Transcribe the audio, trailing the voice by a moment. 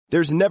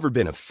There's never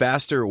been a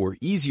faster or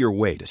easier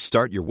way to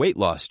start your weight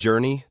loss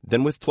journey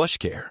than with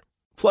PlushCare.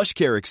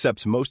 PlushCare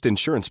accepts most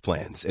insurance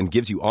plans and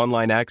gives you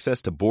online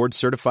access to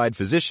board-certified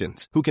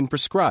physicians who can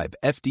prescribe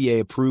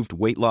FDA-approved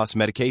weight loss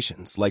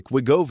medications like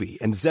Wegovy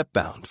and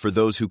Zepbound for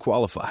those who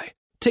qualify.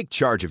 Take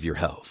charge of your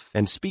health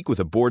and speak with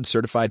a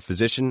board-certified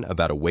physician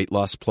about a weight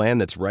loss plan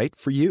that's right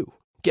for you.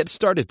 Get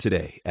started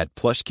today at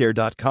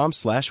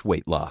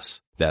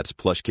plushcare.com/weight-loss. That's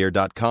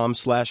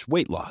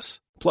plushcare.com/weight-loss.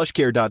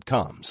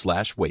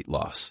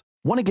 plushcare.com/weight-loss.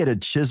 Want to get a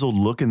chiseled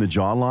look in the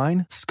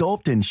jawline?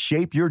 Sculpt and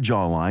shape your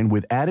jawline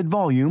with added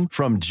volume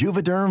from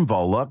Juvederm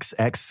Volux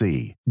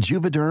XC.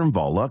 Juvederm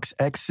Volux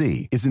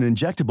XC is an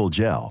injectable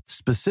gel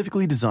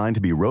specifically designed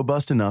to be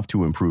robust enough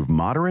to improve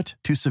moderate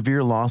to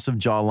severe loss of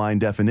jawline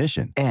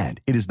definition.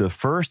 And it is the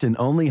first and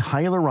only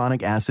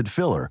hyaluronic acid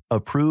filler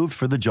approved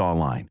for the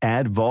jawline.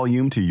 Add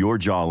volume to your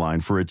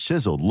jawline for a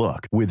chiseled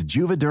look with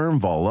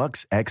Juvederm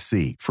Volux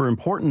XC. For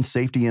important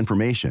safety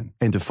information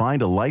and to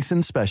find a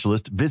licensed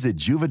specialist, visit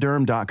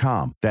Juvederm.com.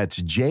 That's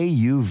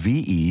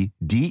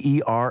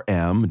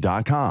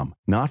JUVEDERM.com.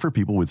 Not for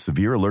people with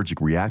severe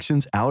allergic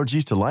reactions,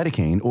 allergies to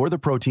lidocaine, or the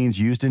proteins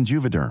used in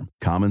Juvederm.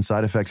 Common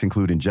side effects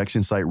include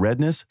injection site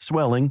redness,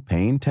 swelling,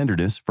 pain,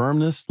 tenderness,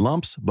 firmness,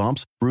 lumps,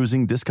 bumps,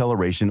 bruising,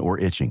 discoloration, or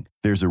itching.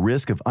 There's a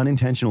risk of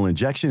unintentional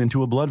injection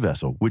into a blood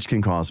vessel, which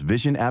can cause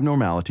vision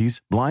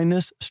abnormalities,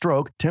 blindness,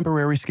 stroke,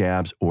 temporary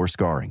scabs, or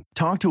scarring.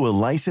 Talk to a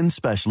licensed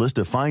specialist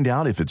to find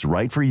out if it's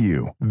right for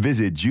you.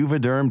 Visit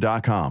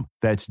Juvederm.com.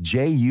 That's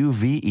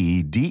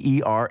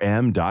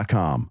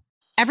JUVEDERM.com.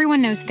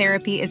 Everyone knows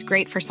therapy is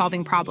great for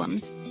solving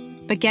problems,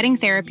 but getting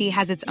therapy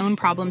has its own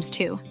problems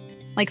too,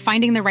 like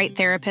finding the right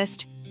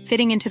therapist,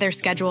 fitting into their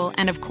schedule,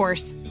 and of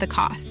course, the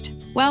cost.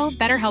 Well,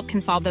 BetterHelp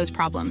can solve those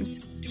problems.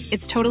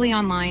 It's totally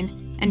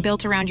online and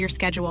built around your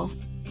schedule.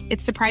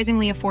 It's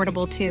surprisingly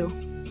affordable too.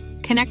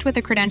 Connect with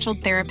a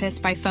credentialed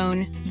therapist by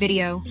phone,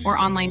 video, or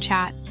online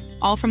chat,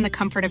 all from the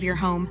comfort of your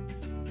home.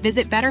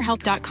 Visit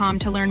BetterHelp.com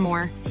to learn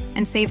more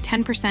and save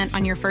 10%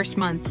 on your first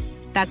month.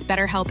 That's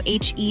BetterHelp,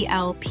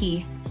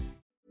 H-E-L-P.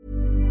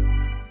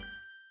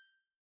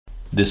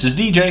 This is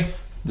DJ.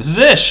 This is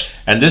Ish.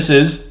 And this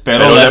is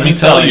Pero Let Me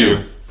Tell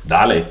You.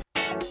 Dale.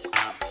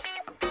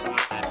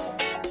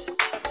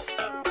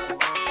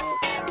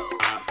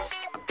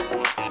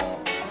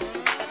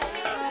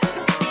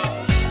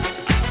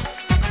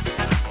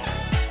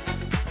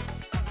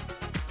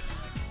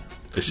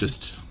 It's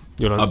just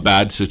a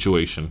bad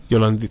situation.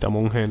 Yolandita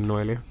Monge and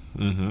Noelia.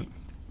 Mm-hmm.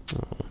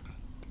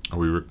 Are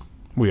we?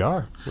 We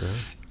are.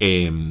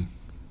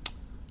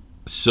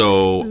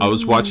 So I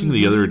was watching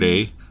the other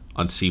day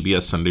on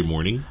CBS Sunday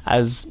Morning.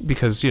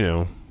 Because,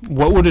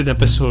 what would an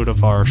episode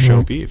of our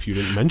show be if you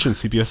didn't mention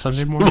CBS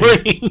Sunday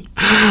Morning?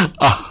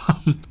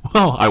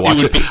 Well, I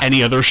watch it.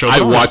 Any other show?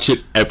 I watch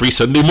it every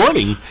Sunday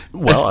morning.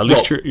 Well, at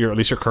least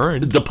you're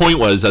current. The point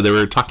was that they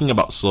were talking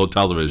about slow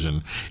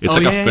television. It's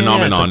a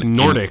phenomenon. It's like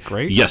Nordic,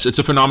 right? Yes, it's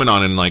a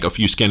phenomenon in like a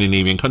few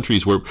Scandinavian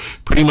countries where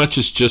pretty much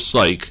it's just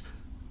like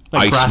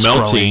ice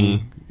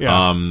melting,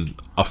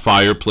 a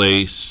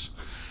fireplace.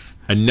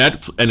 And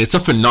it's a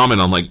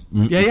phenomenon. Like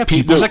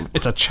people.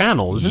 It's a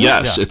channel, isn't it?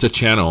 Yes, it's a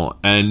channel,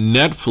 and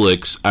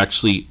Netflix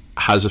actually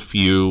has a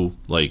few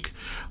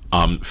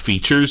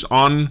features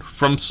on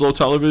from slow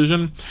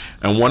television,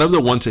 and one of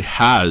the ones it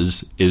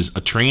has is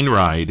a train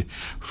ride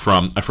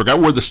from, I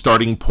forgot where the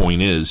starting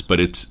point is, but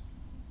it's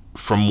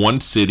from one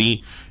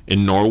city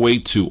in Norway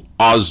to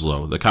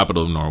Oslo, the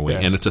capital of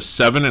Norway, and it's a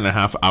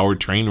 7.5 hour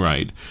train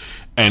ride,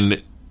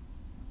 and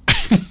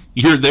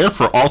you're there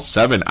for all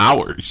 7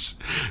 hours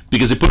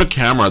because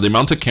they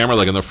mount a camera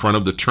like in the front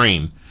of the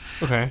train.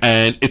 Okay.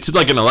 And it's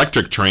like an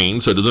electric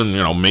train, so it doesn't,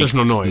 make There's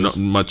no noise.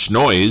 Much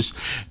noise.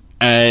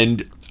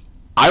 And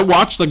I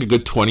watch like a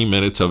good 20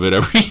 minutes of it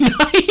every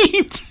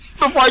night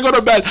before I go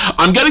to bed.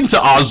 I'm getting to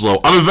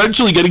Oslo. I'm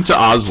eventually getting to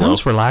Oslo.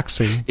 Sounds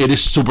relaxing. It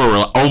is super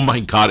oh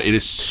my God, it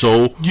is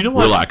so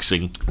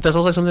relaxing. That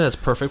sounds like something that's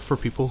perfect for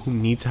people who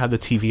need to have the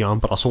TV on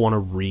but also want to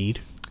read.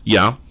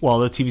 Yeah. While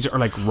the TVs are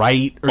like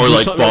right or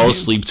like fall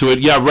asleep to it.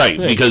 Yeah, right.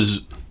 Yeah.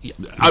 Because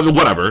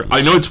whatever.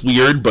 I know it's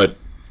weird, but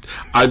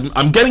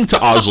I'm getting to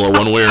Oslo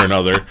one way or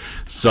another.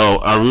 So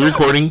are we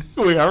recording?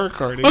 We are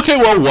recording. Okay,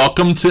 well,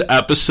 welcome to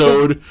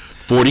episode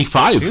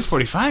 45. It is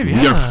 45,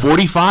 yeah. We are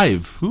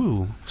 45.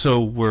 Ooh. So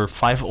we're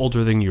 5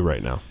 older than you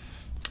right now.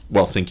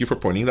 Well, thank you for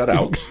pointing that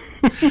out.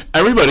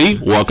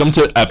 Everybody, welcome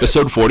to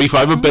episode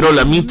 45 of Pero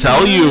Let Me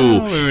Tell You.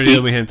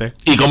 Bienvenido, mi gente.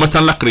 ¿Y cómo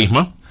están la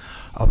crisma?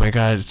 Oh my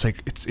God, it's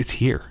like it's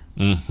here.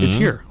 Mm-hmm. It's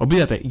here.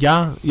 Olvídate.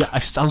 Ya, I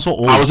sound so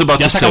old. I was about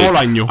to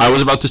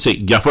say,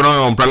 ya fueron a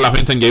comprar la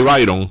gente en J.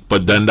 Byron,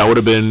 but then that would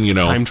have been,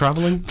 time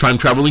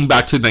traveling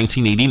back to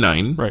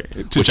 1989.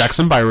 Right. To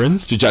Jackson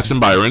Byron's,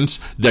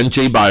 then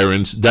J.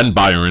 Byron's, then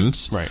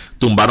Byron's. Right.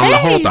 Tumbaron la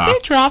jota. They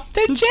dropped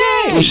the J.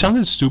 Which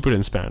sounded stupid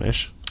in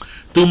Spanish.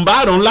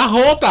 Tumbaron la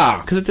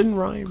jota. Because it didn't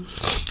rhyme.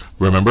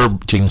 Remember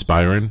James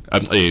Byron?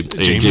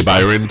 J.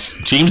 Byron.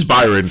 James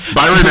Byron.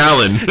 Byron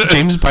Allen.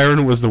 James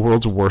Byron was the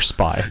world's worst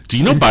spy. Do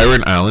you know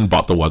Byron Allen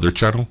bought the Weather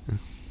Channel?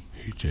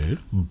 Hey, did?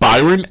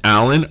 Byron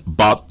Allen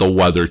bought the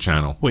Weather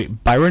Channel.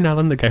 Wait, Byron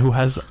Allen, the guy who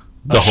has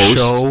The host,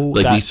 show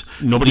like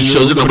these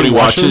shows that nobody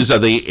watches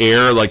that they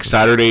air like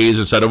Saturdays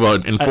instead of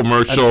an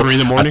infomercial at 3 in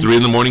the morning. At 3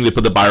 in the morning, they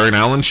put the Byron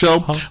Allen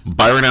show.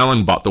 Byron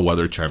Allen bought the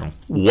Weather Channel.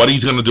 What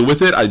he's going to do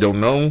with it, I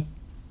don't know.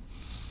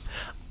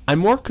 I'm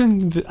more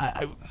convinced.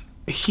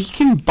 He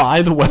can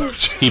buy the Weather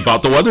Channel. He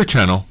bought the Weather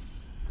Channel.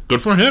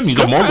 Good for him. He's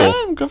a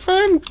mogul. Good for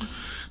him.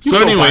 So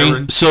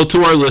anyway, so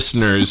to our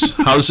listeners,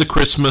 how's the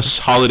Christmas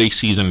holiday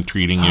season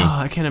treating you?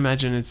 I can't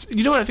imagine it's...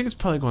 You know what? I think it's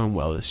probably going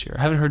well this year.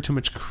 I haven't heard too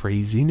much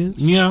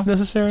craziness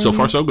necessarily. So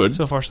far, so good.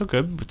 So far, so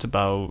good. It's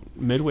about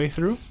midway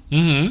through.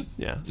 Mm-hmm.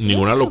 Yeah.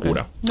 Ninguna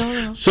locura.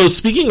 Okay. No. So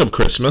speaking of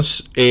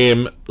Christmas,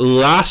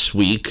 last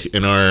week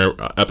in our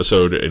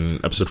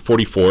episode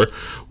 44,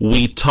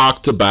 we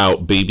talked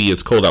about Baby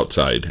It's Cold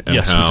Outside and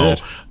how... we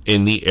did.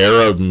 In the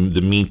era of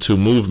the Me Too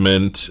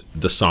movement,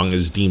 the song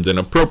is deemed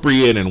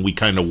inappropriate, and we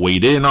kind of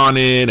weighed in on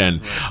it,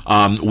 and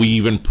we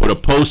even put a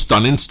post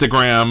on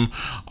Instagram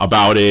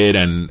about it,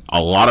 and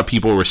a lot of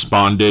people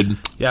responded.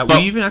 Yeah, we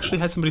even actually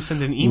had somebody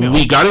send an email.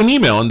 We got an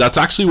email, and that's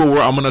actually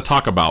what I'm going to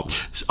talk about.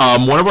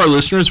 One of our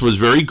listeners was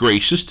very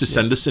gracious to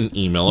send us an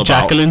email about...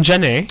 Jacqueline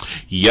Janae.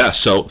 Yes,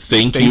 so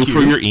thank you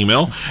for your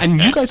email.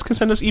 And you guys can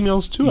send us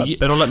emails, too, at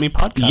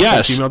BetterLetMePodcast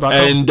Yes, at gmail.com.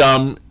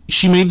 and...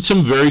 she made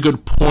some very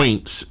good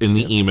points in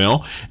the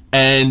email,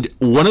 and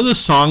one of the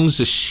songs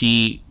that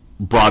she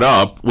brought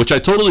up, which I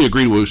totally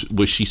agreed with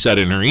what she said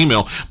in her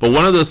email, but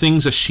one of the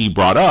things that she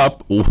brought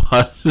up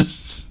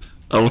was,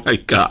 oh my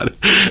God,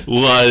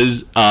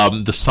 was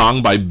the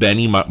song by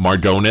Benny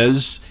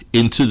Mardones,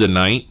 Into the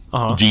Night.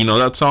 Do you know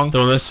that song? The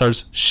one that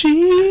starts,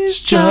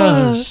 she's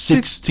just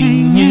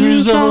 16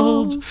 years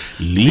old,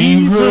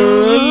 leave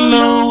her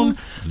alone,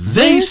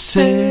 they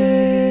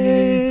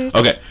say.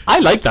 Okay. I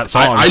like that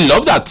song. I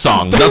love that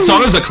song. That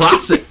song is a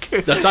classic.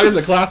 That song is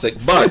a classic.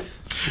 But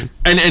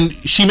and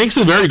she makes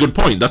a very good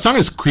point. That song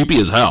is creepy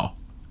as hell.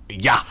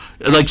 Yeah.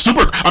 Like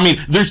super. I mean,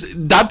 there's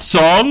that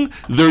song,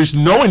 there's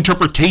no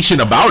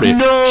interpretation about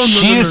it.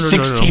 She is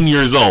 16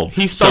 years old.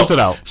 He spells it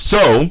out.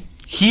 So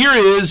here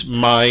is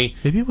my...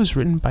 Maybe it was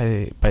written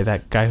by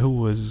that guy who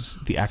was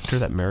the actor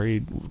that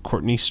married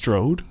Courtney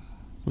Strode.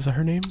 Was that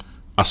her name?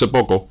 Hace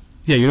poco.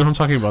 Yeah, you know what I'm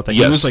talking about. That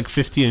yes. He was like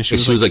 50 and she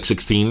was like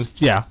 16.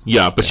 Yeah.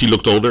 Yeah, but she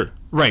looked older.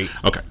 Right.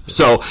 Okay.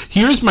 So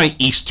here's my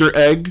Easter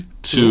egg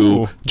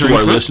to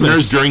our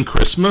listeners during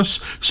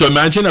Christmas. So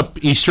imagine a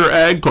Easter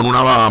egg con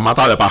una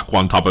mata de Pascua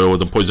on top of it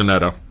with a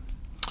poisonetta.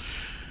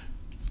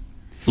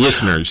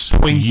 Listeners,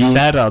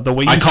 poinsettia. The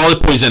way I call it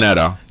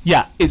poisonetta.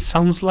 Yeah, it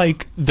sounds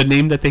like the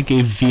name that they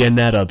gave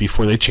Viennetta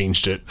before they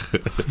changed it.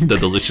 The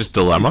Delicious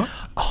Dilemma.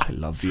 Oh, I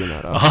love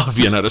Viennetta. Oh,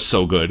 Viennetta's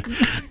so good.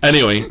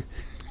 Anyway.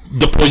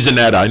 The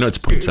poisonetta. I know it's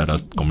poinsettia.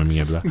 Come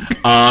mierda.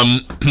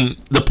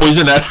 The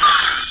poisonetta.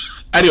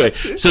 Anyway,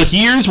 so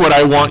here's what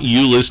I want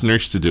you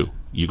listeners to do.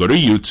 You go to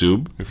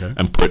YouTube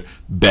and put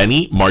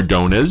Benny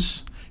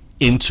Mardones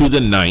Into the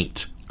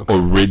Night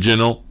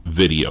original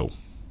video.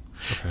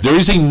 Okay. There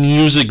is a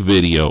music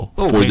video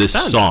for this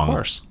song. Of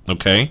course.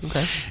 Okay?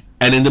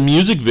 And in the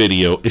music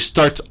video, it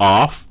starts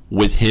off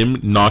with him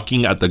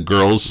knocking at the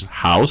girl's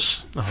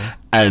house,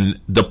 and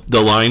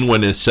the line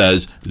when it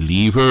says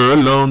 "Leave her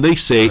alone," they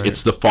say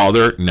it's the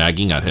father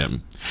nagging at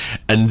him,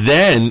 and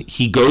then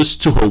he goes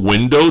to her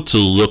window to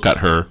look at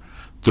her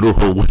through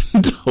her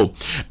window,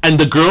 and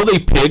the girl they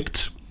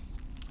picked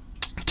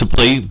to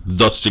play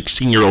the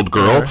 16-year-old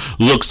girl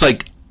looks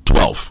like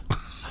 12.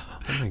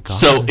 Oh my God.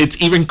 So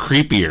it's even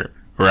creepier,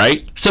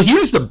 right? So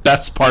here's the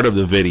best part of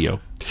the video.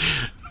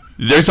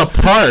 There's a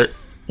part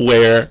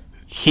where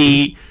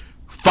he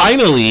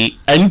finally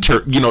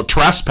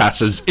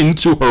trespasses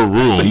into her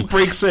room. So he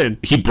breaks in.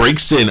 He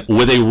breaks in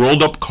with a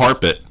rolled up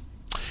carpet,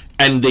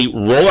 and they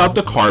roll out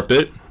the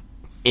carpet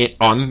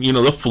on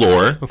the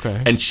floor.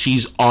 Okay. And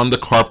she's on the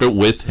carpet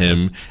with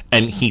him,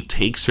 and he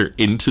takes her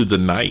into the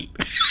night.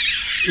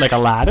 Like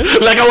Aladdin?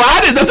 Like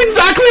Aladdin. That's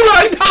exactly what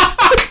I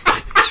thought.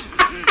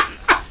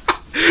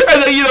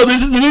 And then,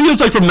 this movie is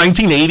like from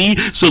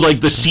 1980, so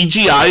like the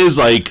CGI is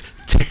like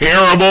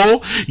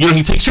terrible.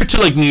 He takes her to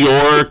like New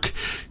York.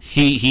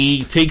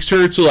 He takes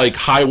her to like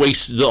a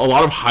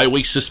lot of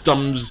highway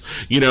systems,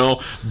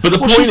 But the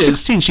point she's is,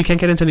 16. She can't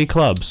get into any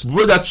clubs.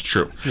 Well, that's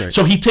true. Right.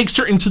 So he takes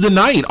her into the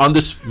night on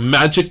this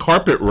magic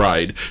carpet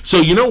ride. So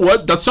you know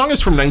what? That song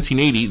is from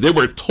 1980. They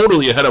were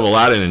totally ahead of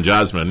Aladdin and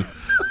Jasmine.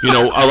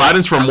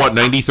 Aladdin's from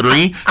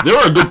 93? They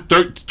were a good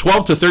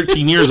 12 to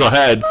 13 years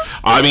ahead.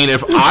 I mean,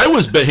 if I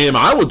was him,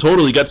 I would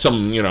totally get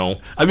some,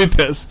 I'd be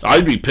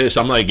pissed.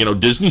 I'm like,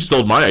 Disney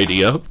stole my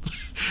idea.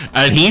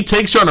 And he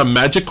takes her on a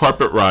magic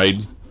carpet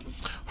ride.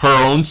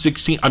 Her own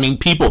 16. I mean,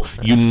 people,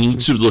 you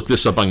need to look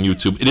this up on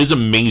YouTube. It is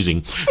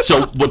amazing.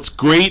 So what's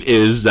great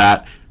is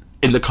that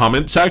in the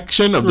comment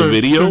section of the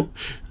video,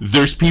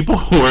 there's people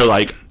who are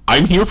like,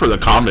 I'm here for the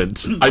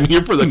comments. I'm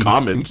here for the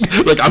comments.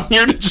 Like, I'm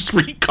here to just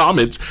read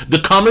comments. The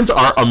comments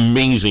are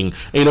amazing.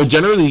 And,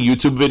 generally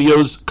YouTube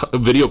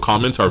video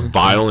comments are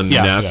vile and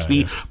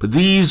nasty, but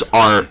these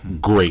are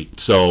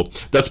great. So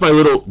that's my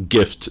little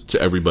gift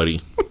to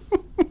everybody.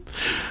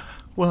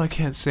 Well, I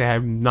can't say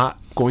I'm not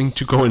going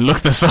to go and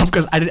look this up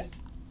because I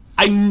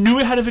knew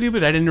it had a video,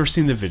 but I didn't ever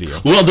seen the video.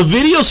 Well, the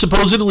video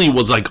supposedly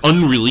was like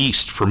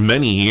unreleased for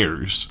many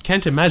years.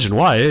 Can't imagine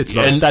why. It's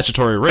not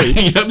statutory rape.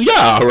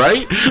 Yeah,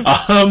 right?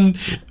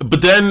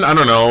 But then, I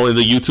don't know, in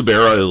the YouTube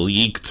era, it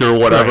leaked or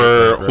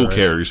whatever. Who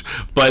cares?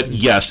 But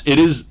yes, it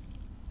is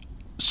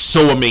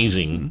so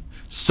amazing.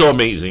 So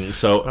amazing.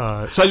 So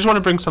I just want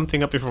to bring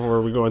something up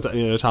before we go into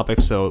any other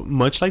topics. So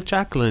much like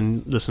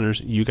Jacqueline,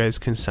 listeners, you guys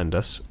can send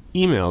us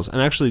emails, and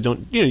actually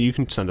you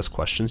can send us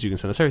questions, you can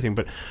send us everything,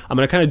 but I'm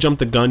going to kind of jump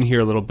the gun here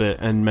a little bit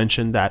and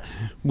mention that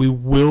we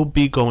will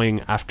be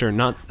going after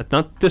not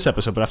this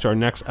episode, but after our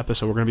next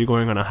episode, we're going to be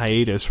going on a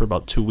hiatus for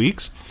about 2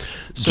 weeks.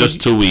 So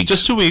just 2 weeks.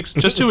 Just 2 weeks.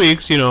 Just 2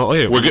 weeks.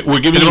 Oye, we're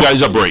giving you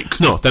guys a break.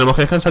 No, tenemos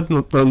que descansar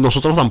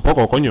nosotros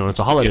tampoco, coño. It's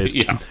a holidays.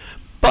 Yeah.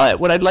 But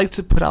what I'd like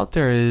to put out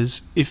there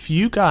is, if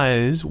you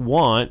guys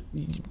want,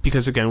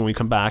 because again, when we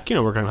come back,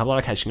 we're going to have a lot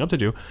of catching up to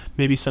do,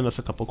 maybe send us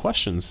a couple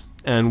questions.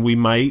 And we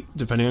might,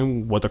 depending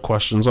on what the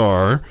questions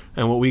are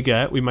and what we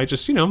get, we might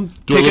just, take an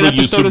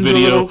episode and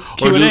video,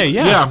 do a little Q&A.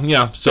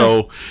 Yeah.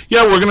 So,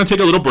 we're going to take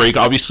a little break.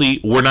 Obviously,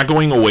 we're not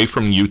going away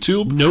from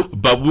YouTube. Nope.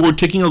 But we were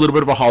taking a little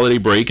bit of a holiday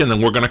break, and then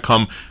we're going to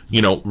come,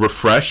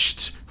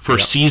 refreshed for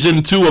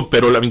season 2 of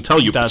Pero Let Me Tell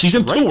You. That's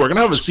season right. 2, we're going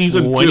to have a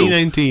season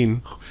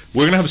 2019. 2.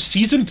 We're going to have a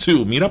season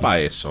 2. Mira pa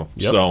eso.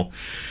 Yep. So,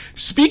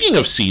 speaking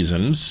of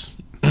seasons...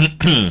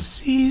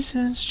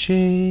 Seasons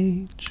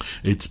change.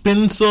 It's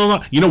been so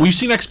long. We've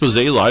seen Expose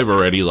live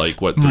already, 3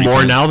 More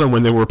times? now than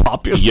when they were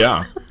popular.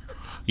 Yeah.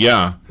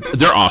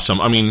 They're awesome.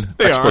 I mean,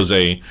 They Expose.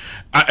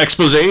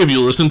 Expose, if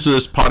you listen to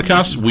this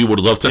podcast, we would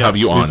love to have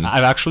you on.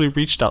 I've actually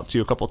reached out to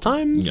you a couple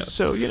times, Yes.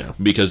 so,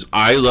 Because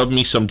I love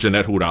me some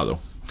Jeanette Jurado.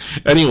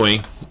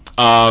 Anyway,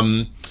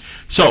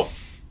 so...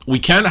 we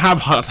can't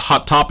have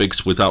hot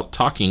topics without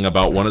talking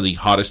about one of the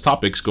hottest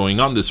topics going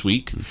on this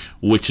week,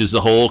 which is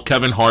the whole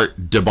Kevin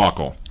Hart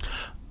debacle.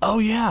 Oh,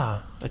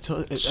 yeah. I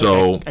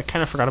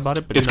kind of forgot about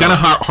it. But it's kind of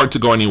hard to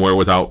go anywhere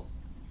without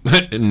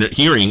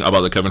hearing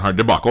about the Kevin Hart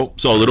debacle.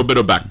 So a little bit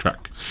of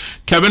backtrack.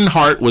 Kevin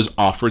Hart was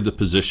offered the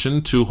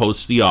position to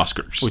host the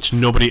Oscars. Which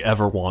nobody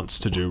ever wants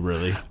to do,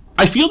 really.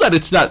 I feel that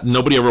it's that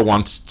nobody ever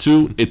wants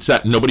to. It's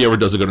that nobody ever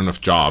does a good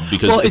enough job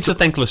because it's a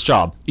thankless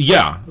job.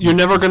 Yeah, you're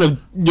never gonna.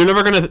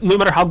 No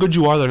matter how good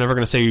you are, they're never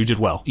gonna say you did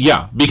well.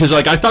 Yeah, because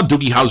I thought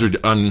Doogie Howser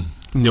on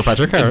Neil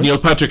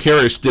Patrick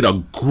Harris did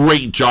a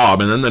great job,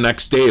 and then the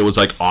next day it was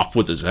off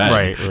with his head.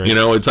 Right.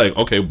 It's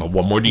okay, but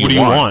what more do you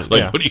want?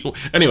 What do you?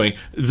 Anyway,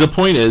 the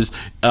point is,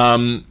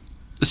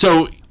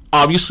 so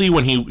obviously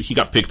when he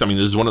got picked, this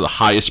is one of the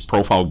highest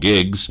profile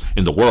gigs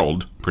in the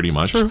world, pretty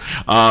much. Sure.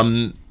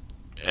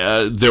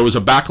 There was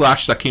a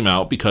backlash that came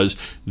out because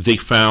they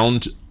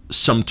found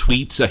some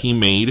tweets that he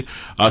made.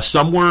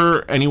 Some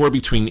were anywhere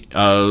between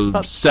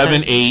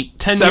 7 to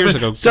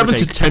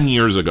 10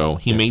 years ago.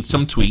 He made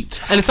some tweets.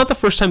 And it's not the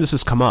first time this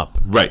has come up.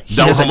 Right. He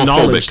has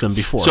acknowledged them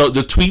before. So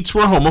the tweets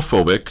were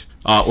homophobic,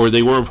 or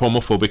they were of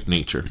homophobic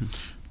nature.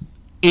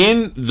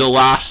 In the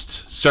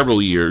last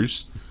several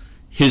years,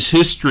 his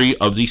history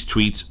of these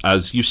tweets,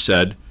 as you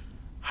said,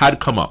 had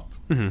come up.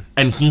 Mm-hmm.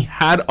 And he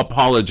had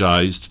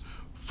apologized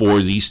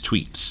for these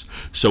tweets.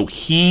 So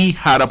he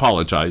had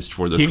apologized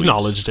for the tweets. He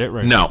acknowledged it,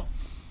 right? Now,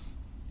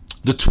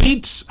 the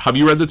tweets, have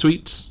you read the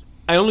tweets?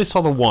 I only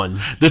saw the one.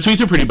 The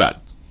tweets are pretty bad.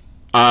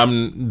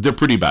 They're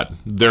pretty bad.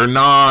 They're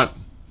not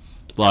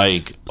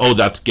oh,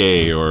 that's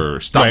gay, or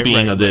stop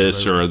being a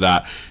this or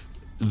that.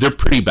 They're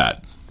pretty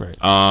bad. Right.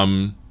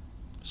 Some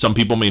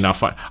people may not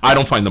find... I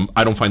don't find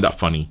that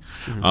funny.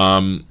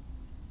 Mm-hmm.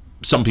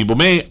 Some people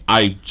may.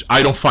 I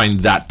don't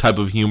find that type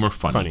of humor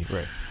funny.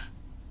 Right.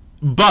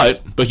 But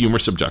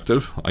humor's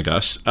subjective, I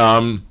guess.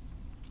 But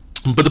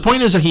the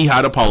point is that he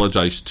had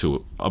apologized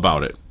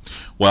about it.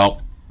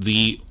 Well,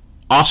 the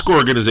Oscar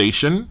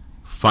organization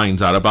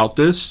finds out about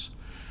this,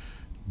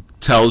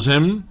 tells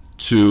him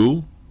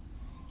to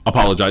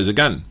apologize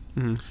again.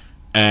 Mm-hmm.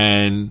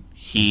 And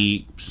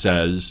he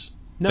says,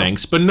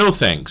 thanks, but no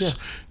thanks. Yeah.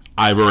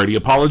 I've already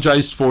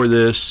apologized for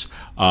this.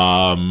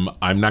 I'm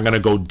not going to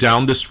go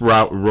down this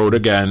road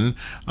again.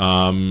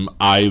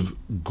 I've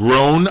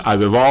grown,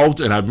 I've evolved,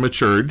 and I've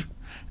matured,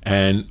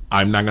 and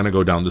I'm not going to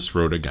go down this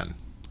road again.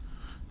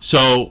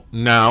 So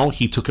now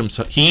he took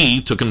himself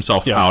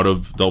out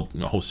of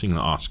hosting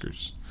the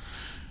Oscars.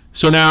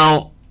 So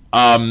now,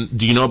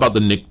 do you know about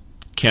the Nick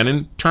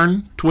Cannon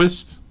turn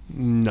twist?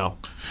 No.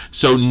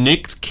 So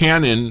Nick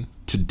Cannon,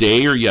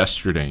 today or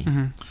yesterday,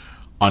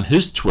 on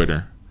his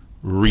Twitter,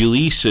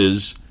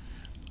 releases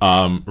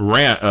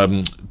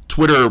Twitter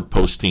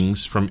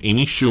postings from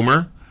Amy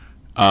Schumer,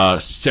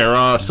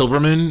 Sarah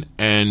Silverman,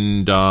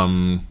 and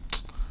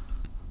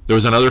there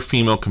was another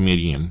female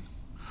comedian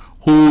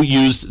who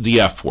used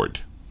the F word.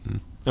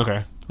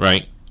 Okay.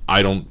 Right?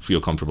 I don't feel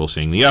comfortable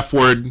saying the F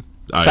word.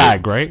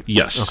 Fag, right?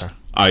 Yes. Okay.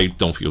 I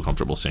don't feel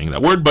comfortable saying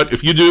that word, but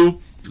if you do,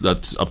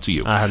 that's up to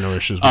you. I have no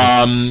issues with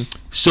it.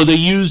 So they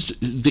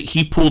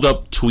he pulled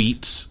up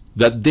tweets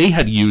that they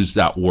had used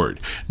that word.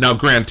 Now,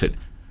 granted,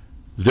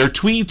 their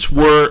tweets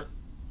were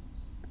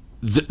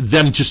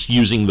them just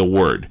using the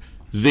word.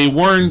 they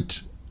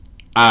weren't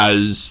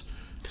as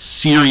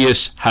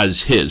serious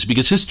as his,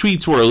 because his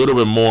tweets were a little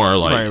bit more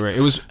like right. It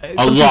was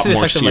a lot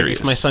more serious. Like,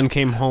 if my son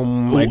came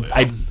home,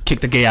 I'd kick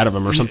the gay out of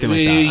him or something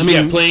like that. I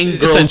mean, playing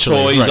girls'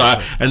 toys,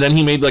 right. And then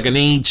he made like an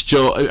age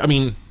joke. I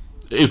mean,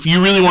 if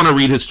you really want to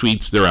read his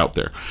tweets, they're out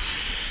there.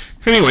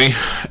 Anyway,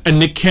 and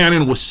Nick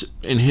Cannon was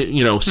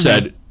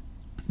said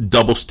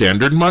double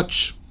standard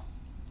much.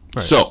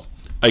 Right. So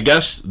I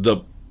guess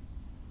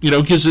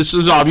because this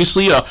is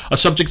obviously a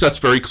subject that's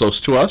very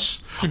close to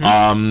us.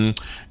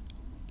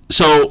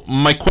 So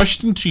my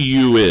question to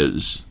you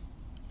is,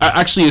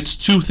 actually, it's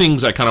two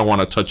things I kind of want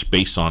to touch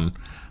base on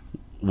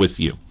with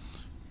you.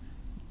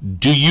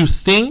 Do you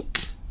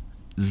think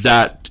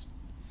that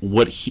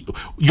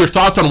your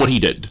thoughts on what he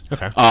did?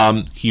 Okay.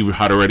 He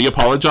had already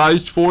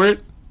apologized for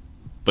it,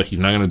 but he's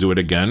not going to do it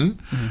again.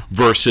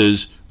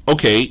 Versus,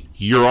 okay,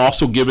 you're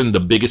also given the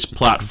biggest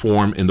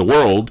platform in the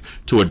world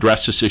to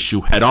address this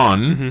issue head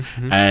on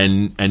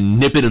and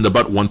nip it in the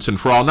butt once and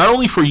for all. Not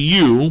only for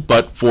you,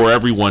 but for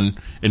everyone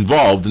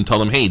involved, and tell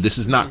them, hey, this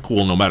is not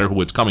cool, no matter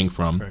who it's coming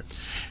from. Right.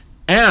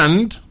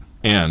 And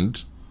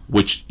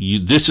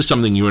this is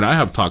something you and I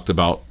have talked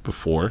about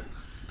before.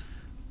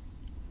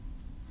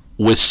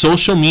 With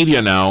social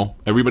media now,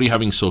 everybody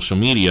having social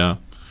media,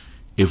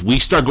 if we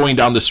start going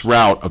down this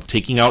route of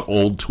taking out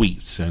old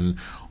tweets and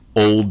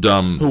old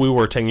who we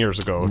were 10 years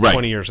ago, right,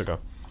 20 years ago,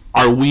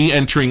 are we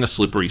entering a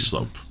slippery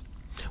slope?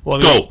 Well,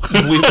 go.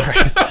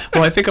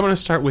 Well, I think I'm going to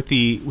start with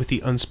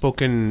the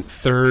unspoken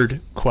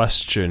third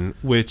question,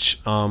 which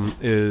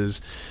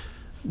is,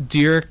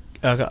 dear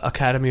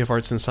Academy of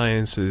Arts and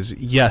Sciences,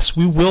 yes,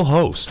 we will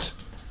host,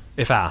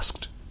 if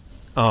asked,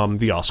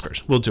 the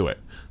Oscars. We'll do it.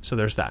 So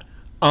there's that.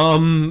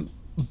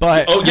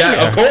 But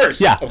of course,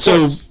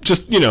 so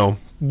just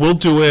we'll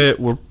do it.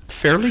 We're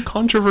fairly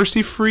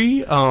controversy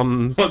free.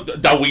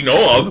 That we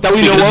know of.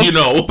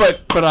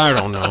 But I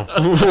don't know.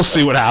 We'll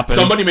see what happens.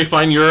 Somebody may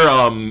find your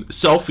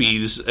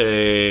selfies,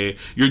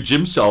 your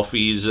gym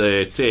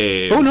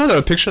selfies. Oh no,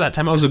 that picture that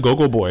time I was a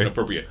go-go boy.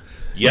 Appropriate.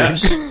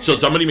 Yes. So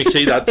somebody may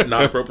say that's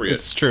not appropriate.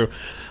 It's true.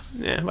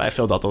 Yeah, I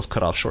filled out those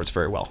cutoff shorts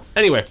very well.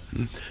 Anyway,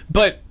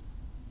 but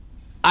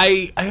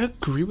I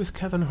agree with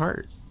Kevin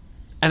Hart.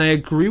 And I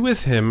agree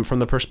with him from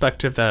the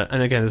perspective that,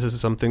 and again, this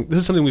is something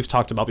we've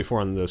talked about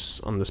before on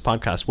this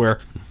podcast, where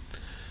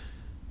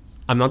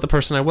I'm not the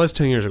person I was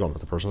 10 years ago, I'm not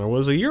the person I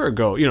was a year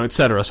ago, et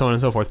cetera, so on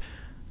and so forth.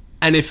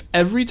 And if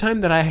every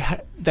time if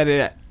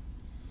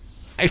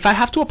I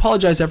have to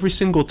apologize every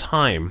single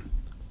time,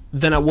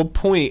 then at what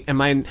point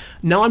am I?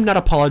 Now I'm not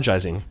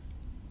apologizing.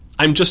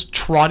 I'm just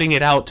trotting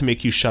it out to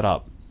make you shut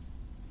up,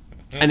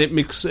 and it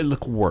makes it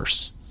look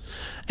worse.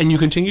 And you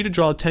continue to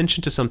draw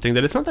attention to something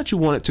that it's not that you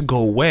want it to go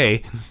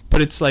away,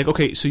 but it's like,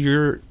 okay, so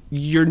you're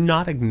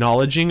not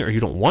acknowledging, or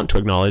you don't want to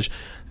acknowledge,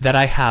 that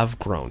I have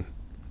grown,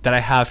 that I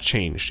have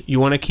changed.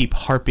 You want to keep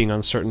harping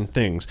on certain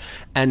things.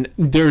 And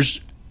there's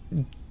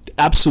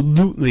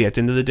absolutely, at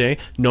the end of the day,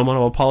 no amount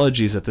of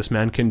apologies that this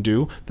man can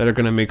do that are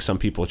going to make some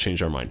people change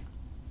their mind.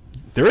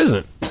 There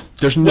isn't.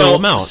 There's no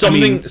amount.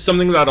 Something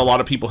that a lot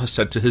of people have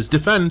said to his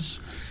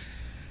defense,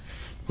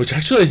 which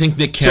actually I think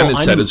Nick Cannon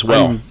said as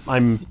well.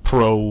 I'm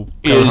pro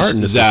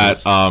is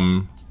that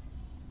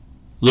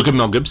look at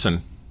Mel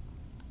Gibson.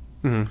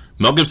 Mm-hmm.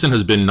 Mel Gibson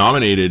has been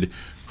nominated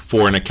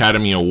for an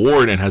Academy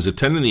Award and has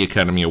attended the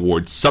Academy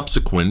Award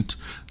subsequent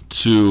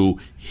to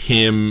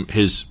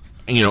his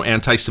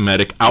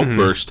anti-Semitic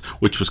outburst,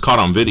 which was caught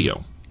on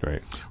video.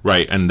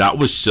 Right, and that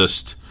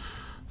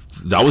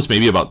was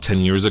maybe about 10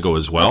 years ago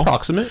as well.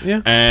 Approximate,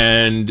 yeah.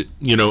 And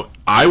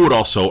I would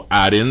also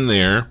add in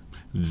there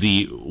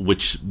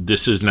which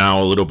this is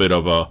now a little bit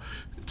of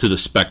to the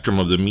spectrum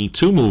of the Me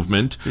Too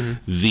movement,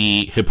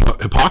 the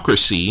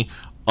hypocrisy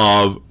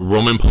of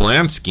Roman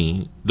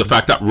Polanski. The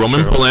fact that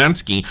Roman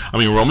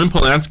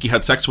Polanski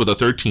had sex with a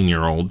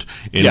 13-year-old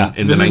in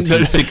the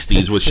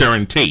 1960s with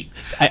Sharon Tate.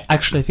 I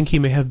think he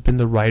may have been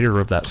the writer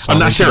of that song.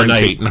 Not Sharon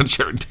Tate. No,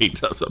 Sharon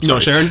Tate.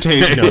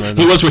 No.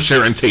 He was with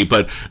Sharon Tate,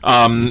 but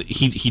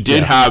he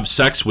did have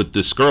sex with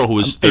this girl who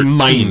was 13. A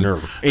minor,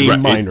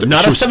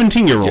 not a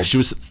 17-year-old. Yeah, she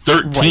was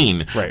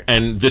 13, right.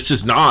 And this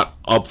is not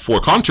up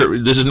for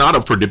This is not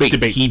up for debate.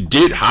 He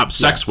did have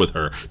sex with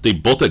her. They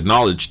both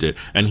acknowledged it,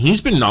 and he's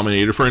been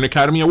nominated for an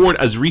Academy Award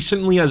as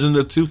recently as in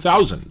the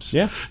 2000s.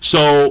 Yeah.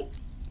 So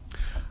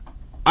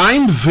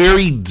I'm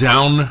very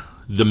down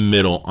the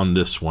middle on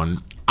this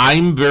one. I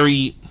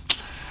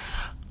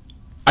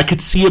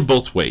could see it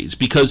both ways,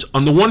 because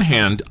on the one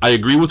hand, I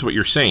agree with what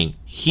you're saying.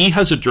 He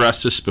has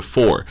addressed this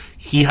before.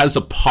 He has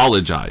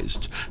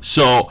apologized.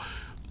 So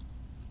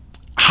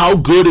how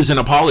good is an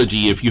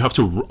apology if you have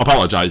to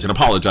apologize and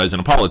apologize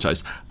and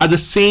apologize at the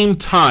same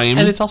time?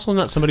 And it's also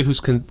not somebody who's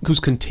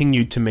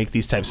continued to make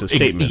these types of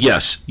statements.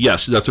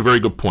 Yes, that's a very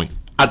good point.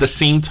 At the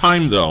same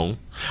time, though,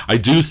 I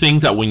do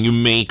think that when you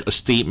make a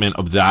statement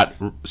of that,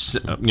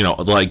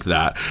 like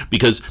that,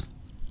 because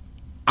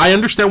I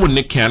understand what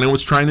Nick Cannon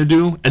was trying to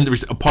do, and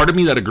there's a part of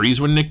me that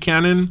agrees with Nick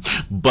Cannon,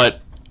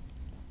 but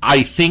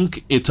I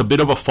think it's a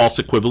bit of a false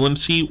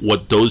equivalency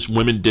what those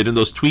women did in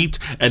those tweets,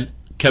 and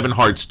Kevin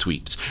Hart's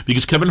tweets,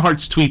 because Kevin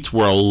Hart's tweets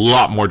were a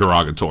lot more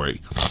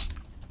derogatory.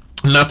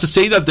 Not to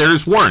say that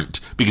theirs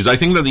weren't, because I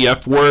think that the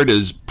F word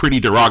is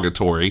pretty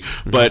derogatory,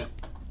 but,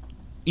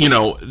 you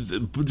know,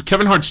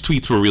 Kevin Hart's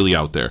tweets were really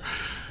out there.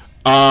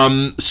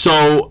 And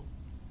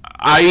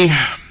I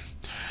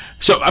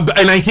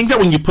think that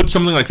when you put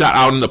something like that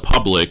out in the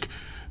public,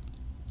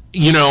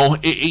 you know,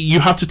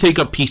 you have to take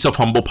a piece of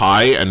humble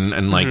pie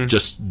and like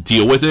just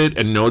deal with it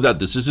and know that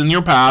this is in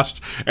your past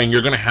and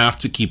you're going to have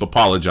to keep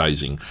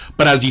apologizing.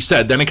 But as you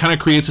said, then it kind of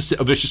creates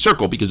a vicious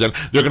circle, because then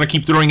they're going to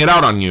keep throwing it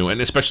out on you.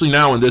 And especially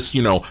now in this,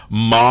 you know,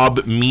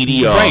 mob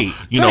media,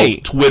 know,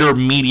 Twitter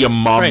media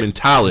mob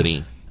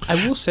mentality. I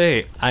will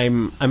say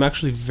I'm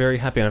actually very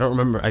happy.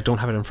 And I don't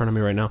have it in front of me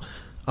right now.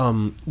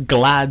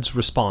 Glad's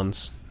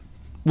response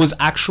was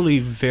actually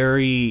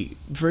very,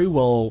 very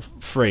well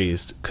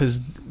phrased, because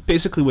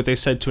basically what they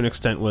said to an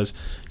extent was,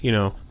 you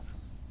know,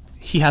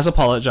 he has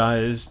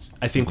apologized.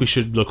 I think we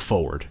should look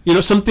forward. You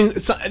know, something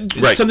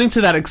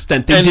to that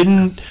extent. They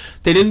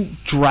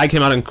didn't drag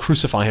him out and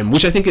crucify him,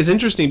 which I think is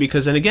interesting,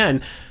 because then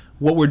again,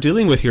 what we're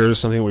dealing with here is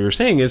something we were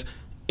saying is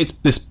it's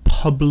this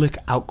public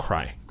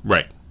outcry.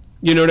 Right.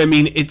 You know what I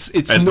mean? It's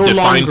and no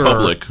longer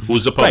public.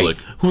 Who's the public?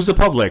 Right. Who's the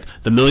public?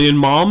 The million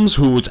moms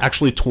who it's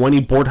actually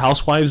 20 bored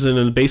housewives in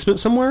a basement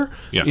somewhere.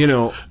 Yeah. You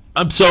know.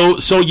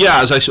 So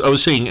yeah, as I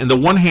was saying, on the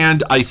one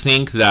hand, I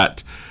think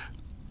that,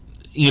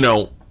 you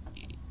know,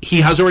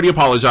 he has already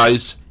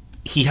apologized.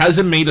 He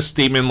hasn't made a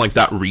statement like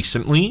that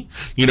recently.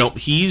 You know,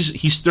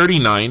 he's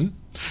 39.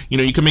 You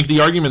know, you can make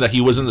the argument that he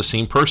wasn't the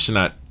same person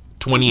at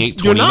 28,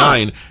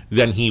 29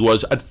 than he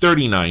was at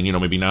 39. You know,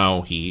 maybe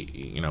now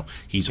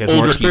he's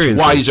older, he's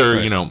wiser,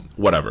 right. You know,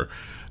 whatever.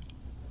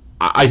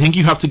 I think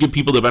you have to give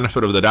people the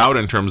benefit of the doubt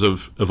in terms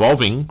of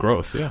evolving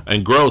growth,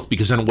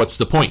 because then what's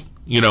the point?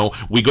 You know,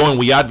 we go and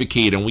we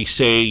advocate and we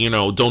say, you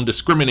know, don't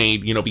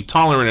discriminate, you know, be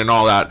tolerant and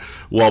all that.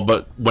 Well,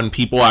 but when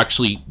people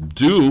actually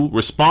do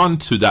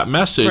respond to that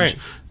message,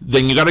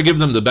 then you got to give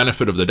them the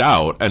benefit of the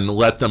doubt and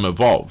let them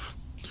evolve.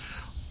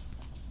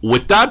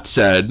 With that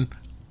said,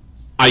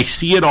 I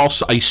see it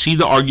also. I see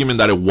the argument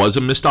that it was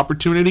a missed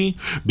opportunity,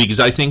 because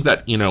I think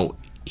that, you know,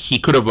 he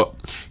could have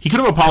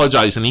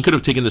apologized and he could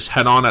have taken this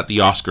head on at the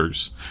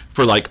Oscars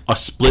for like a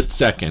split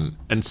second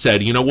and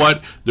said, you know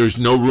what, there's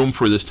no room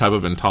for this type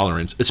of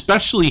intolerance,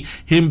 especially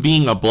him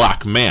being a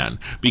black man,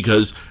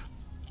 because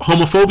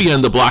homophobia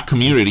in the black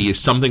community is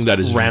something that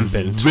is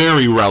rampant,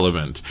 very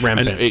relevant,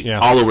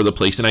 all over the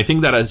place. And I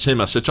think that as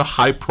him, as such a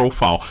high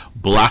profile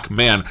black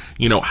man,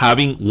 you know,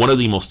 having one of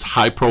the most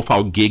high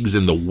profile gigs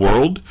in the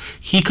world,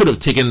 he could have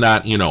taken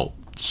that, you know,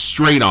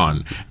 straight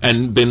on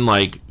and been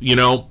like, you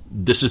know,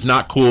 this is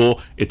not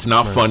cool, it's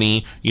not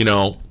funny, you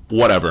know,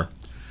 whatever.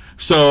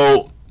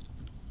 So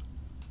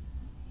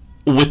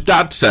with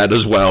that said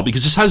as well,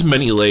 because this has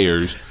many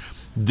layers,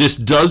 this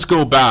does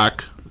go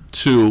back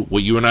to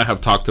what you and I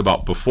have talked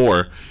about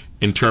before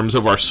in terms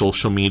of our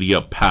social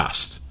media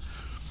past.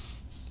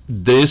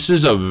 This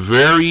is a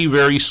very,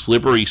 very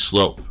slippery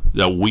slope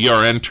that we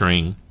are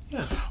entering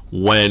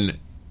whatever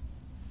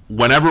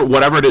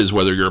it is,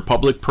 whether you're a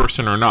public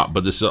person or not,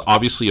 but this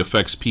obviously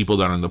affects people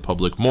that are in the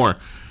public more,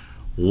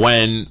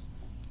 when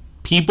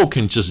people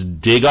can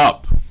just dig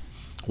up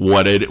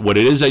what it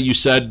is that you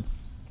said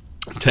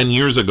 10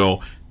 years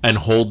ago and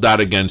hold that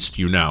against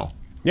you now.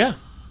 Yeah.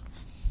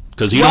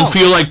 Because you don't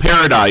feel like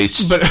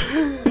paradise. But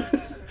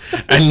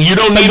and you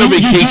don't need a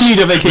vacation. You do need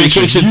a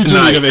vacation. You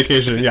tonight. Do need a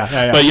vacation.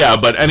 Yeah.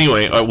 But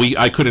anyway,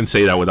 I couldn't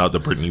say that without the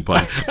Britney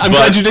play. I'm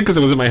glad you did, because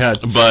it was in my head.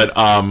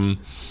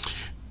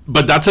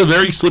 But that's a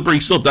very slippery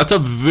slope. That's a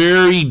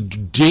very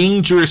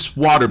dangerous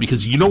water,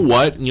 because you know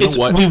what?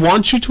 We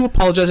want you to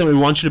apologize and we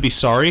want you to be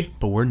sorry,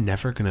 but we're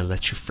never going to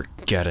let you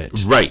forget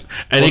it. Right.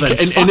 And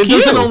it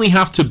doesn't only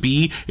have to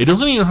be, it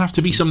doesn't even have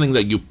to be something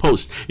that you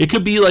post. It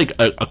could be like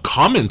a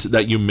comment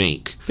that you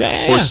make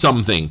or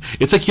something.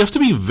 It's like you have to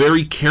be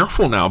very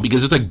careful now,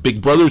 because it's like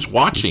Big Brother's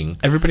watching.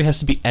 Everybody has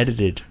to be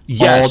edited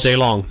all day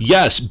long.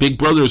 Yes, Big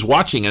Brother's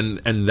watching,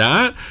 and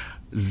that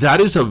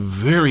is a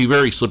very,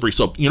 very slippery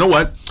slope. You know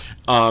what?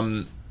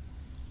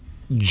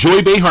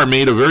 Joy Behar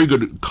made a very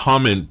good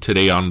comment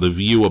today on The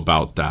View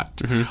about that.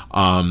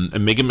 And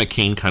Meghan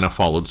McCain kind of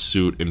followed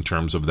suit in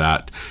terms of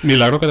that.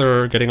 Milagro que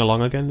they're getting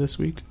along again this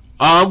week?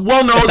 But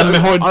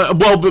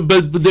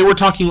they were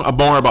talking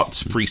more about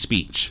free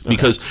speech,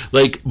 because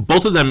like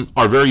both of them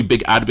are very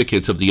big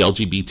advocates of the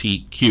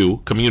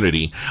LGBTQ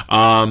community,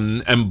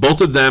 and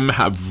both of them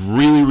have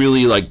really,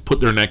 really like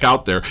put their neck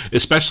out there,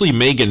 especially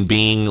Meghan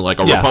being like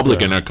a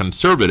Republican, a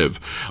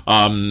conservative,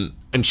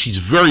 and she's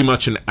very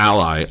much an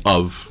ally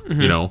of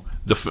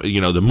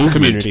the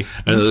movement and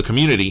the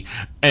community,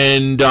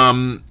 and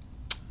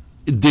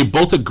they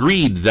both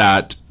agreed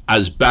that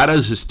as bad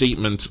as his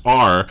statements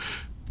are,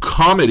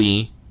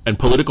 comedy and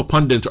political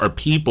pundits are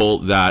people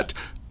that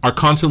are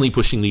constantly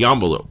pushing the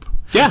envelope.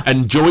 Yeah.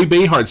 And Joey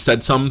Behar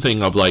said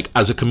something of like,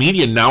 as a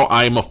comedian, now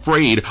I'm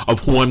afraid of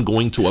who I'm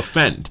going to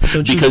offend.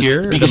 Don't you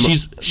hear? Because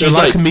she's a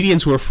lot of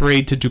comedians who are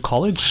afraid to do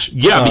college.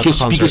 Yeah,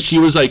 because she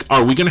was like,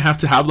 are we going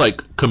to have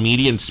like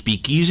comedian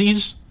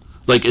speakeasies?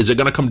 Like, is it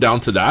going to come down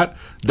to that?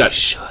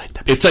 It's fun.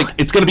 like,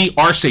 it's going to be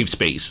our safe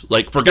space.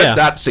 Like, forget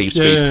that safe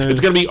space.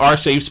 It's going to be our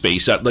safe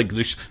space. That, like,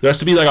 there has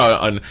to be like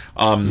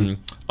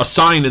a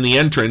sign in the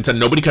entrance, and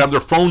nobody can have their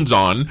phones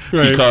on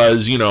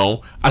because, you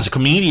know, as a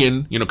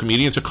comedian, you know,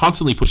 comedians are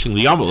constantly pushing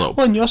the envelope.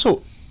 Well, and you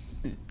also,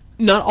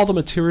 not all the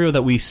material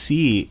that we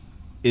see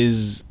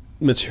is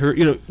material.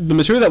 You know, the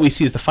material that we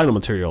see is the final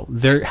material.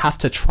 They have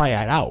to try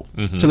it out.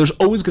 So there's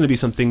always going to be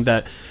something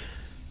that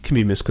can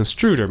be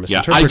misconstrued or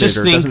misinterpreted. I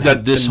just think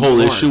that this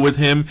whole issue with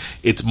him,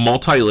 it's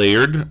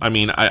multi-layered. I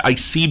mean, I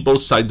see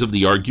both sides of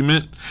the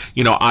argument.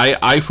 You know,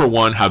 I for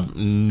one have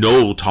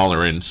no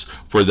tolerance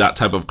for that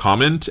type of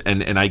comment,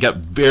 and I get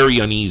very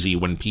uneasy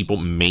when people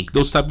make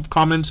those type of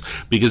comments,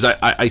 because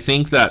I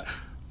think that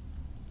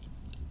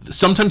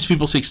sometimes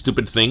people say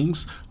stupid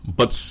things,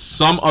 but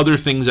some other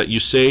things that you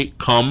say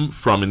come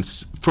from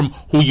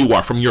who you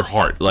are, from your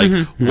heart, like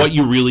what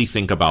you really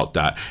think about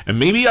that. And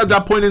maybe at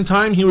that point in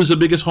time, he was the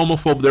biggest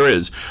homophobe there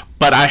is.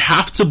 But I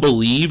have to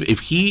believe if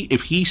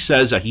he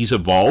says that he's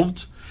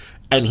evolved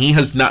and he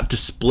has not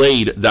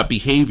displayed that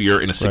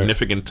behavior in a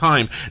significant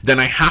time, then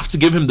I have to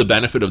give him the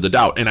benefit of the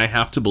doubt, and I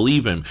have to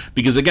believe him.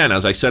 Because again,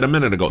 as I said a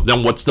minute ago,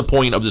 then what's the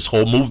point of this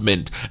whole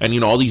movement and,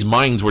 you know, all these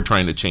minds we're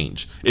trying to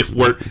change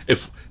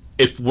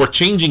if we're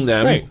changing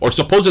them or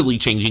supposedly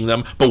changing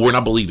them, but we're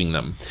not believing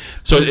them?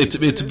 So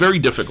it's very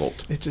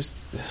difficult. It's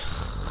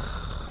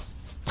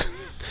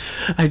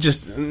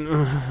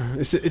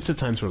the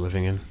times we're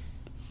living in.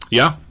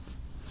 Yeah.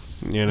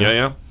 You know?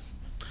 Yeah.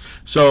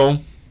 So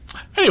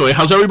anyway,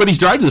 how's everybody's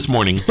drive this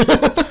morning?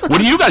 What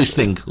do you guys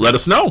think? Let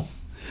us know.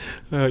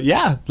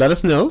 Let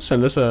us know.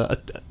 Send us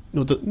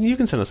you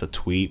can send us a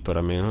tweet, but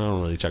I mean, I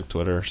don't really check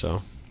Twitter,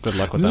 so good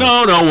luck with that.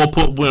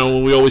 No,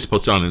 we always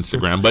post it on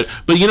Instagram. But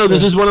you know,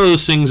 this is one of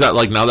those things that,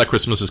 like, now that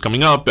Christmas is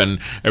coming up and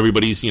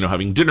everybody's, you know,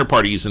 having dinner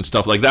parties and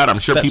stuff like that, I'm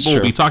sure people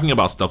will be talking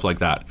about stuff like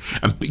that.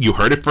 And you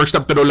heard it first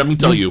up, but let me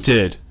tell you.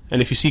 Did.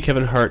 And if you see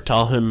Kevin Hart,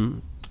 tell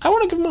him, I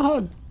want to give him a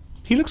hug.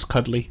 He looks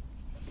cuddly.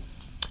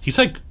 He's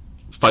like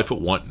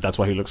 5'1". That's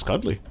why he looks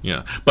cuddly.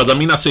 Yeah, but let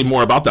me not say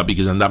more about that,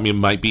 because then that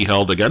might be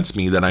held against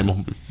me that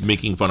I'm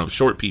making fun of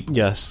short people.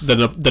 Yes, the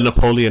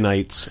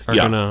Napoleonites are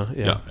gonna.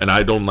 Yeah, and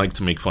I don't like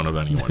to make fun of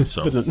anyone.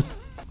 So,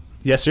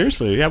 yeah,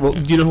 seriously. Yeah, well,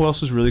 you know who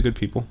else was really good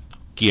people?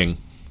 Quién?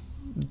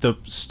 The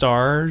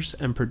stars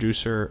and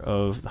producer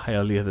of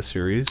Hialeah the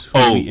series.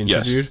 Who we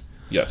interviewed.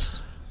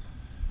 Yes.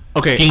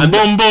 Okay. King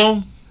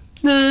Bombo.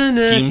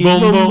 King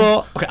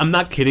Bombo. Okay, I'm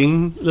not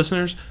kidding,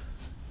 listeners.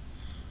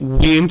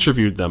 We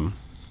interviewed them.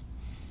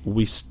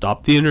 We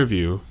stopped the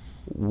interview.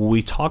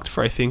 We talked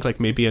for, I think, like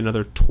maybe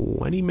another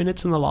 20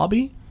 minutes in the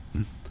lobby,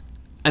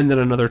 and then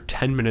another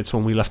 10 minutes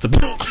when we left the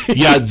building.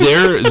 Yeah,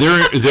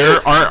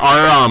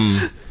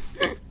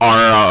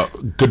 our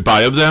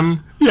goodbye of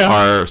them.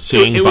 Are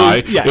saying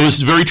bye. It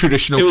was very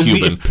traditional it was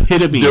Cuban. The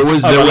epitome there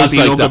was like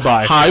the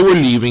goodbye. Hi, we're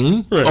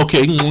leaving. Right.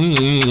 Okay,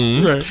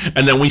 Right.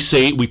 And then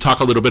we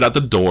talk a little bit at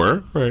the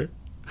door. Right.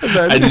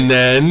 And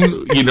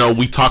then, you know,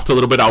 we talked a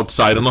little bit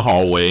outside in the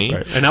hallway.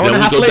 Right. An hour and a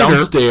half later, we go later,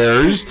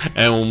 downstairs,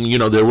 and, you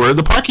know, they were in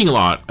the parking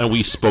lot, and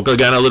we spoke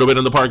again a little bit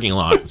in the parking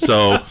lot.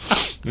 So,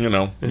 you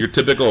know, your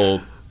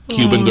typical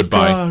Cuban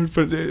goodbye. God,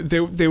 but they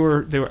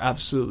were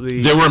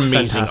absolutely, they were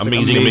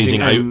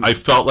amazing. I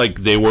felt like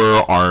they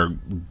were our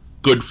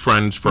good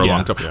friends for a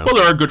long time. Yeah. Well,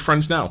 they're our good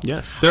friends now.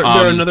 Yes, they're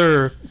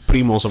another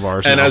primos of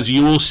ours. And now. as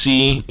you will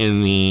see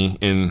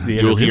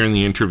you'll hear in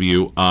the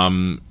interview,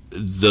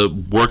 the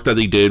work that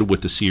they did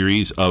with the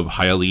series of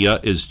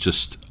Hialeah is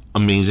just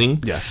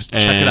amazing. Yes,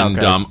 and check it out,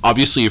 guys.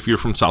 Obviously, if you're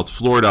from South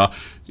Florida,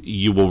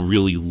 you will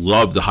really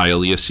love the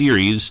Hialeah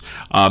series.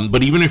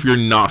 But even if you're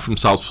not from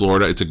South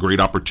Florida, it's a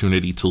great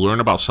opportunity to learn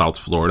about South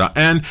Florida.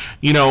 And,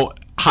 you know,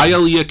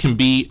 Hialeah can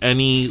be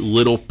any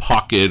little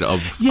pocket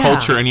of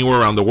culture anywhere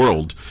around the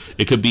world.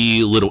 It could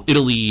be Little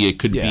Italy. It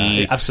could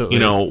be, absolutely. you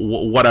know,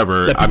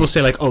 whatever. That people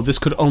say, like, oh, this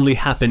could only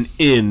happen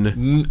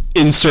in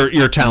insert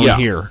your town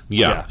here.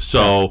 Yeah.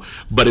 So,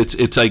 but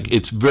it's like,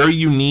 it's very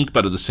unique,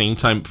 but at the same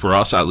time, for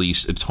us at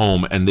least, it's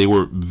home. And they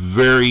were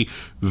very,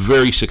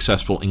 very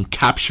successful in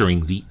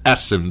capturing the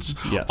essence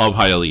of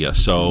Hialeah.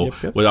 So,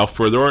 without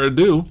further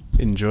ado,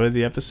 enjoy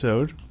the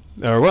episode.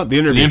 Or what? The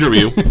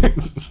interview. The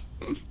interview.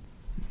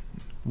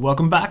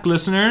 Welcome back,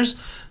 listeners.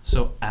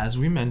 So, as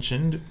we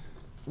mentioned,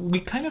 we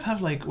kind of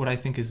have like what I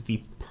think is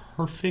the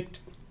perfect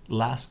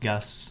last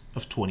guests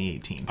of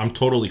 2018. I'm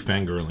totally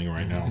fangirling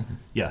right now.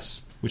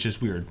 Yes, which is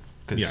weird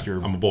because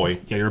I'm a boy.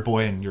 Yeah, you're a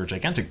boy and you're a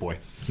gigantic boy.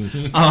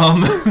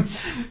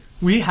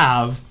 We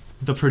have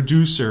the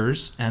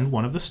producers and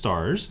one of the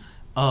stars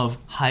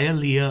of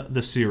Hialeah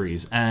the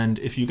series, and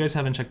if you guys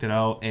haven't checked it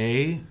out,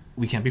 A,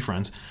 we can't be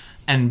friends.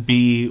 And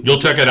B, you'll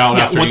check it out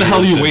after. What the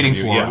hell are you waiting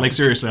for? Like,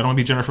 seriously, I don't want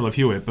to be Jennifer Love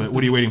Hewitt, but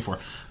what are you waiting for?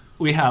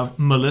 We have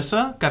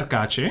Melissa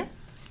Carcache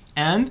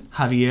and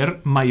Javier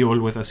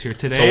Mayol with us here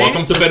today. So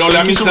welcome to Pero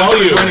Let Me so much Tell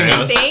for You. joining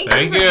man. us.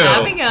 Thank you for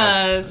having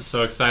us.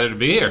 So excited to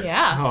be here.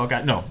 Yeah. Oh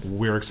God, no,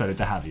 we're excited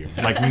to have you.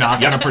 Like,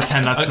 not gonna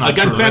pretend that's not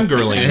Again, true.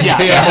 fangirling. Yeah.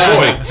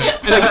 Boy.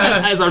 And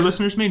again, as our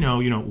listeners may know,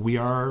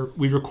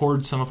 we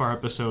record some of our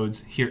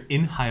episodes here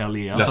in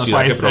Hialeah. La So that's ciudad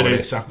why I que said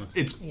progresa.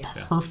 it's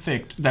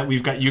perfect that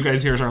we've got you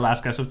guys here as our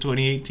last guest of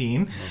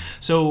 2018.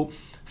 So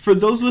for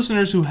those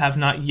listeners who have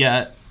not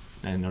yet,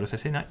 and notice I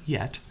say not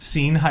yet,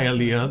 seen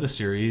Hialeah, the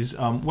series,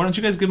 why don't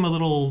you guys give them a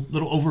little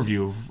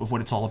overview of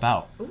what it's all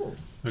about? Ooh.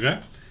 Okay.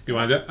 You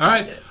want to do it? All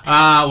right.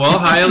 Well,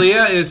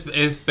 Hialeah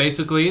is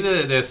basically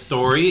the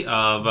story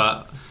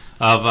of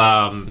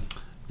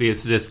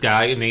this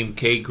guy named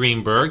Kay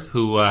Greenberg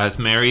who has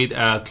married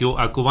a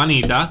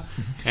Cubanita,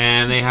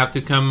 and they have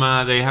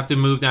to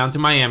move down to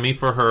Miami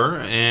for her,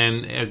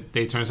 and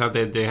it turns out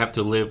that they have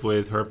to live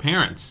with her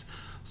parents.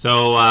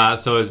 So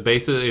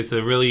it's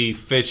a really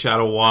fish out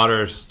of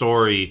water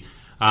story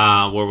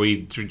where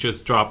we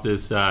just drop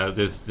this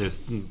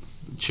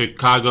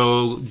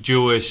Chicago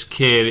Jewish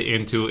kid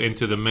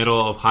into the middle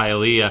of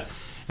Hialeah,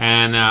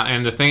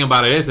 and the thing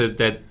about it is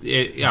that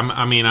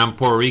I'm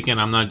Puerto Rican,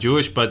 I'm not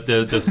Jewish, but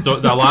a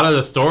lot of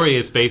the story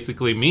is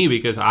basically me,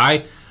 because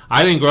I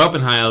didn't grow up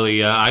in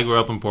Hialeah. I grew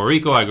up in Puerto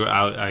Rico.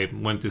 I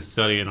went to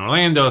study in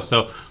Orlando.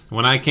 So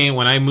when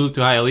I moved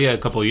to Hialeah a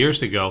couple of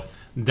years ago,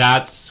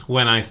 that's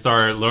when I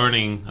started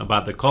learning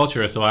about the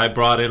culture. So I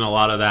brought in a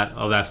lot of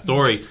that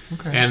story,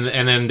 and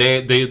then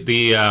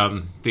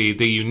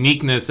the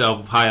uniqueness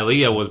of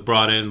Hialeah was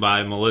brought in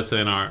by Melissa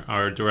and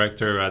our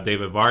director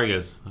David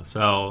Vargas.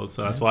 So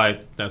that's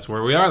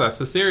where we are. That's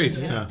the series.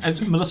 Yeah. And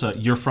so, Melissa,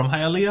 you're from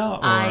Hialeah?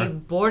 Or? I'm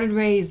born and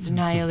raised in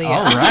Hialeah.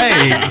 All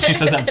right. She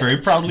says that very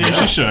proudly, as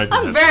she should.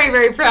 I'm very,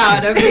 very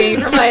proud of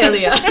being from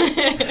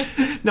Hialeah.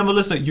 Now,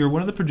 Melissa, you're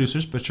one of the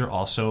producers, but you're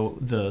also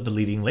the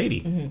leading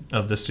lady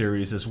of the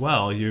series as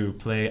well. You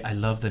play, I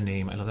love the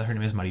name. I love that her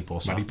name is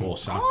Mariposa.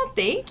 Oh,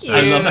 thank you.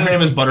 I love that her name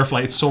is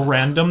Butterfly. It's so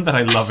random that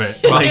I love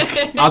it.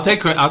 Like, I'll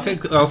take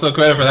also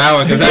credit for that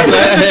one,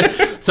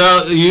 because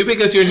so you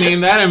because you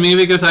named that, and me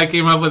because I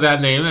came up with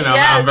that name, and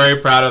I'm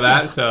very proud of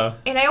that. So,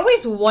 and I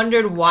always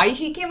wondered why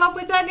he came up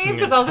with that name,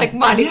 because I was like,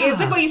 Mari. It's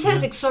like what you said.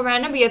 It's like so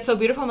random, but yet so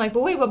beautiful. I'm like,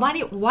 but wait, but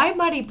why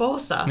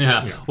Mariposa?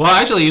 Yeah. Well,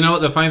 actually,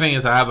 the funny thing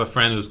is, I have a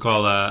friend who's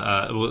called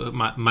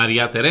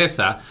Maria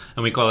Teresa,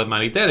 and we call it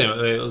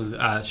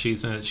Maritere.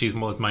 She's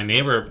was my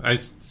neighbor. I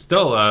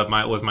still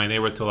was my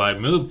neighbor till I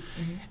moved.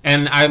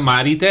 And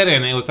Maritere,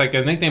 and it was like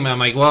a nickname. I'm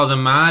like, well, the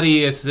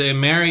Mari is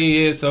Mary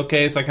is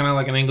okay. It's like kind of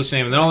like an English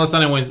name. And then all of a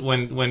sudden,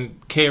 when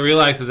Kay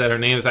realizes that her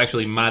name is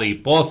actually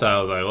Mariposa,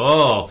 I was like,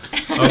 oh,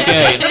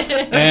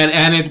 okay.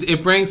 and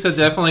it brings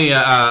definitely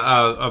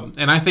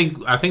and I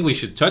think we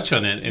should touch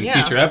on it in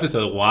future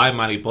episodes. Why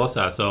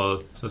Mariposa?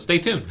 So stay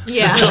tuned.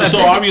 Yeah. So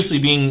obviously,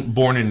 being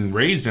born and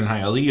raised in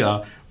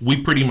Hialeah,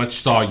 we pretty much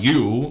saw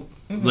you.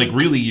 Like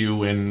really,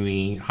 you in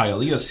the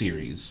Hialeah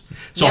series.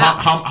 So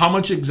how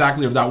much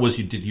exactly of that was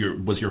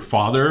was your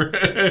father?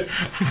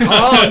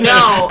 Oh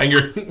no! And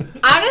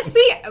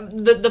honestly,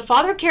 the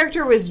father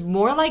character was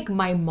more like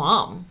my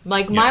mom.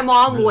 Like my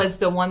mom was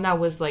the one that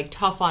was like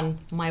tough on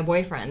my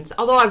boyfriends.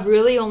 Although I've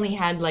really only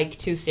had like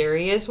 2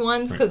 serious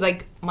ones, because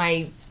like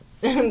my.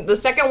 The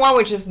second one,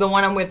 which is the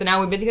one I'm with now,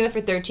 we've been together for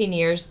 13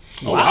 years.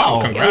 Oh,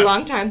 wow. Congrats. A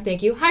long time,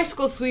 thank you. High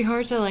school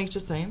sweethearts, I like to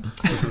say.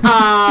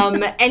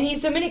 And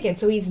he's Dominican,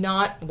 so he's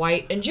not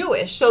white and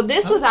Jewish. So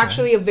this was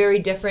actually a very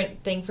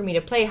different thing for me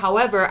to play.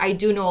 However, I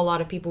do know a lot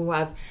of people who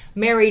have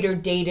married or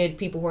dated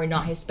people who are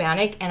not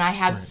Hispanic, and I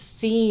have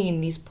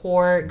seen these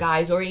poor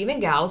guys or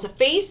even gals'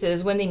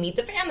 faces when they meet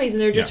the families,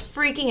 and they're just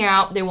freaking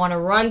out. They want to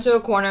run to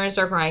a corner and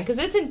start crying, because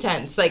it's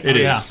intense. Like when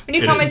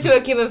you come into a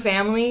Cuban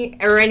family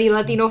or any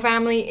Latino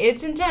family,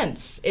 it's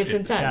intense. It's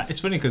intense. Yeah, it's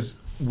funny because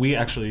we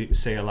actually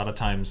say a lot of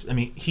times, I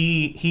mean,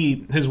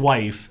 his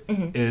wife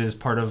is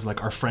part of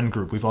like our friend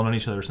group. We've all known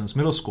each other since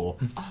middle school.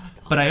 Oh, that's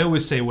awesome. But I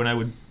always say when I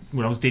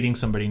was dating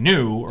somebody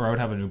new, or I would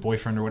have a new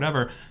boyfriend or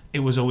whatever,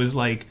 it was always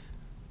like,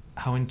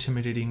 how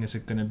intimidating is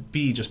it going to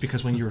be? Just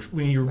because when you're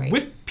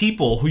with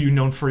people who you've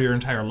known for your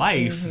entire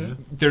life,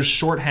 there's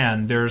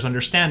shorthand, there's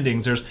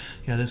understandings, there's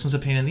this one's a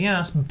pain in the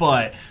ass,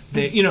 but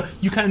they,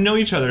 you kind of know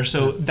each other,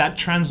 so that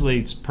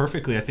translates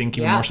perfectly, I think,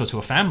 even more so to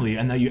a family,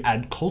 and now you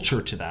add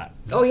culture to that.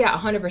 Oh yeah,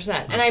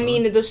 100%. And I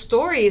mean, the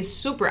story is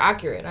super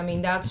accurate. I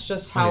mean, that's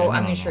just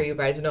how sure you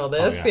guys know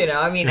this.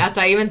 I mean,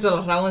 hasta even to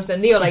los ramos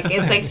encendido, like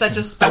it's like such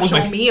a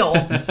special meal.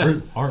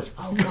 Very hard.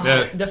 Oh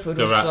god, the food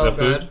was so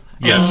good.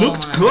 Yeah, it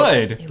looked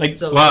good. Like,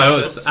 well, it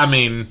was. I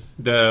mean,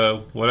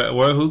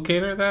 who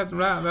catered that?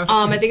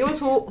 I think it was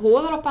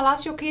Jugo de los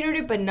Palacio catered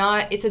it, but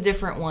not. It's a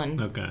different one.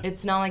 Okay.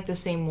 It's not like the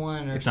same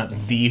one. Or it's something.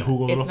 not the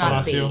Jugo de los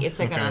Palacio. It's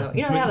like another.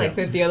 They have like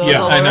 50 of those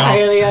all I over know.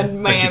 Hialeah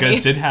and Miami. But you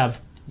guys did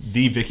have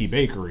the Vicky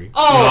Bakery.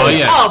 Oh,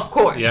 yes. of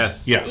course.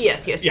 Yes. Yeah.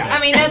 Yes. Yeah. I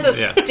mean, that's a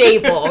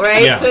staple,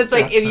 right? Yeah. So it's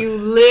like if you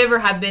live or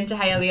have been to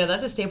Hialeah,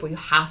 that's a staple. You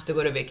have to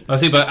go to Vicky's. Oh,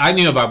 see, but I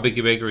knew about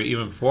Vicky Bakery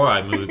even before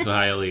I moved to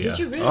Hialeah. Did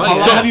you really? Oh, How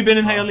yeah. long have you been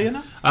in Hialeah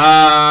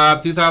now?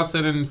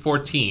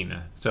 2014.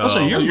 So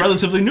you're a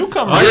relatively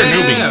newcomer. Oh, You're a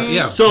yeah, newbie.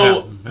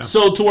 yeah.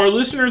 So to our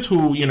listeners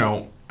who,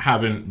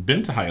 haven't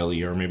been to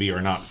Hialeah or maybe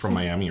are not from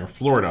Miami or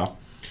Florida,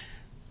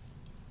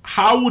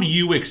 how would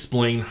you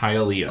explain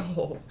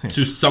Hialeah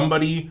to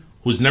somebody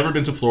who's never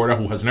been to Florida,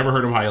 who has never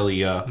heard of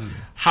Hialeah?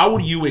 How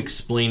would you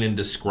explain and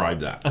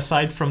describe that?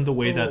 Aside from the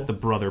way that the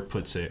brother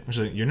puts it, which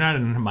is, you're not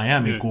in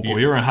Miami, Google.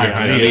 You're in Hialeah.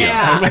 Hialeah.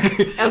 Yeah.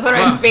 That's one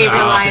of my favorite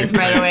lines,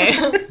 by the way.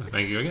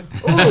 Thank you again.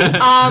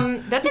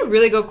 Ooh, that's a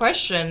really good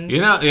question.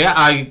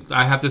 I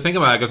have to think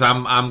about it because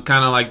I'm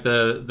kind of like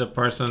the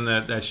person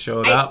that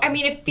showed up. I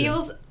mean, it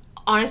feels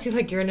honestly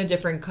like you're in a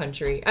different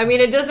country. I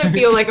mean, it doesn't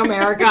feel like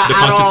America at The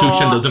all.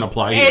 Constitution doesn't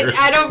apply here.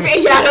 I don't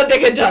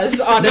think it does,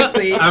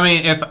 honestly. I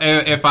mean,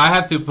 if I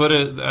had to put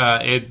it,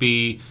 it'd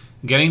be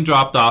getting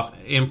dropped off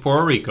in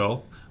Puerto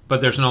Rico, but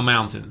there's no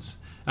mountains.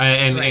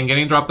 And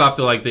getting dropped off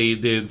to like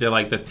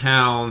the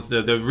towns,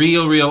 the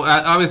real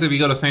obviously if you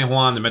go to San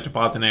Juan, the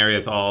metropolitan area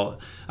is all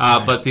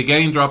but to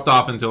getting dropped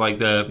off into like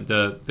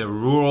the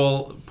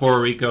rural Puerto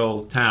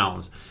Rico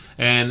towns.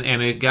 And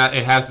it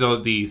has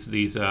these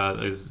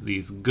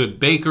good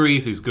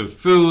bakeries, these good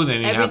food,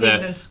 and you have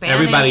Everything's in Spanish.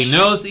 everybody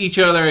knows each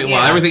other. Yeah.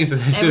 Well, everything's in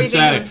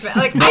Spanish.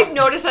 Like I've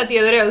noticed that the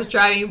other day I was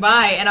driving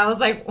by and I was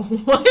like,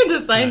 why are the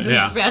signs in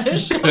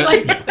Spanish?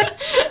 Like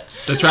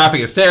the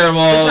traffic is terrible.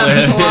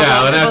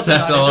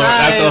 That's all.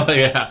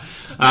 Yeah.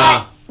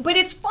 But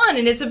it's fun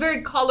and it's a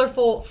very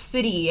colorful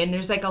city and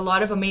there's like a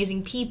lot of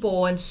amazing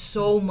people and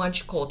so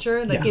much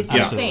culture. Like it's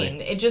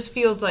insane. It just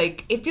feels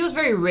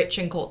very rich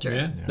in culture.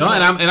 Yeah. No,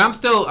 and I'm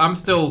still. I mean,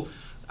 still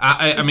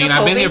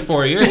I've been here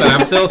 4 years, but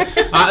I'm still,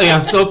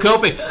 I'm still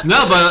coping.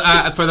 No,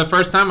 but for the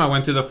first time, I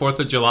went to the 4th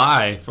of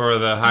July for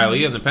the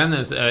Hialeah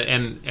Independence,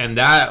 and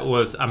that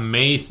was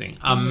amazing.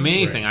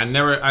 Right. I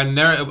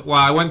never. Well,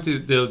 I went to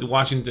the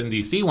Washington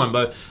D.C. one,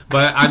 but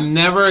I've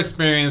never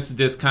experienced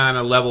this kind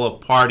of level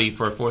of party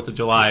for 4th of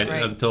July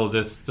until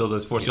this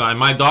 4th of July. And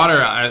my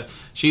daughter,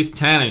 she's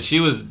 10, and she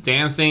was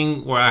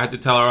dancing where I had to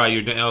tell her, "All right,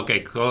 you're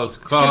okay,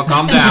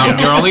 calm down.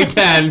 You're only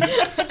 10."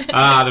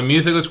 The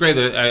music was great.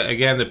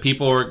 Again, the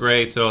people were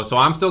great. So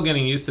I'm still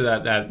getting used to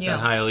that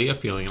Hialeah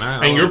feeling.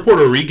 And you're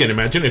Puerto Rican.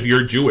 Imagine if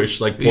you're Jewish,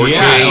 like Porte,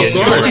 of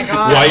course.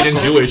 white and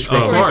Jewish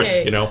from, of course.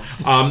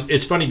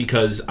 It's funny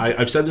because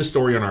I've said this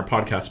story on our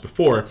podcast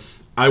before.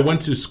 I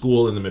went to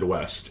school in the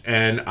Midwest,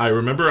 and I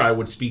remember I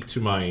would speak to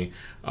my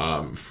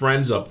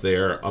friends up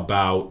there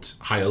about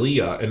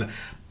Hialeah, and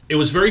it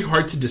was very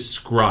hard to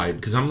describe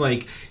because I'm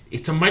like,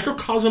 it's a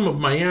microcosm of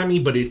Miami,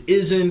 but it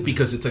isn't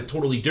because it's like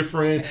totally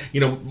different.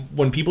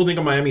 When people think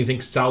of Miami, they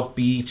think South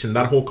Beach and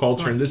that whole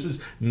culture, and this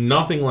is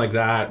nothing like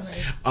that.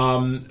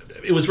 Right.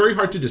 It was very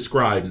hard to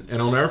describe,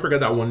 and I'll never forget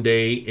that one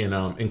day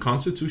in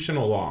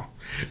constitutional law,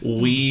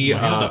 we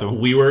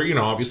were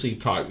obviously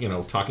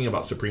talking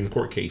about Supreme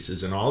Court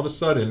cases, and all of a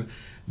sudden,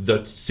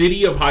 the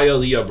city of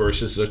Hialeah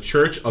versus the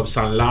Church of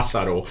San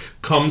Lázaro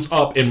comes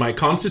up in my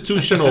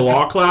constitutional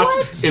law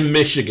class in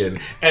Michigan,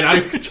 and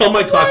I tell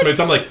my classmates,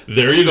 I'm like,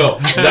 "There you go,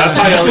 that's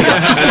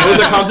Hialeah."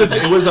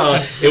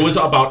 And it was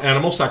about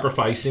animal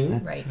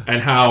sacrificing,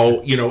 and how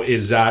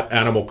is that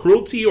animal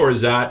cruelty or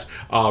is that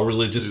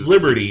religious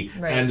liberty?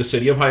 Right. And the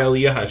city of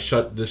Hialeah has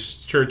shut this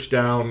church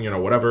down,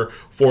 whatever,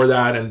 for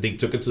that, and they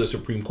took it to the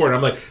Supreme Court. And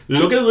I'm like,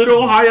 look at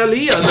little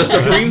Hialeah, the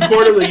Supreme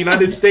Court of the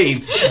United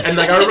States. And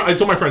like I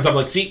told my friends, I'm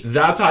like, see,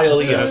 that's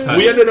Hialeah.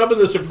 We ended up in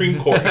the Supreme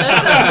Court.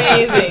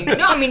 That's amazing.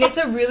 No, I mean, it's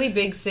a really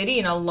big city,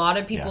 and a lot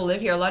of people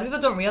live here. A lot of people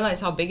don't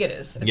realize how big it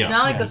is. It's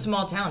not like a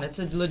small town. It's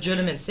a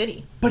legitimate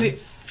city. But it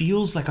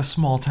feels like a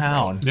small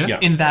town. Yeah.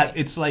 In that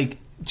it's like,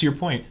 to your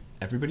point,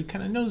 everybody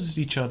kind of knows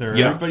each other.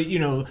 Yeah. Everybody,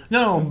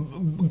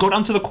 go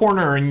down to the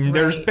corner and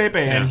there's Pepe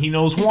and he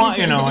knows why,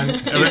 and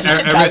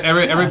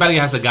everybody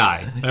has a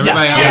guy.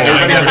 Everybody has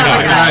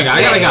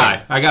has a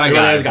guy. I got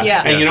a guy.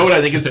 Yeah. And you know what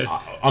I think is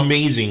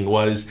amazing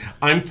was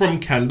I'm from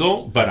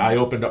Kendall, but I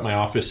opened up my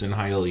office in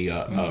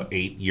Hialeah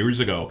 8 years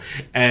ago,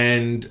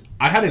 and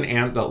I had an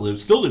aunt that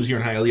still lives here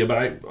in Hialeah,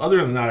 but other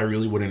than that, I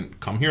really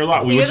wouldn't come here a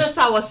lot. So you're the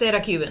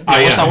Sawacera Cuban. Oh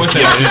my God, we're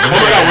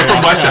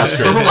from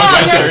Westchester. You're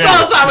so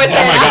Sawacera.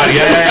 Oh my God,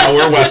 yeah,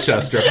 we're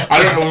Westchester.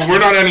 We're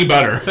not any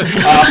better.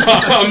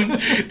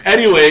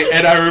 Anyway,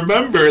 and I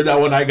remember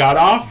that when I got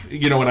off,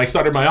 when I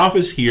started my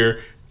office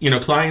here,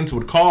 clients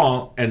would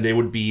call and they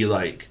would be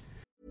like,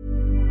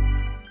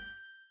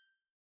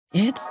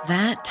 It's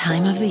that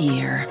time of the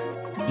year.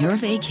 Your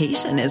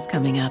vacation is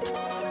coming up.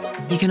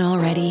 You can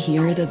already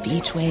hear the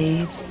beach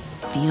waves,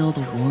 feel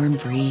the warm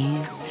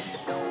breeze,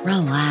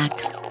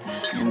 relax,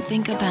 and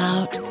think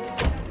about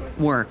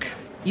work.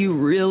 You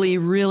really,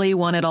 really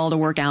want it all to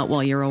work out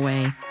while you're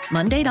away.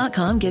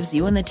 Monday.com gives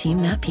you and the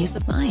team that peace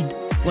of mind.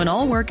 When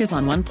all work is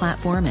on one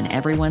platform and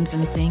everyone's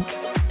in sync,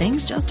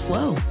 things just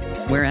flow.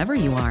 Wherever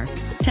you are,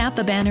 tap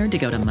the banner to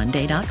go to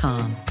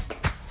Monday.com.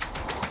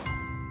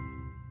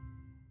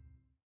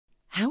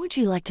 How would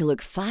you like to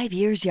look 5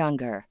 years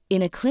younger?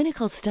 In a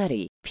clinical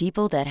study,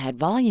 people that had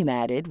volume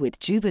added with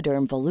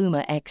Juvederm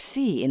Voluma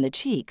XC in the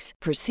cheeks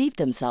perceived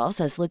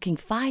themselves as looking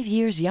 5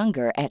 years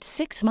younger at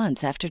 6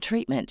 months after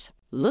treatment.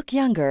 Look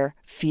younger,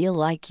 feel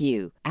like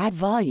you. Add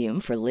volume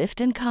for lift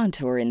and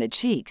contour in the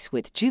cheeks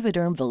with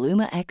Juvederm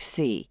Voluma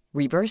XC.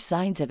 Reverse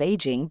signs of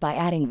aging by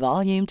adding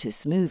volume to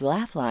smooth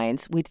laugh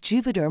lines with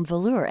Juvederm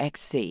Volure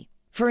XC.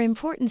 For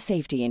important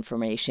safety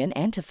information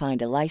and to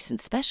find a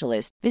licensed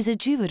specialist, visit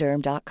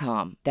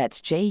Juvederm.com. That's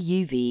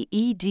JUVEDERM.com.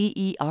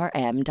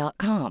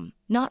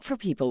 Not for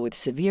people with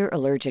severe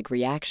allergic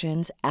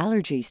reactions,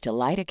 allergies to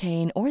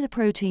lidocaine, or the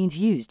proteins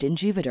used in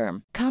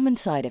Juvederm. Common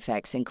side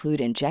effects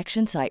include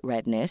injection site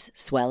redness,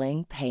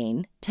 swelling,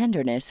 pain,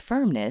 tenderness,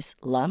 firmness,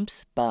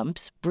 lumps,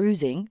 bumps,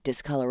 bruising,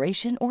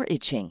 discoloration, or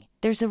itching.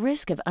 There's a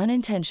risk of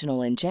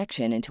unintentional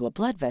injection into a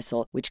blood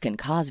vessel, which can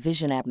cause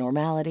vision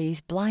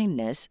abnormalities,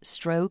 blindness,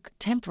 stroke,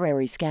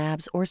 temporary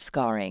scabs, or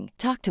scarring.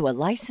 Talk to a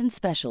licensed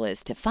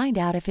specialist to find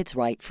out if it's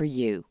right for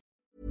you.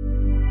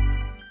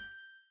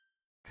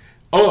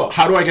 Oh,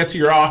 how do I get to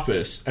your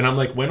office? And I'm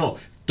like, bueno,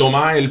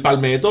 toma el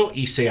palmetto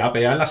y se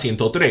apea en la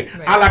 103.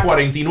 Right. A la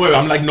 49.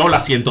 I'm like, no, la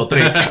 103.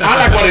 A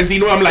la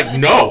 49. I'm like,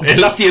 no, es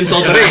la 103.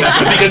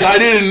 Because I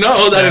didn't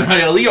know that in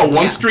Hialeah,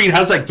 one street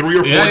has like 3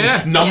 or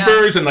 4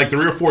 numbers and like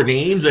 3 or 4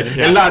 names.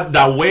 And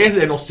la web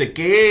de no sé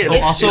qué.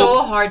 It's also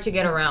so hard to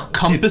get around.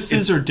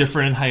 Compasses are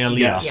different in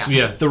Hialeah.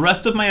 Yes. The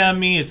rest of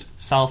Miami, it's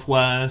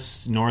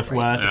southwest,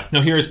 northwest. Right. No,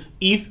 here it's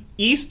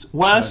east,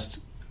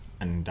 west.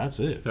 And that's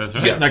it. That's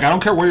right. Like, I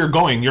don't care where you're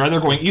going. You're either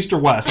going east or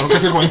west. I don't care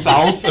if you're going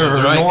south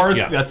or north.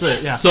 Yeah. That's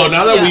it. Yeah. So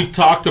now that we've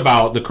talked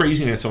about the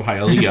craziness of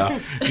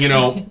Hialeah, you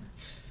know,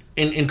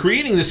 in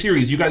creating the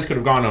series, you guys could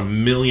have gone a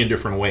million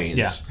different ways.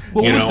 Yeah.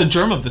 Well, what was the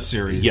germ of the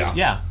series?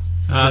 Yeah.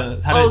 How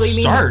did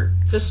it start?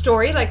 The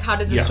story, like how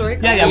did the story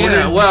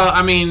come? Well,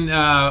 I mean,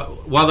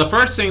 the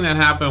first thing that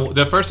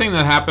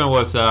happened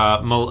was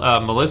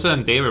Melissa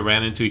and David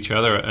ran into each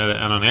other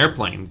on an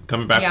airplane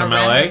coming back from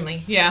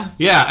randomly.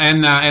 LA.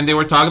 And they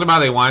were talking about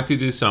they wanted to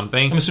do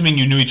something. I'm assuming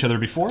you knew each other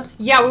before.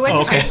 Yeah, we went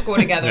to high school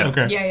together.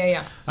 Okay.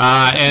 Yeah.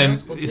 And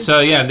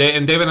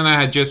David and I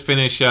had just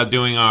finished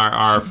doing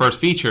our first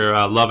feature,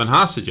 Love and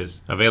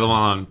Hostages, available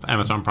on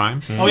Amazon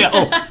Prime. Oh yeah.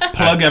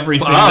 Plug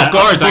everything. Of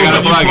course, I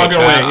gotta plug it.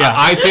 Away.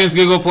 iTunes,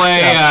 Google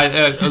Play.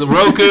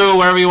 Roku,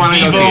 wherever you want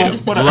to go see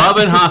it. Love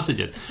and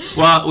Hostages.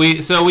 Well,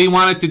 we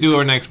wanted to do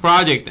our next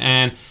project,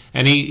 and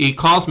he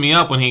calls me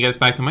up when he gets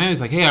back to Miami. He's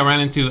like, "Hey, I ran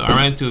into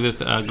this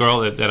girl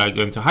that I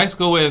went to high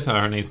school with.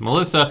 Her name's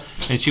Melissa,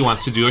 and she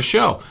wants to do a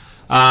show."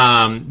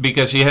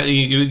 Because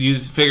you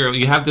figure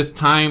you have this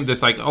time,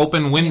 this like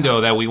open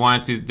window that we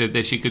wanted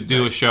that she could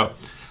do a show.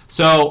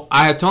 So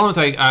I had told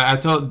him, I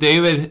told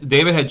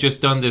David had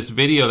just done this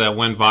video that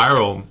went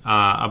viral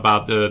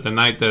about the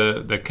night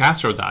the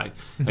Castro died.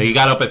 He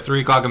got up at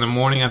 3 o'clock in the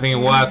morning, I think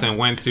it was, and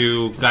went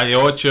to Calle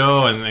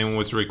Ocho and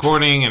was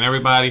recording and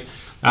everybody.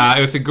 It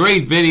was a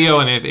great video,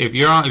 and if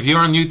you're on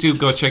YouTube,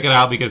 go check it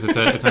out because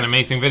it's an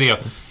amazing video.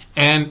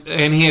 And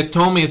he had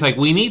told me, it's like,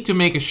 we need to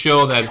make a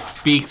show that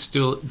speaks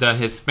to the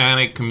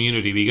Hispanic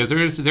community because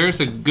there's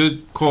a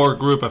good core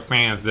group of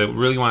fans that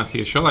really want to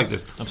see a show like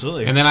this.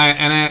 Absolutely. And then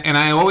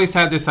I always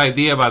had this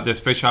idea about this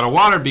fish out of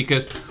water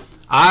because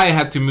I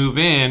had to move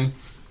in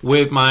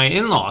with my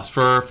in-laws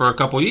for a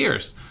couple of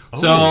years.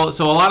 Oh.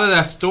 So a lot of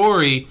that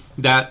story,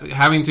 that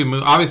having to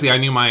move, obviously I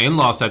knew my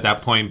in-laws at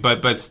that point,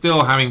 but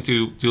still having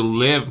to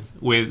live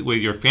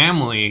with your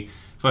family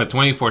for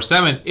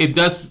 24/7, it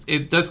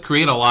does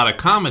create a lot of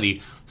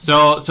comedy.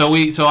 So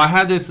I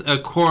had this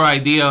core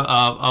idea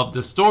of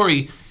the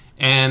story,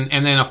 and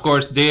then of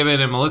course David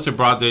and Melissa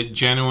brought the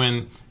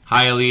genuine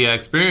Hialeah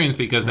experience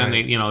because then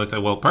they said,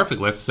 well, perfect,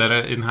 let's set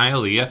it in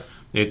Hialeah.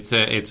 It's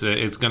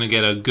going to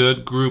get a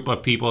good group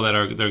of people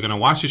they're going to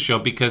watch the show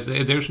because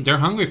they're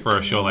hungry for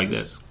a show like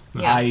this.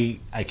 Yeah.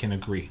 I can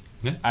agree.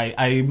 Yeah.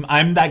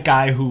 I'm that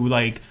guy who,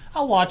 like,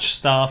 I'll watch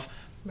stuff,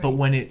 but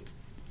when it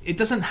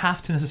doesn't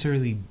have to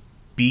necessarily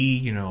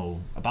be,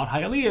 about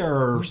Hialeah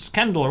or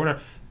Kendall or whatever,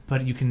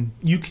 but you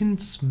can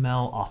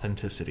smell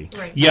authenticity.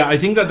 Right. Yeah, I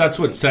think that's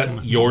what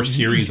set your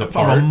series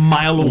apart. From a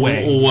mile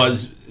away.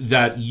 Was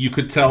that you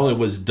could tell it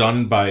was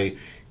done by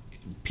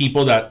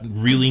people that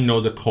really know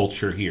the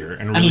culture here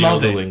and really know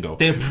the lingo.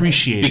 They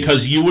appreciate it.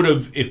 Because you would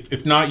have,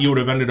 if not, you would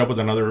have ended up with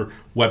another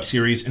web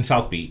series in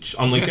South Beach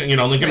on Lincoln,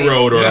 Lincoln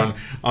Road, or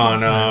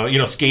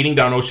on skating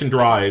down Ocean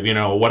Drive,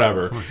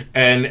 whatever.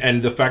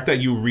 And the fact that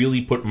you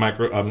really put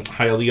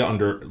Hialeah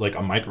under like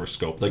a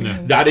microscope,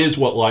 that is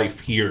what life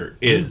here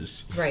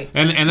is. Right.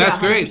 And that's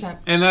great.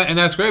 And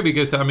that's great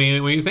because I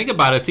mean, when you think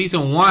about it,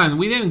 season 1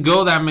 we didn't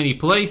go that many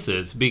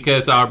places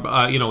because our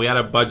we had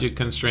a budget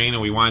constraint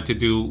and we wanted to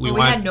do we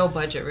had no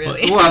budget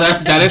really. Well,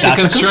 that is a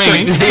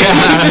constraint. Yeah,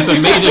 that's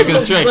a major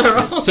constraint.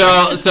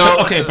 So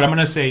okay, but I'm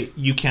gonna say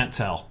you can't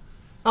tell.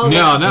 Oh,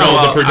 No,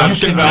 the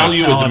production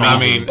value is amazing. I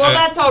mean, well,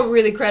 that's all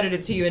really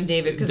credited to you and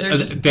David because they're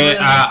just.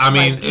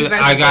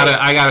 I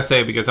gotta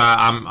say because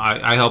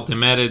I helped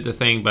him edit the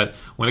thing, but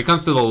when it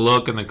comes to the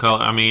look and the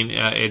color, I mean,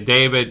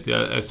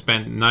 David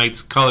spent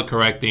nights color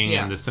correcting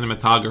and the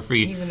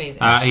cinematography. He's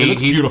amazing. It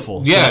looks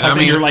beautiful. Yeah, so I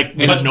mean, you're like,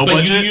 but no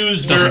budget. You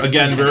use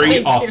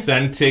very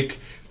authentic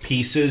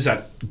pieces.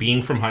 At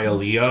being from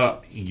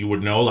Hialeah, you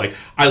would know. Like,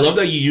 I love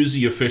that you use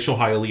the official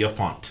Hialeah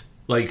font.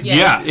 Like,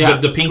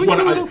 the pink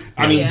one.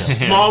 I mean,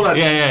 small.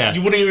 That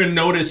you wouldn't even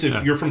notice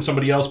if you're from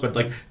somebody else. But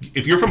like,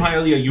 if you're from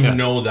Hialeah, you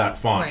know that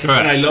font. Right.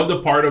 And I love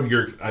the part of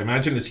your. I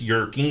imagine it's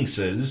your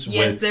kingses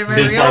with they're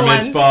his real bar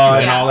mitzvah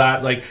ones. and all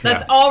that. Like,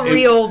 that's all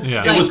real.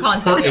 It was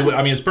content.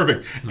 I mean, it's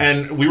perfect.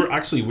 And we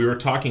were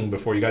talking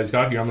before you guys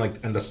got here. I'm like,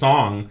 and the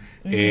song.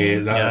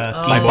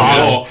 My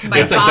bottle.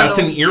 It's like that's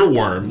an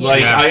earworm.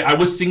 Like I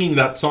was singing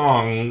that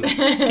song.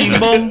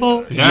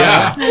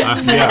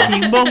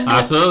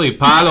 Absolutely.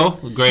 Palo,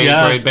 great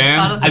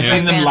band. I've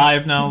seen them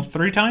live now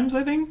 3 times,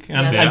 I think.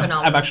 And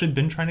I've actually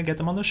been trying to get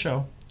them on the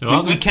show.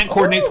 Okay. We can't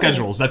coordinate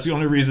schedules. That's the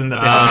only reason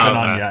that they haven't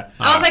been on yet.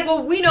 I was like,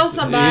 well, we know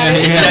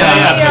somebody.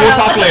 We'll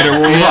talk later.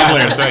 We'll talk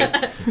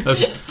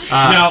later.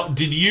 Now,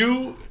 did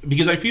you?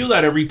 Because I feel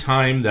that every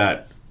time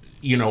that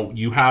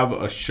you have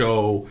a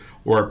show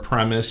or a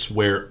premise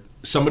where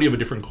somebody of a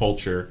different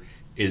culture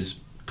is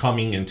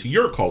coming into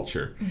your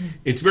culture,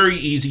 it's very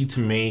easy to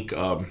make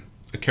a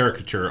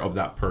caricature of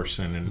that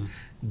person and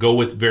go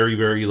with very,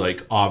 very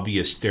like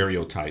obvious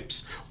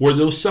stereotypes. Were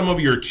those some of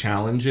your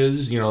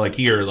challenges? Like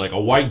here, like a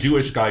white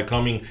Jewish guy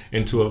coming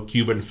into a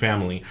Cuban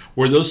family.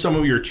 Were those some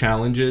of your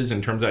challenges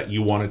in terms that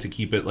you wanted to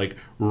keep it like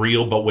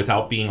real, but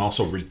without being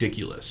also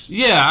ridiculous?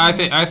 Yeah,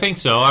 I think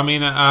so. I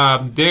mean,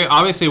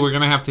 obviously we're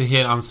gonna have to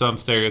hit on some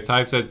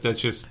stereotypes. That's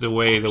just the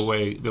way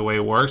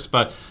it works.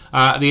 But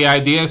the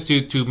idea is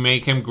to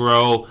make him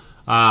grow.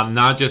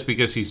 Not just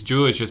because he's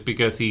Jewish, just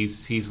because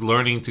he's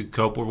learning to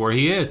cope with where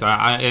he is.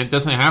 It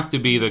doesn't have to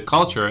be the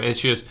culture. It's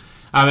just,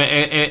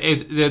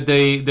 it's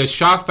the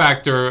shock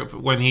factor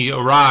when he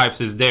arrives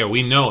is there.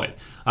 We know it.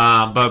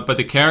 But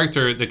the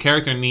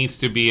character needs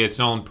to be its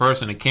own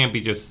person. It can't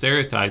be just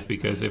stereotypes,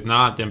 because if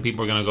not, then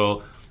people are gonna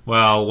go,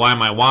 well, why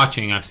am I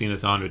watching? I've seen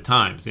this 100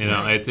 times.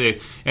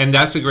 And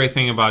that's the great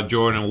thing about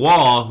Jordan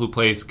Wall, who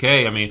plays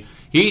Kay. I mean,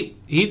 he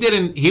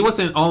was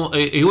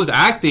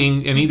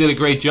acting and he did a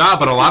great job,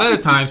 but a lot of the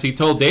times he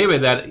told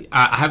David that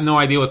I have no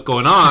idea what's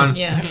going on.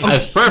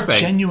 That's perfect.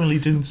 Genuinely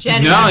didn't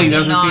speak. No, he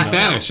doesn't speak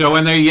Spanish. So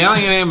when they're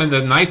yelling at him and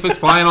the knife is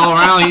flying all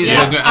around,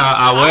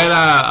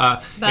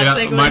 Abuela,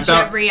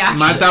 legit reaction.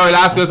 Marta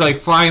Velasco is like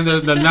flying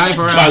the knife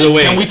around. By the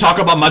way, can we talk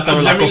about Marta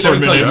Velasco for a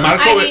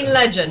minute?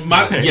 Legend.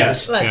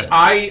 Yes. Legend.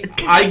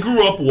 I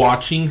grew up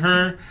watching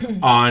her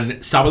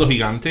on Sábado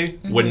Gigante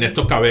with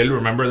Neto Cabello.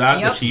 Remember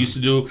that? That she used to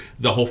do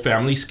the whole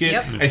family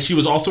skit. And she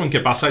was also in Que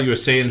Pasa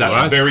USA in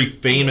that very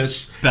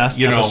famous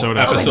best episode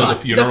of The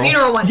Funeral. The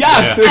funeral one.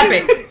 Yes.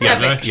 Epic.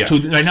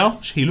 Right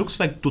now, he looks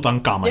like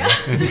Tutankhamun.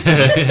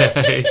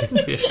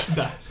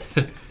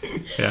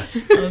 Yeah.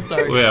 Oh,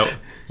 sorry. Well,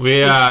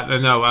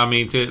 no. I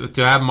mean,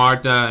 to have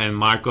Marta and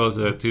Marcos,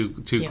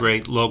 two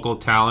great local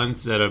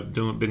talents that have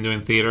been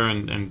doing theater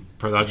and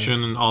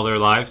production all their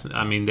lives.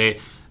 I mean, they're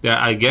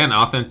again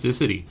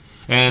authenticity.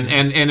 And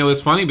it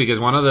was funny because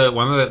one of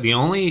the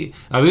only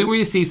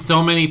we see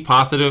so many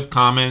positive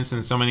comments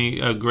and so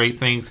many great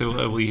things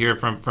that we hear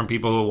from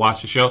people who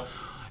watch the show.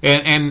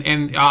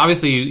 And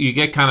obviously you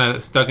get kind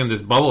of stuck in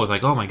this bubble. It's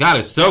like, oh my God,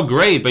 it's so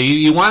great, but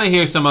you want to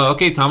hear some of,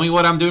 okay, tell me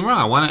what I'm doing wrong.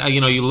 I want to,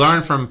 you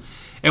learn from,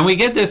 and we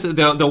get this.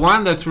 The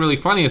one that's really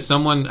funny is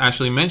someone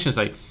actually mentions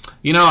like,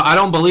 I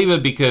don't believe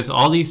it because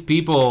all these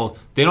people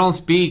they don't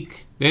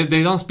speak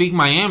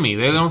Miami.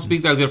 They don't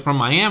speak that good from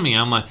Miami.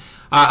 I'm like,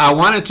 I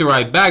wanted to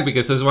write back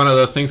because it's one of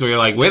those things where you're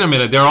like, wait a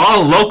minute, they're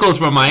all locals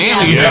from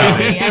Miami.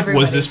 Everybody.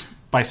 Was this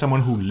by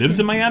someone who lives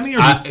in Miami, or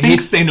who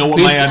thinks they know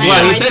what Miami is?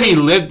 Well, he said he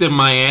lived in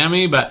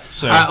Miami, but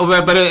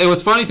it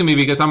was funny to me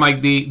because I'm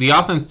like, the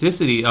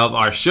authenticity of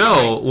our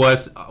show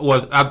was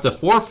at the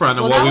forefront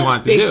of what we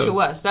wanted to do. That was big to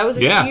us. That was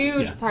a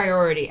huge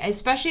priority.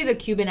 Especially the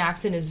Cuban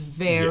accent is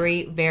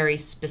very, very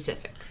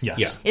specific.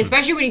 Yes. Yeah.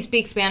 Especially when you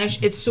speak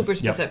Spanish, it's super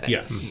specific.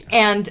 Yeah.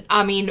 And,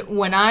 I mean,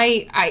 when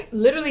I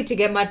literally, to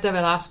get Marta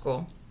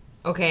Velasco,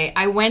 okay,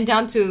 I went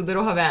down to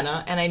Little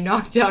Havana and I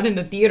knocked down in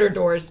the theater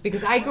doors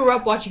because I grew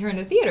up watching her in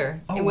the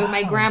theater and with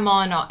my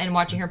grandma and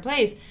watching her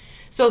plays.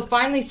 So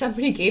finally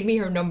somebody gave me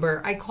her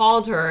number. I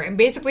called her and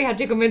basically had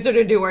to convince her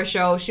to do our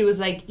show. She was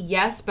like,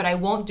 yes, but I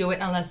won't do it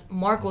unless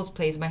Marcos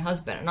plays my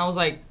husband. And I was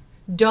like,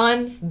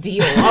 done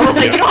deal. I was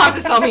like, you don't have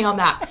to sell me on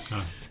that.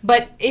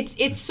 But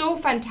it's so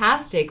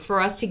fantastic for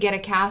us to get a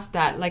cast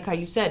that, like how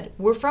you said,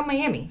 we're from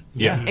Miami.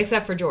 Yeah.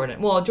 Except for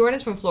Jordan. Well,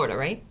 Jordan's from Florida,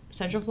 right?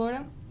 Central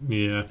Florida?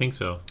 Yeah, I think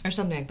so. Or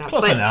something like that.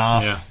 Close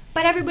enough. Yeah.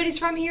 But everybody's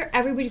from here.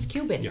 Everybody's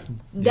Cuban. Yeah.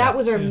 That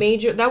was our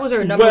major. That was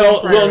our number one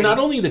priority. Well, not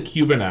only the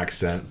Cuban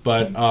accent,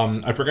 but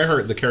I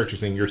forgot the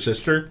character's name. Your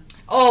sister.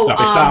 Oh,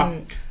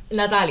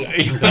 Natalia.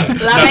 La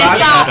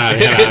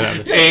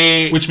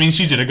Mesa. Which means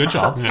she did a good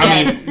job.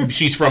 I mean,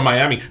 she's from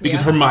Miami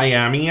because her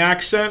Miami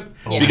accent.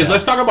 Because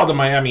let's talk about the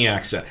Miami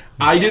accent.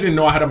 I didn't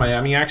know I had a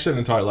Miami accent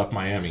until I left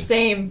Miami.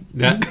 Same.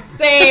 Yeah.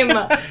 Same.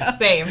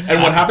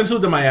 And what happens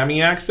with the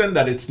Miami accent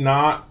that it's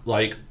not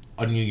like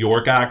a New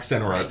York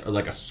accent or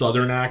like a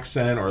Southern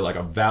accent or like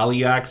a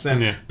Valley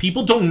accent. Yeah.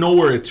 People don't know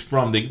where it's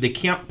from. They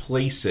can't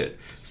place it.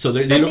 So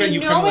they look at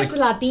you kind of like... it's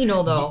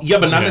Latino, though. Yeah,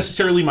 but not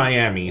necessarily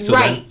Miami. So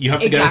then you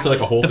have to get into like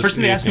a whole... The first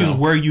thing they ask you is,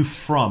 where are you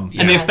from?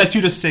 And they expect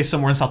you to say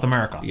somewhere in South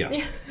America. Yeah.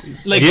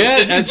 Like,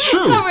 it's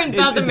true. Somewhere in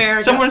South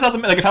America. Somewhere in South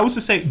America. Like, if I was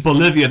to say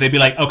Bolivia, they'd be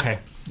like, okay,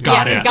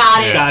 got it.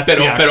 Got it. That's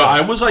Pero the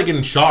I was like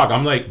in shock.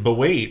 I'm like, but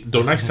wait,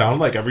 don't I sound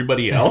like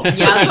everybody else?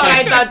 Yeah, that's what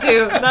I thought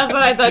too.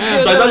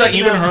 So I thought that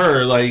even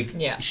her, like,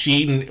 Yeah.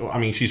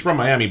 she's from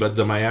Miami, but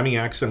the Miami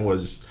accent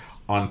was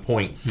on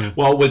point.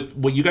 Well, with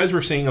what you guys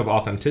were saying of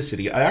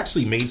authenticity, I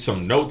actually made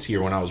some notes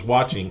here when I was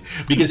watching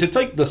because it's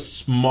like the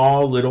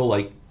small little,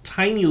 like,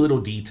 tiny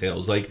little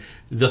details, like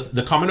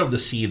the comment of the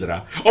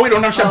sidra. Oh, we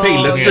don't have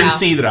champagne. Let's drink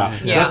sidra.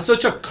 Yeah. That's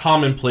such a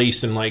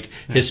commonplace in like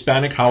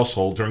Hispanic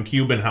households or in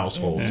Cuban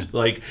households.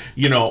 Like,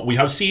 you know, we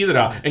have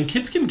sidra and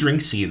kids can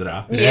drink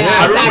sidra. Yeah,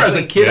 I remember as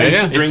a kid, I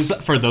used to drink.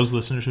 It's, for those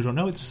listeners who don't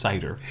know, it's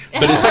cider.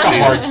 But it's like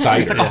a hard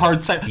cider. It's like a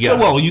hard cider. Yeah.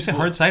 Well, when you say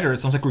hard cider,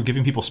 it sounds like we're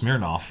giving people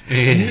Smirnoff.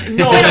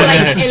 No, but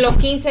like in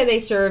Los 15 they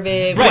serve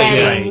it,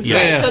 weddings,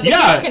 right? So the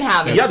kids can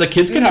have it. Yeah, the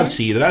kids can have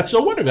sidra.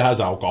 So what if it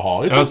has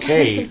alcohol? It's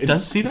okay.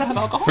 Does sidra have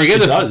alcohol? Forget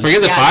the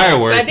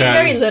fireworks. I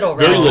think very little,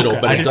 right? Very little,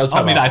 but it does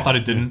have alcohol. I thought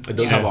it didn't. It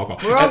does have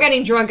alcohol. We're all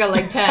getting drunk at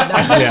like 10.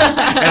 Yeah.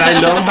 And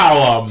I love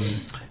how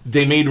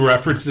they made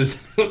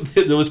references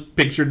that was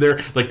pictured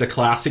there, like the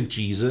classic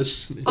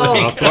Jesus. So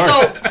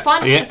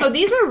fun. Yeah. So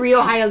these were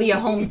real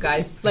Hialeah homes,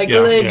 guys. Like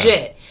legit.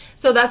 Yeah.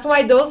 So that's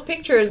why those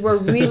pictures were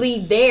really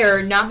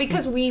there, not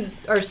because we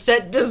are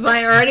set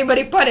design or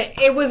anybody put it.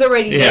 It was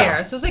already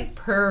there. So it's like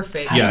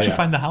perfect. How did you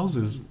find the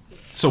houses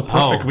so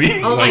perfectly?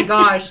 Oh my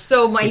gosh.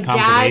 So my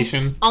dad's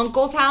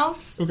uncle's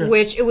house,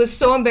 which it was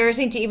so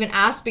embarrassing to even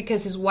ask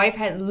because his wife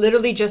had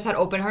literally just had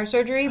open heart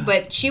surgery,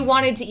 but she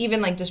wanted to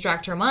even like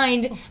distract her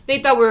mind. They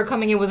thought we were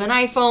coming in with an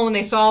iPhone.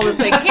 They saw all this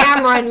like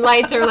camera and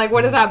lights. They're like,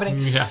 what is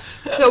happening? Yeah.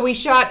 So we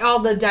shot all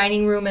the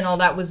dining room and all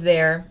that was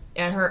there.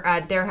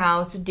 At their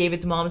house,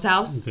 David's mom's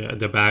house.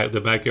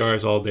 The backyard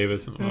is all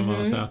David's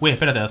mom's house. Wait,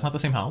 but that's not the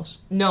same house.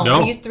 No,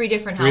 we used three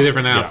different houses. Three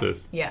different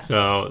houses. Yeah.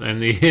 So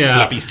and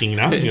La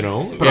piscina, you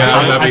know. But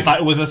I thought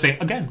it was the same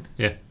again.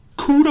 Yeah.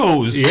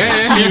 Kudos to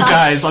you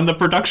guys on the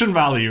production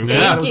value.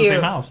 Thank it was you. the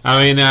same house. I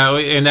mean,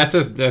 and that's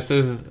I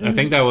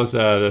think that was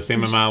the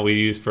same amount we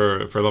used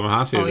for Loma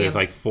Houses. It's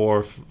like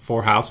four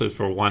houses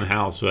for one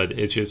house, but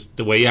it's just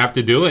the way you have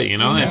to do it, you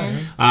know.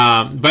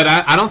 And, but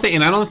I don't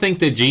think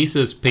the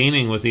Jesus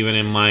painting was even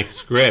in my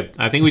script.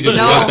 I think we just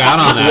lucked out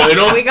on that.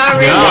 We got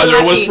really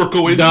there was for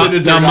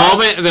coincidence.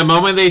 The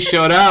moment they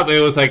showed up,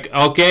 it was like,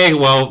 okay,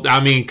 well, I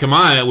mean, come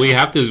on, we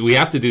have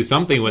to do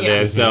something with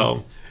this.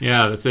 So.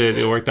 Yeah, that's it.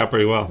 It worked out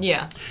pretty well.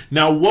 Yeah.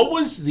 Now, what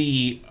was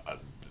the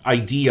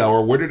idea,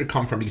 or where did it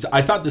come from? Because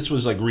I thought this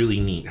was like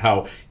really neat.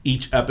 How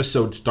each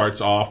episode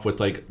starts off with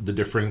like the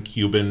different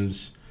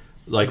Cubans,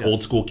 like old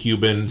school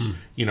Cubans,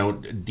 you know,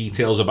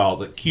 details about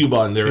like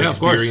Cuba and their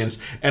experience.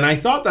 And I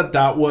thought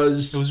that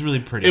was it was really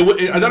pretty.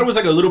 I thought it was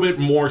like a little bit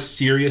more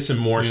serious and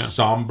more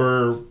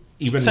somber.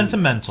 Even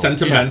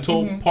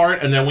sentimental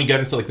part, and then we get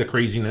into like the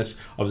craziness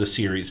of the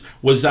series.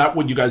 Was that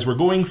what you guys were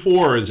going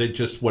for, or is it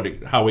just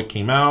how it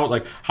came out?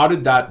 Like, how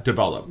did that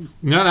develop?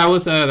 No, that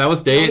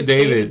was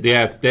David.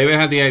 Yeah, David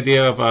had the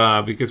idea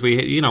of because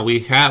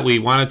we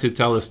wanted to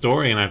tell a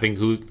story, and I think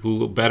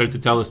who better to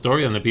tell a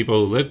story than the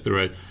people who lived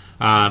through it.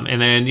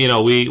 And then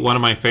one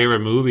of my favorite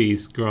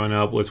movies growing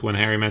up was When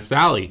Harry Met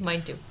Sally.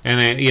 Mine too. And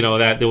then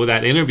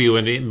that interview,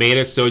 and it made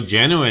it so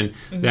genuine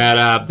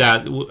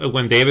that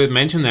when David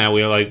mentioned that,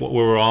 we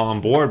were all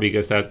on board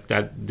because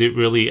that did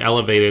really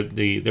elevated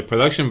the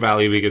production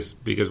value because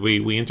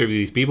we interviewed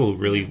these people who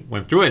really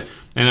went through it.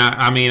 And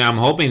I mean, I'm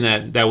hoping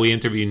that we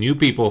interview new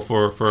people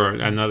for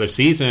another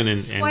season and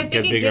I think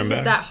get bigger it gives and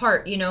better. it that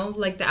heart,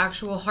 like the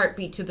actual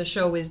heartbeat to the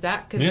show is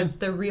that because it's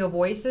the real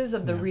voices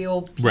of the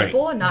real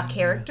people and not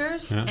characters.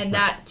 And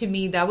that to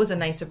me, that was a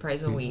nice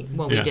surprise when we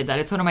did that.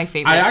 It's one of my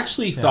favorites. I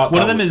actually thought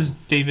one of them is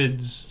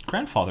David's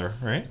grandfather,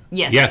 right?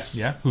 Yes.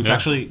 Yeah. Who's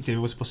actually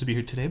David was supposed to be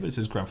here today, but it's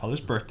his grandfather's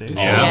birthday. So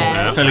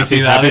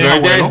Happy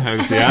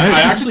birthday!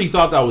 I actually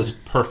thought that was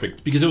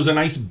perfect because it was a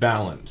nice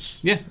balance.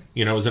 Yeah.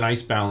 It was a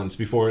nice balance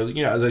before,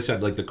 as I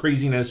said, like the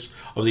craziness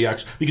of the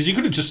action. Because you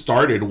could have just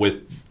started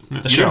with, you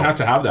don't have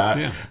to have that.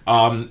 Yeah.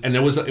 And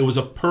it was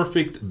a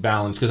perfect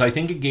balance because I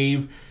think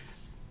I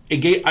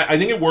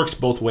think it works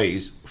both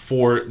ways.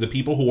 For the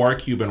people who are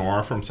Cuban or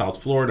are from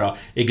South Florida,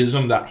 it gives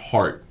them that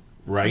heart,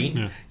 right?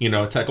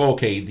 Yeah. It's like,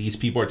 okay, these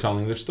people are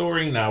telling their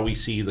story. Now we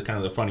see the kind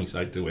of the funny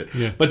side to it.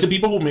 Yeah. But to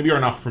people who maybe are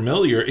not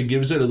familiar, it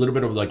gives it a little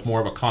bit of like more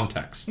of a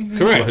context,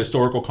 correct? So a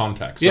historical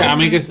context. Yeah, so, I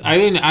mean, because I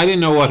didn't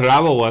know what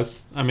Rabo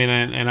was. I mean,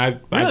 and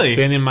I've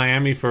been in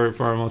Miami for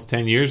almost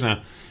 10 years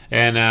now.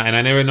 and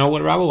I never know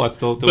what rabo was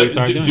till we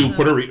started doing it.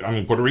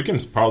 Puerto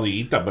Ricans probably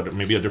eat that, but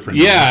maybe a different.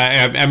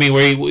 Yeah, I mean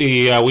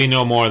we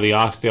know more of the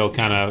oxtail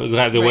kind of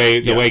the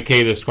way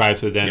Kay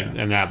describes it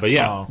than that, but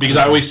because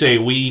I always say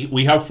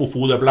we have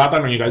fufu de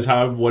plátano and you guys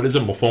have what is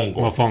it,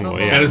 mofongo,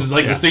 yeah, and it's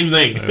like the same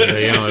thing,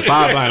 the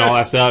papa and all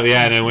that stuff,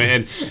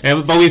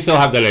 but we still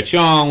have the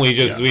lechon. We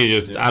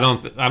just I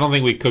don't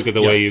think we cook it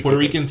the way you Puerto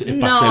cook Ricans. it.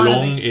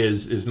 Pastelón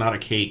is not a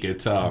cake.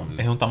 It's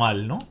Es un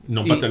tamal, no?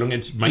 No, pastelón.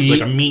 It's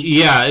like a meat.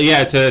 Yeah,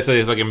 it's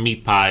like a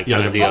meat pie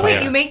kind of deal. Oh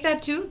wait, you make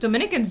that too?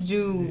 Dominicans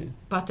do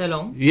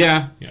pastelón.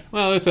 Yeah.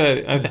 Well, it's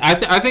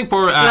I think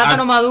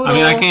plátano maduro. I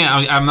mean, I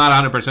can't. I'm not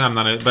 100%. I'm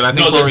not. But I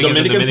think Puerto Ricans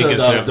and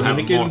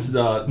Dominicans.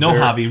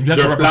 Javi, you have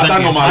to their represent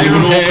plátano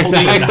maduro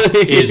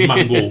is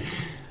mango.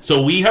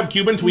 So we have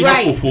Cubans, we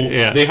have fufu.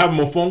 Yeah. They have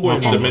mofongo,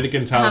 and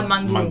Dominicans have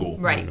mango.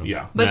 Right.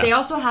 Yeah. But they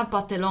also have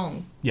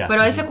pastelón. Yes.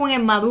 Pero ese con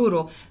el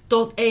maduro.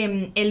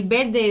 El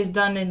verde is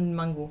done in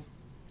mango.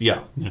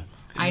 Yeah.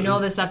 I know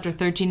this after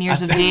 13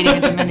 years of dating a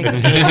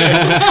Dominican.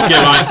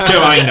 Qué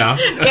vaina.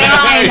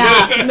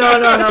 No.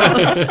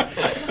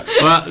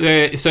 Well,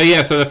 so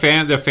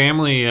the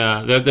family,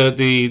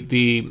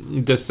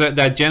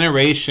 that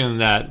generation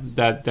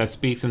that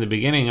speaks in the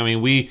beginning. I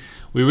mean, we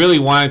really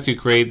wanted to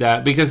create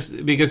that because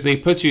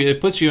it puts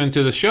you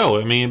into the show.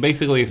 I mean, it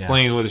basically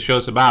explains what the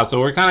show's about. So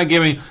we're kind of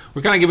giving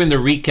the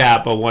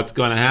recap of what's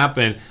going to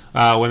happen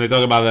when they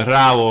talk about the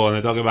rabo and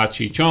they talk about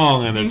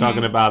chichón and they're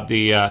talking about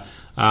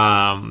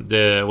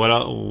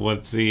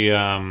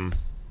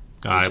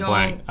I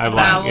blank.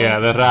 Yeah,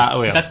 the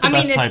rabo. Yeah. That's the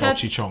best type of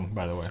chichón,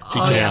 by the way.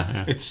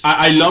 Yeah. It's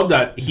I love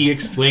that he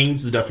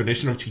explains the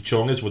definition of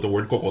chichón is with the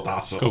word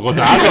cocotazo.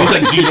 Cocotazo. He's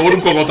like, do you know what a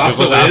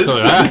cocotazo is?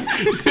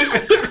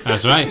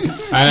 That's right. And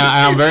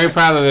I'm very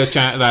proud of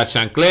that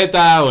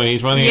chancleta when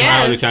he's running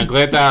around with the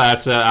chancleta.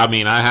 That's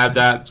I had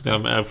that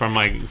from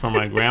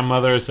my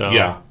grandmother. So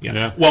yeah.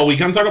 Well, we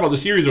can't talk about the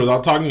series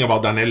without talking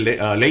about Daniel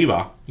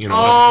Leiva. We have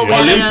an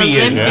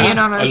Olympian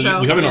on our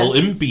show. We have an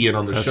Olympian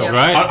on the show.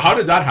 Right. How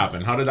did that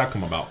happen? How did that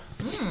come about?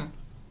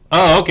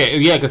 Oh, okay.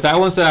 Yeah, because that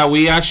was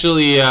we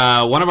actually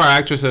one of our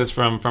actresses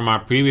from our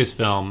previous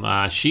film.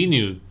 She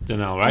knew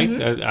Danelle, right?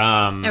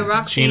 And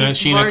Roxy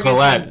Sheena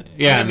Collette.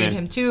 Interviewed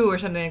him too, or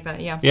something like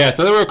that. Yeah. Yeah.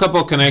 So there were a couple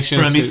of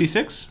connections from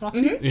NBC6,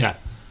 Roxy. Yeah.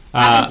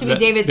 Happens to be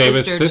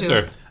David's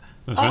sister. Too.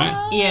 That's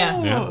right.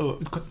 Yeah.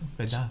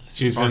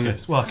 She's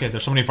Vargas. Well, okay,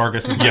 there's so many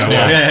Vargases. Yeah,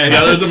 that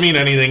doesn't mean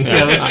anything.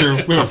 Yeah, that's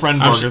true. We have a friend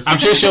Vargas. I'm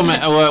sure she'll.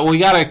 We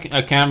got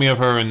a cameo of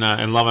her in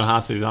Love and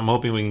Hostage. I'm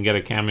hoping we can get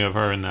a cameo of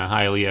her in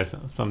Hialeah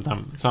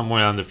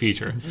somewhere in the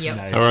future. Yep.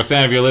 Nice. So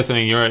Roxanne, if you're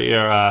listening,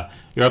 you're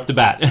up to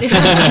bat.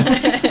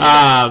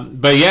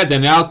 But yeah,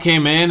 Danelle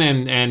came in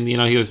and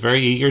he was very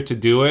eager to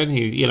do it.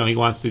 He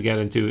wants to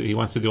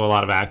do a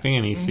lot of acting,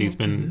 and he's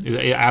been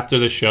after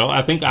the show.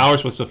 I think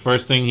ours was the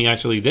first thing he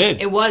actually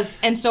did. It was,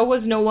 and so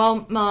was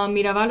Noel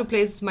Mirabal, who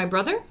plays my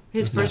brother.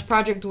 His first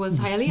project was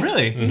Hialeah.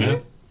 Really?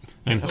 Mm-hmm.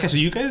 And okay, so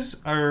you guys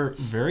are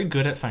very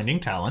good at finding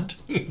talent.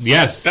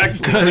 Yes,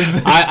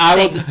 because I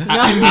will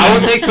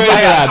take credit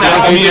for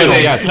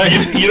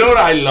that. You know what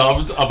I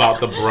loved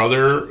about the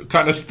brother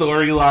kind of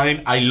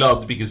storyline? I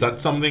loved because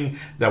that's something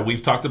that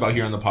we've talked about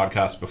here on the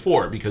podcast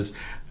before. Because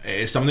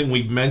something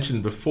we've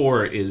mentioned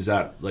before is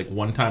that like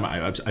one time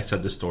I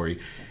said this story.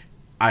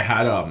 I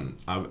had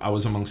I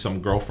was among some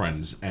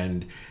girlfriends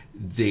and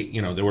they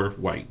were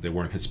white, they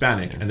weren't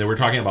Hispanic, and they were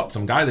talking about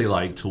some guy they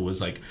liked who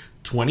was like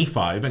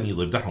 25 and he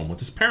lived at home with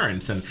his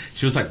parents, and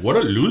she was like, what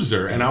a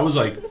loser. And I was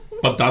like,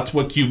 but that's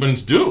what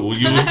Cubans do.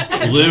 You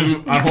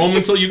live at home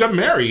until you get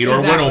married,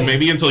 or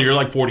maybe until you're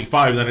like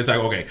 45, then it's like,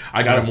 okay,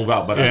 I gotta move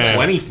out. But at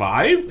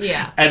 25,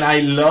 and I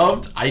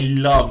loved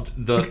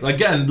the,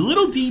 again,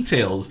 little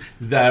details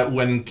that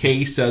when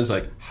Kay says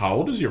like, how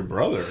old is your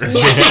brother?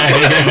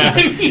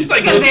 He's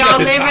like, because they all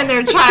live in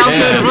their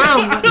childhood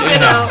room,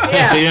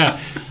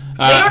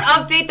 They don't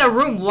update the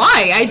room.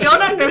 Why? I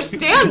don't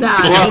understand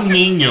that. Es un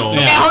niño.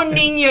 Es un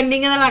niño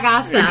de la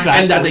casa. Exactly.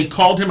 And that they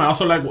called him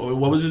also like,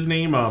 what was his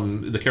name?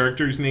 The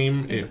character's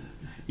name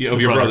of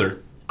your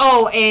brother.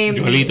 Oh,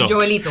 Joelito.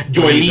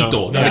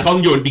 Joelito. They call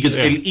him Joel because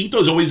El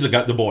Ito is always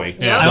the boy.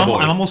 Yeah.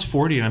 I'm almost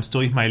 40 and I'm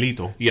still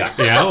Ismaelito. Yeah.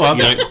 Well, I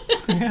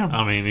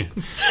mean,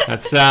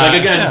 that's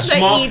like again,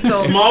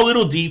 small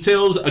little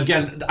details.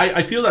 Again,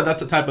 I feel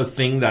that's the type of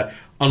thing that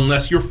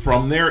unless you're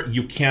from there,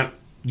 you can't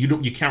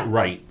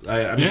write.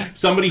 I mean,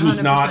 somebody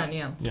who's not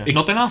no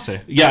te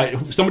nace.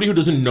 Somebody who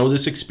doesn't know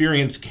this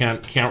experience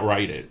can't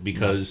write it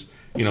because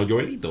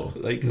Joelito,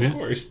 like of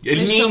course, el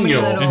niño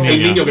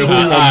que es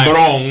un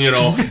hombrón,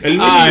 el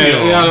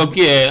niño.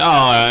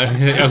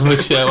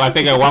 I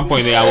think at one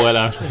point the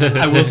abuela.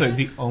 I will say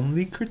the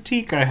only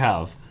critique I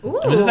have,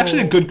 and this is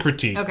actually a good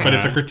critique, but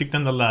it's a critique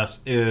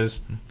nonetheless,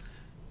 is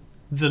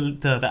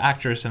the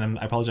actress, and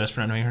I apologize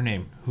for not knowing her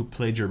name, who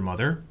played your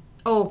mother.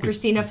 Oh,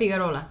 Cristina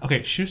Figueroa.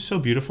 Okay, she was so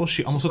beautiful.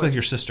 She almost looked like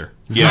your sister.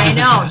 Yeah, I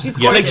know. She's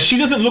gorgeous. Like she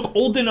doesn't look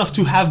old enough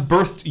to have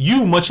birthed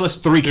you, much less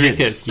three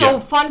kids. So,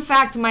 fun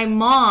fact: my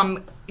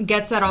mom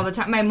gets that all the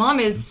time. My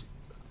mom is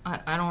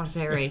I don't want to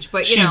say her age,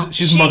 but you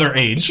she's mother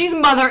age. She's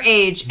mother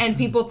age, and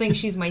people think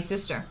she's my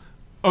sister.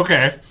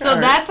 Okay. So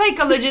that's like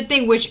a legit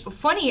thing, which,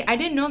 funny, I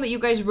didn't know that you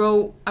guys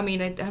wrote, I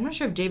mean, I'm not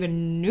sure if David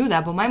knew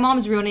that, but my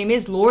mom's real name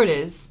is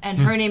Lourdes, and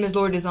her name is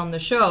Lourdes on the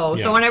show.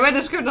 Yeah. So when I read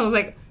the script, I was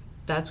like,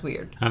 that's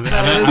weird. I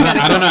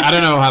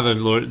don't know how the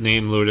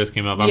name Lourdes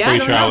came up. I'm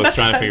pretty sure I was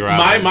trying to figure out.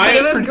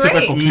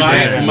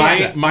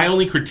 My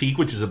only critique,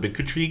 which is a big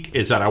critique,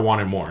 is that I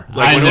wanted more.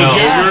 Like, when it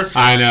was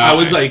over, I know.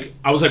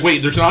 I was like,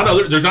 wait, there's not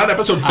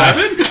episode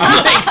 7?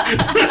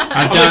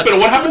 But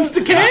what happens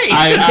to Kay?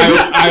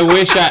 I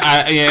wish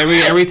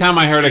every time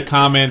I heard a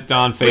comment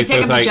on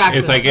Facebook,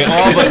 it's like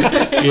all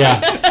but yeah.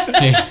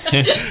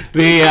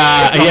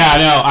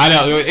 I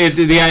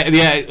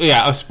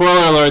know.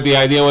 Spoiler alert: the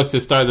idea was to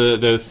start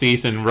the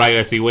season right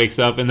as he wakes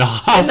up in the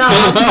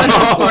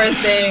hospital. Poor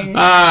thing.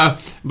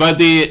 But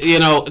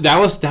that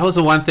was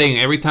the one thing.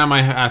 Every time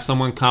I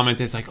someone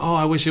commented, it's like, oh,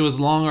 I wish it was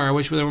longer. I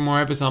wish there were more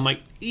episodes. I'm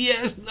like,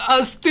 yes,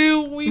 us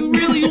too. We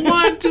really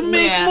want to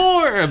make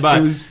more. But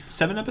it was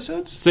 7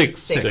 episodes.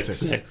 Six.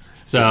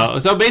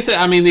 So basically,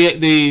 I mean,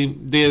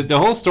 the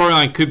whole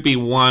storyline could be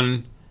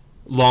one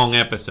long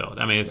episode.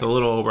 I mean, it's a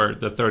little over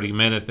the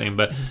 30-minute thing,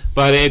 but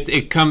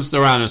it comes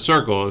around in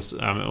circles.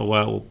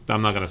 Well,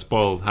 I'm not going to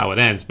spoil how it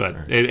ends, but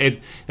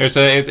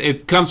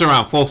it comes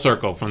around full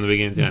circle from the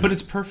beginning to end. But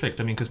it's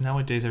perfect. I mean, because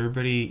nowadays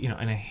everybody,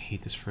 and I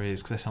hate this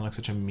phrase because I sound like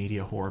such a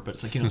media whore, but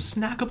it's like,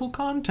 snackable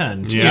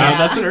content. Yeah,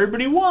 that's what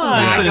everybody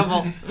wants,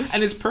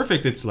 and it's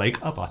perfect. It's like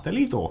a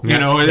pastelito.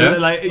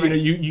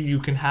 You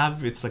can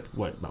have, it's like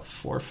what, about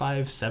 4,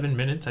 5, 7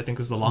 minutes. I think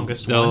is the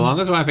longest one. The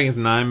longest one I think is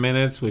 9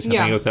 minutes, which I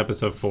think was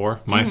episode 4.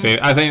 My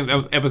favorite. I think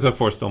episode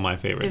 4 is still my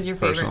favorite. Is your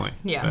favorite? Personally.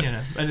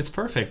 Yeah. And it's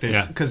perfect.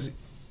 Because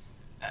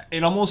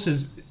it almost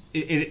is.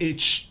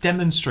 It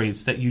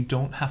demonstrates that you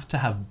don't have to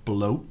have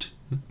bloat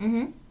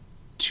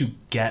to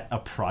get a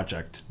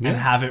project and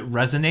have it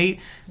resonate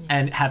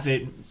and have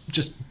it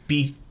just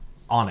be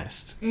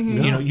honest.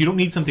 You don't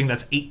need something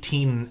that's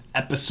 18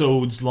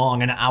 episodes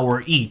long, an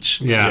hour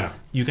each. Yeah.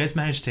 You guys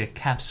managed to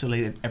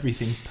encapsulate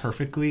everything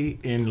perfectly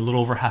in a little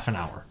over half an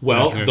hour.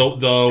 Well, the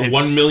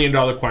 $1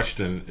 million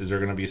question, is there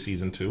going to be a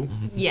season 2?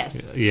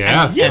 Yes.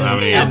 Yeah.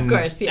 Of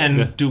course, yes.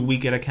 And do we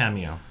get a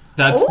cameo?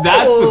 That's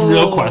the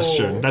real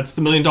question. That's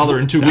the $1 million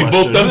and two question. We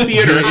both done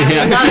theater.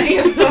 I love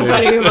you so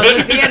funny. We both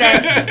done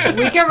theater.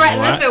 We can write.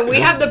 Listen, we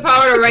have the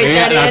power to write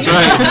that in.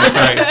 That's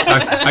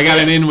right. I got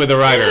an in with the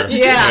writer.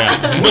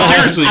 Yeah. But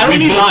seriously, I don't we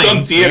need both lines.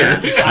 done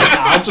theater.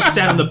 I'll just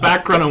stand in the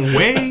background and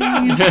wave.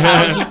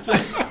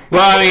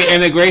 Well, I mean,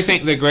 and the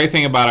great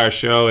thing about our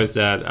show is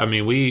that, I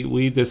mean,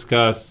 we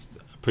discussed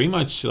pretty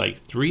much like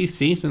 3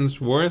 seasons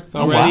worth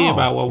already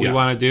about what we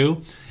want to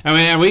do. I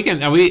mean,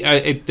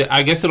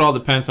 I guess it all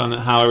depends on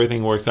how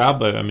everything works out.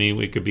 But I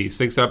mean, it could be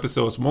 6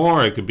 episodes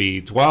more. It could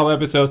be 12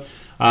 episodes.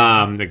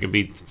 It could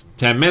be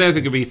 10 minutes.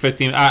 It could be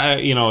 15.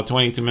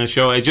 22-minute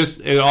show.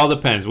 It all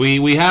depends.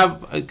 We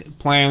have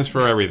plans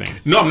for everything.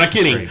 No, I'm not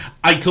kidding.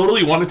 I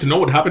totally wanted to know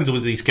what happens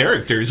with these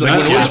characters. Like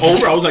when it was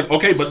over, I was like,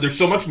 okay, but there's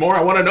so much more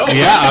I want to know.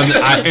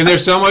 Yeah, and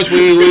there's so much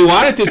we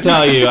wanted to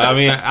tell you. I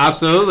mean,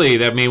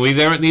 absolutely. I mean, we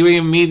didn't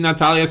even meet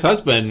Natalia's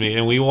husband,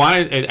 and we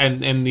wanted,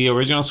 and in the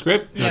original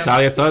script,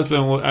 Natalia's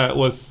husband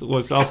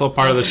was also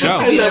part of the show.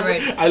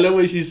 I love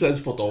when she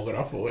says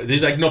 "fotógrafo."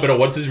 He's like, no, but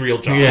what's his real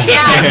job? Yeah,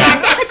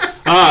 exactly.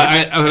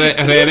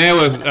 René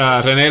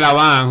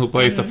Lavan, who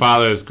plays the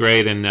father, is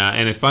great, and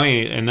it's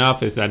funny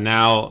enough is that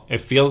now it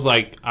feels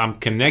like I'm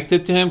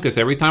connected to him because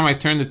every time I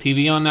turn the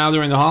TV on now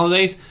during the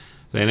holidays,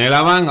 René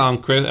Lavan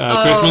on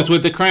Christmas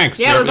with the Cranks.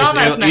 Yeah, it was on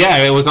last night.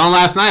 Yeah, it was on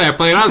last night. I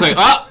played it. I was like,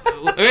 oh,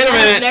 wait a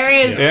minute. There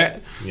he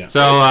is. Yeah.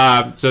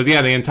 So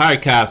the entire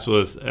cast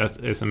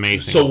is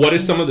amazing. So what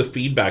is some of the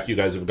feedback you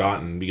guys have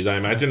gotten? Because I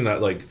imagine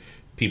that like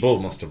people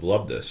must have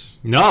loved this.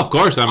 No, of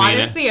course. I mean,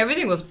 honestly,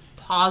 everything was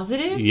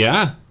positive.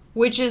 Yeah.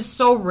 Which is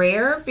so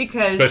rare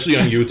because... Especially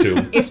on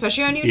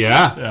YouTube.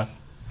 Yeah.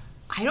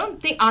 I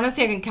don't think...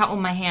 Honestly, I can count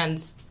on my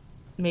hands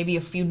maybe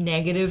a few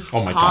negative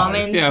comments.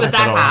 But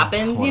that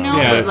happens, you know?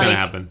 Yeah, but gonna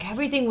happen.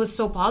 Everything was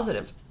so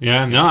positive.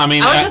 Yeah, no, I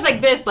mean... I was just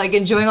like this, like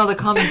enjoying all the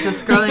comments,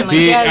 just scrolling like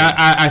yes.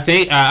 I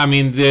think, I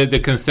mean, the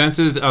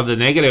consensus of the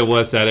negative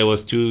was that it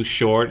was too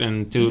short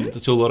and too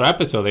little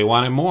episid. They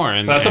wanted more.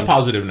 And that's a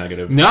positive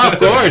negative. No, of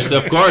course.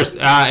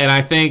 And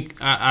I think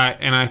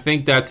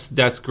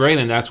that's great,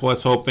 and that's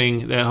what's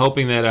hoping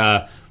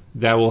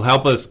that will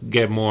help us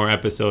get more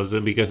episodes.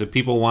 Because if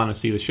people want to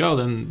see the show,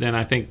 then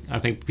I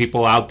think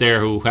people out there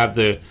who have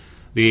the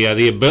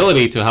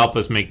ability to help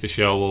us make the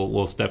show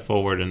will step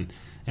forward and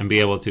be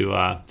able to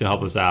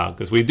help us out,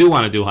 because we do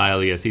want to do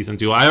Hialeah season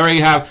 2. I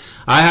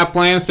have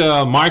plans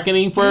to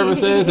marketing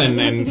purposes and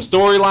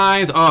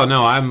storylines. Oh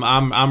no,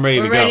 I'm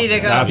ready to go. Ready to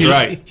go. That's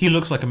right. He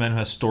looks like a man who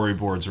has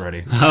storyboards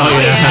ready.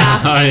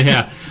 Oh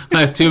yeah.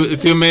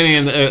 Too many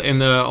in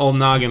the old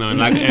noggin,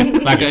 like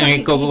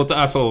an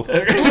cocotazo.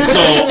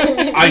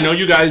 So I know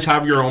you guys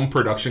have your own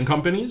production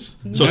companies.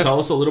 So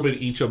tell us a little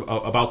bit each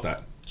about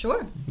that.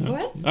 Sure. Go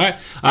ahead. All right.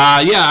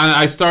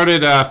 I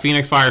started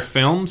Phoenix Fire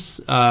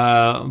Films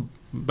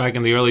back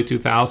in the early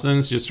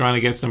 2000s, just trying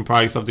to get some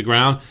projects off the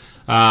ground.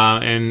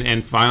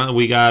 And finally,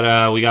 we got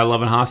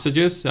Love and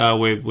Hostages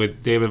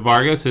with David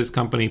Vargas, his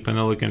company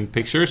Penelican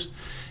Pictures,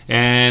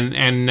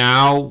 and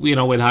now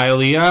with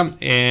Hialeah,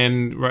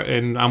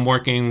 and I'm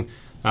working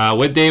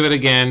with David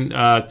again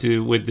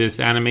with this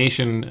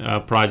animation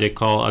project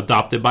called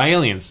Adopted by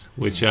Aliens,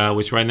 which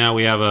right now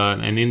we have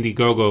an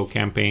Indiegogo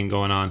campaign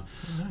going on.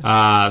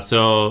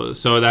 So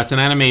that's an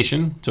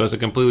animation, so it's a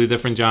completely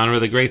different genre.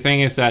 The great thing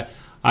is that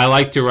I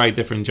like to write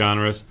different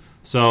genres.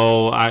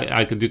 So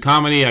I could do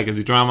comedy, I could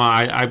do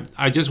drama.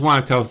 I just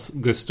want to tell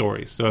good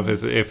stories. So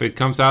if it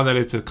comes out that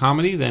it's a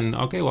comedy, then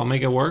okay, well,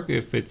 make it work.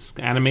 If it's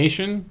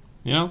animation,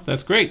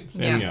 that's great.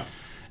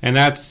 And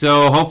that's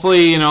so.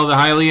 Hopefully, the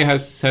Hialeah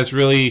has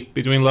really,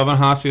 between Love and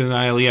Hospital and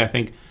Hialeah, I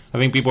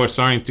think people are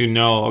starting to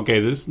know. Okay,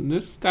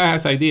 this guy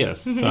has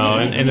ideas. So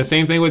and the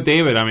same thing with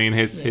David. I mean,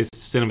 his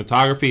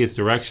cinematography, his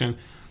direction.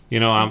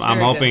 I'm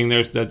hoping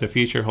that the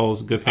future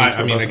holds good things.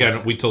 I mean,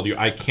 again, we told you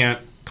I can't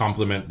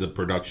compliment the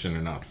production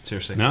enough.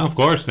 Seriously. No, of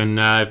course. And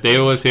if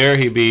David was here,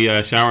 he'd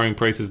be showering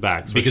praises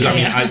back. Because I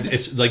mean,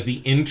 it's like the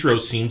intro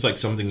seems like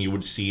something you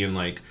would see in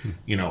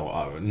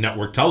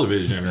network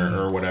television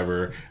or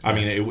whatever. I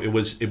mean, it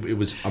was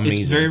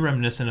amazing. It's very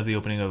reminiscent of the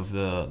opening of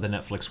the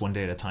Netflix One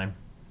Day at a Time.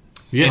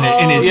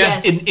 Yeah,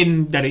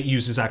 in that it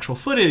uses actual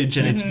footage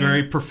and it's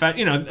very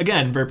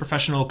very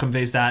professional,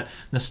 conveys that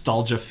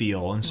nostalgia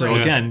feel, and so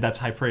again, that's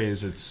high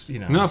praise. It's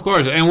no, of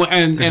course, and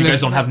you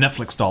guys don't have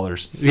Netflix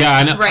dollars. Yeah,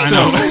 I know. Right. So,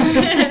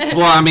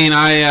 well, I mean,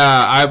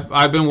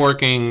 I've been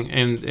working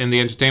in the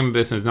entertainment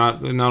business,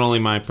 not only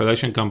my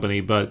production company,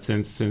 but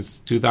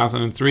since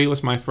 2003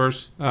 was my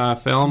first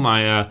film.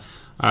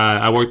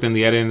 I worked in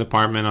the editing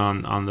department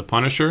on The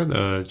Punisher,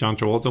 the John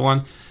Travolta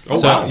one. Oh,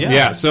 wow.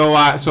 Yeah. So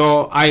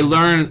I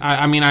learned.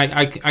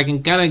 I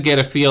can kind of get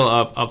a feel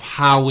of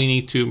how we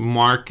need to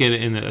market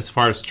as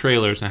far as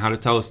trailers and how to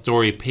tell a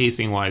story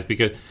pacing wise,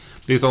 because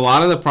a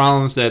lot of the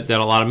problems that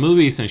a lot of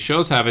movies and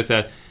shows have is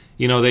that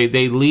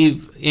they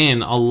leave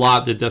in a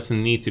lot that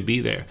doesn't need to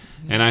be there.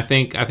 And I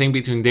think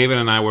between David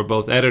and I, we're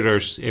both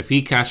editors. If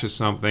he catches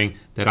something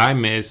that I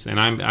miss, and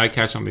I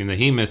catch something that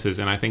he misses,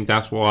 and I think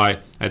that's why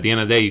at the end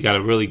of the day you got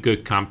a really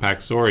good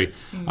compact story.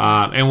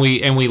 And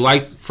we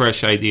like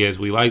fresh ideas.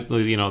 We like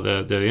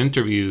the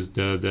interviews,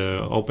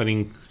 the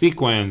opening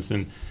sequence,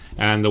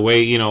 and the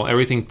way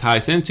everything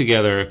ties in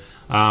together.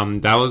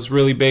 That was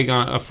really big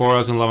for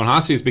us in Love and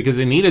Hostages because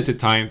it needed to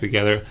tie in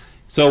together.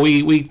 So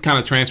we kind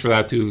of transfer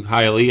that to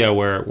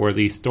Hialeah, where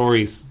these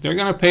stories, they're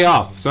going to pay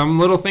off. Some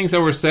little things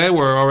that were said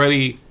were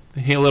already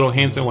little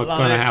hints on what's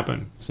going to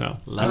happen. So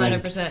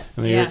 100%.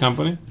 And your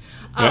company?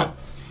 Oh,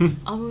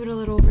 I'll move it a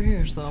little over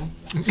here. So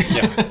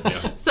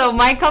Yeah. So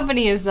my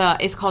company is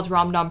called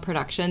Ramdam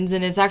Productions,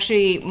 and it's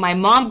actually, my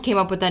mom came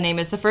up with that name.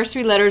 It's the first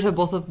three letters of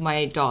both of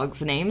my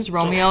dogs' names,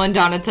 Romeo and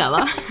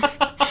Donatella.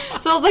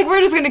 So I was like, we're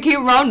just going to keep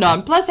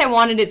Ramdam. Plus, I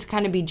wanted it to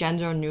kind of be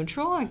gender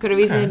neutral. I could have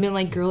easily been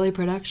like Girly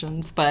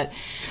Productions. But,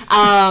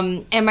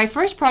 and my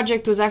first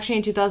project was actually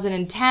in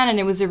 2010, and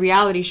it was a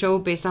reality show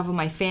based off of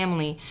my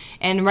family.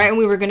 And right when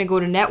we were going to go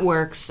to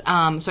networks,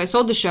 so I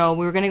sold the show.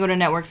 We were going to go to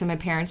networks, and my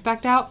parents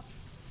backed out.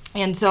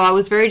 And so I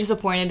was very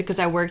disappointed because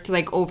I worked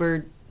like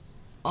over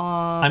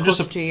close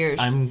to 2 years.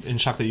 I'm in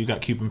shock that you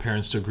got Cuban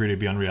parents to agree to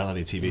be on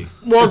reality TV.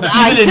 Well,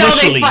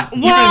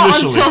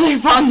 until they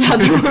found out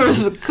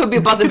there could be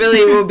a possibility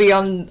it would be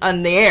on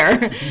the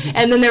air,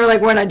 and then they were like,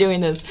 "We're not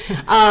doing this."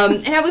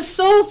 And I was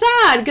so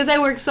sad because I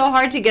worked so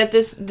hard to get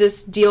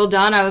this deal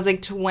done. I was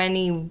like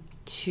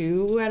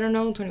 22, I don't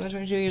know, 21,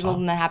 22 years old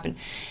when that happened.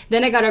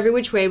 Then I got Every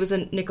Which Way. It was a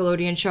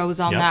Nickelodeon show. I was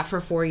on that for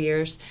 4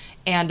 years.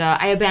 And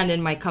I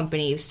abandoned my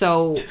company.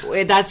 So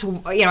that's,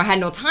 I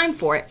had no time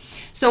for it.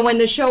 So when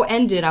the show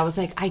ended, I was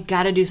like, I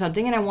got to do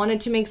something. And I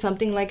wanted to make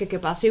something like a Que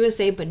Pasa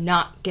USA, but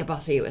not Que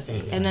Pasa USA.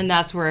 Mm-hmm. And then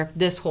that's where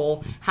this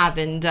whole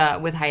happened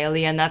with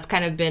Hialeah. And that's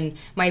kind of been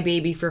my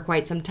baby for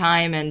quite some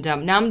time. And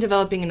now I'm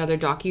developing another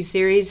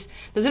docuseries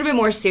that's a little bit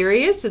more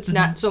serious. It's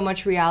not so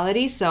much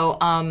reality. So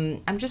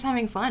I'm just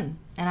having fun.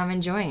 And I'm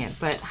enjoying it.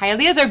 But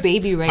Hialeah's our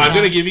baby right now. I'm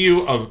going to give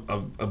you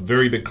a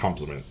very big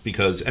compliment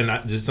because, and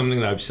this is something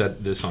that I've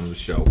said this on the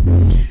show.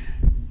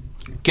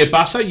 Que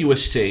Pasa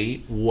USA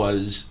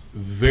was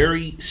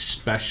very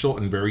special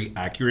and very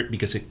accurate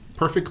because it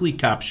perfectly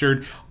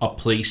captured a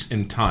place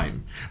and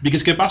time.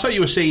 Because Que Pasa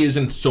USA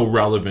isn't so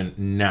relevant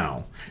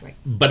now. Right.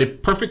 But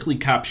it perfectly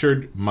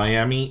captured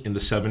Miami in the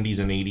 70s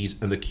and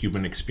 80s and the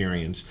Cuban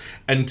experience.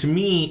 And to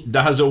me,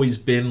 that has always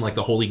been like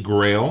the holy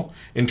grail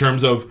in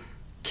terms of,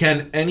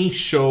 can any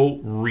show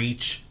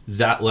reach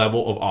that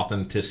level of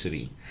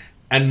authenticity?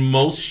 And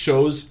most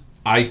shows,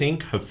 I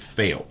think, have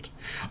failed.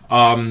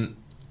 One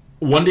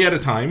Day at a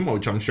Time,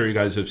 which I'm sure you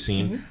guys have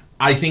seen,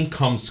 I think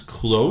comes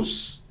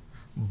close,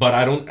 but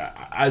I don't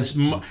as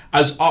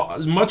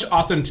much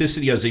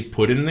authenticity as they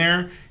put in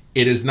there.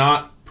 It is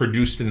not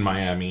produced in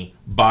Miami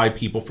by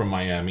people from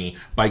Miami,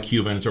 by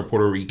Cubans or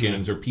Puerto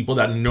Ricans or people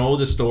that know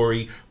the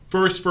story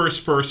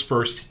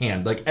first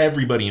hand, like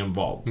everybody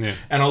involved. Yeah.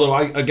 And although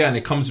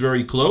it comes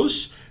very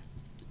close,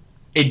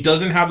 it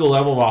doesn't have the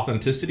level of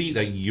authenticity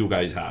that you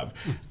guys have.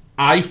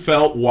 I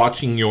felt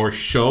watching your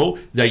show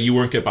that you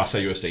weren't Que Pasa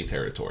USA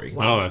territory.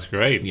 Oh, that's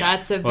great. Yeah.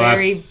 That's a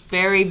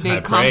very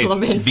big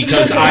compliment.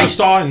 Because I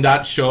saw in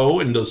that show,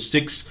 in those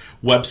 6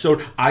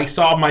 webisode, I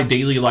saw my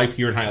daily life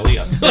here in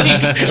Hialeah.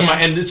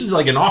 And this is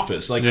like an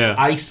office. Like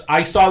I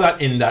saw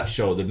that in that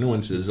show, the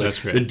nuances, like,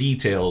 the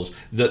details,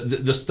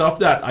 the stuff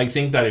that I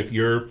think that if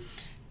you're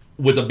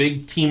with a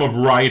big team of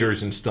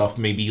writers and stuff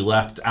may be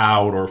left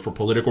out or for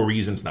political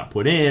reasons not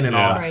put in and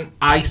all that. Right.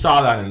 I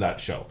saw that in that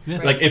show.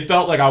 Yeah. Like it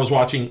felt like I was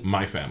watching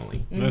My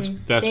Family. That's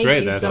Thank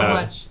great. you That's so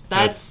much.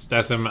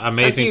 That's an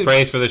amazing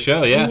praise for the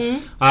show. Yeah.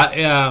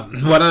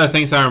 One of the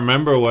things I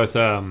remember was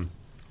I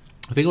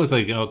think it was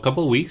like a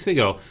couple of weeks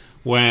ago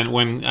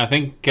when I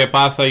think Que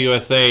Pasa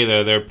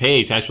USA their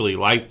page actually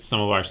liked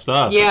some of our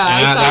stuff.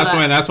 Yeah,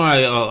 that's when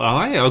I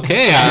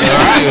okay,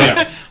 all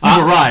right. You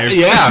arrived.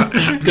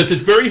 Yeah, because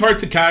it's very hard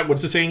to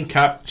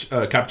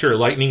capture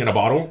lightning in a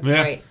bottle.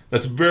 Yeah. Right.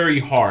 That's very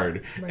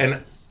hard. Right.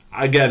 And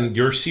again,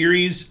 your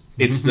series,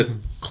 it's the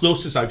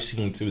closest I've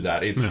seen to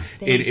that.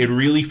 It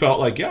really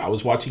felt like, I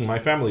was watching My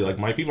Family, like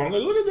my people. I'm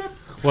like, look at that.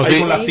 Well,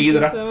 that's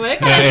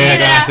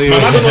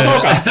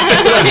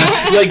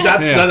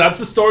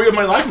the story of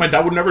my life. My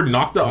dad would never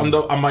knock on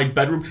my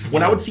bedroom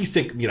when I would see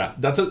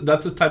that's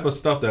the type of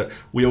stuff that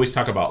we always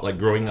talk about, like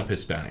growing up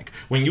Hispanic.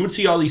 When you would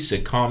see all these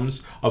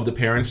sitcoms of the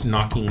parents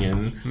knocking,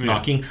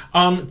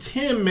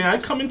 Tim, may I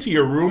come into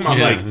your room? I'm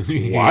like,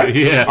 what?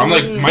 Yeah. I'm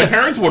like, my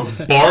parents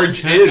would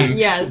barge in.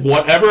 Yes.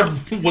 Whatever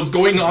was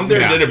going on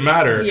there didn't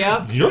matter.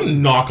 Yep. You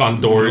don't knock on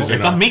doors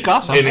in a Hispanic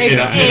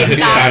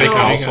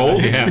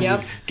household.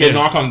 Yep. Get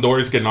knock on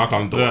doors. You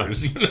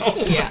know?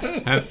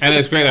 Yeah. And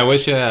it's great. I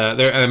wish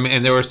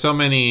there were so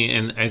many,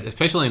 and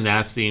especially in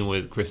that scene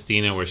with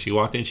Christina where she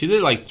walked in, she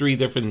did like 3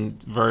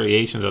 different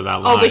variations of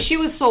that line. Oh, but she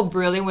was so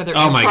brilliant with her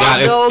improv. My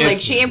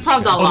God, she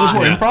improved a lot.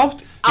 Oh,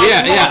 improv?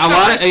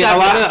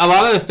 A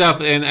lot of the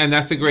stuff, and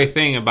that's the great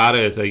thing about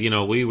it is that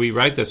we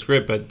write the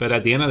script, but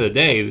at the end of the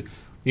day,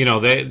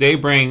 they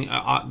bring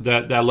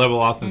that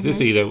level of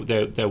authenticity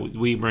that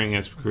we bring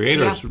as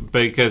creators,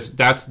 because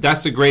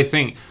that's the great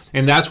thing,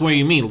 and that's what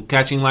you mean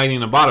catching lightning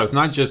in a bottle. It's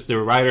not just the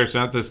writers,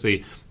 not just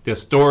the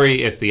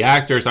story, it's the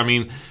actors. I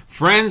mean,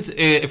 Friends,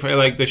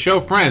 like the show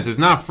Friends, is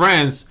not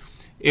Friends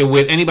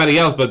with anybody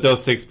else but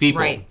those 6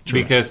 people, right?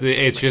 Because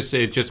it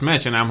just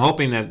meshed, and I'm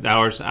hoping that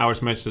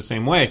ours mesh the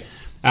same way.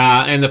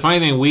 And the funny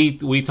thing,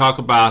 we talk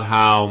about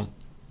how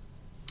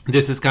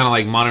this is kind of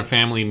like Modern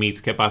Family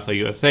meets Que Pasa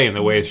USA, and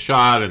the way it's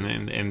shot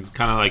and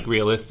kind of like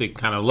realistic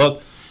kind of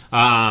look.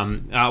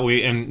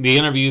 We and the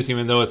interviews,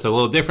 even though it's a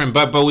little different,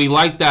 but we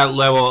like that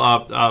level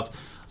of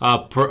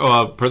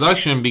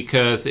production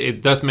because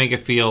it does make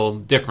it feel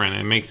different.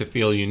 It makes it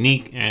feel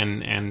unique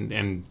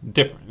and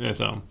different.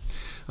 So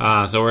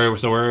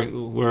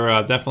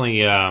we're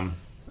definitely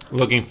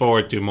looking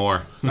forward to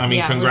more. I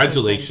mean,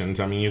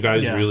 congratulations! I mean, you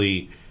guys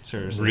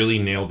really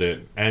nailed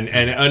it, and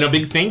a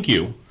big thank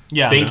you.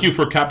 Yeah, thank you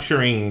for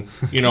capturing,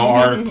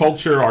 our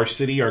culture, our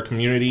city, our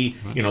community,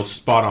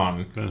 spot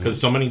on.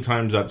 Because so many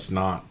times that's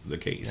not the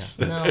case.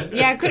 No.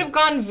 It could have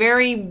gone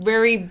very,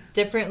 very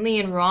differently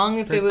and wrong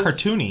if it was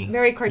cartoony.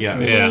 Very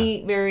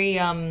cartoony, very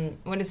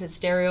what is it?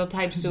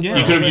 Stereotype. Super. You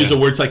could have used the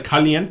words like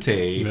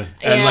caliente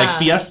and like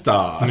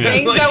fiesta.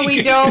 Things that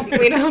we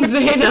don't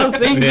say those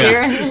things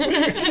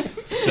here.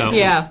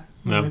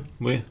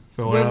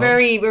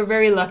 We're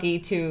very lucky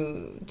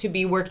to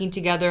be working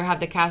together, have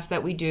the cast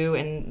that we do,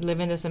 and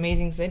live in this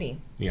amazing city.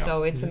 Yeah.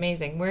 So it's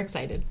amazing. We're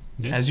excited.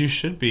 Yeah. As you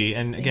should be.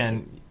 And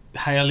again,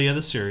 Hialeah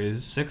the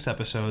series, 6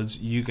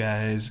 episodes. You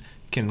guys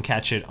can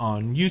catch it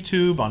on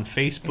YouTube, on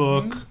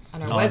Facebook,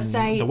 on our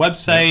website. The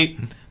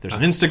website. There's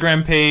an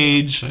Instagram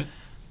page.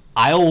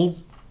 I'll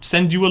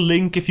send you a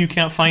link if you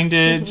can't find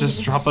it.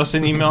 Just drop us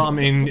an email. I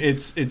mean,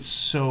 it's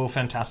so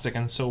fantastic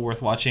and so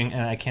worth watching,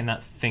 and I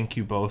cannot thank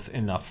you both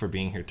enough for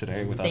being here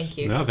today with us. Thank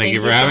you. No, thank you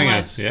for having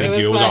us. Yeah.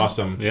 Thank you. It was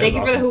awesome. Yeah, thank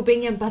you for the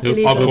hooping and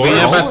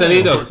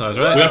pastelitos. That's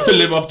right. We have to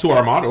live up to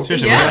our motto.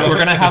 Seriously, we're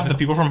going to have the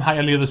people from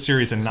Hialeah the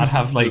series and not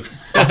have like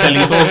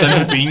pastelitos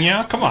and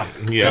hoopinha. Come on.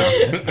 Yeah.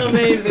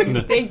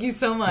 Amazing. Thank you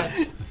so much.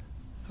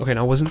 Okay,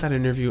 now wasn't that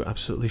interview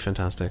absolutely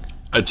fantastic?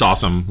 It's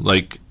awesome.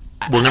 Like,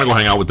 we're going to go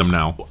hang out with them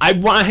now. I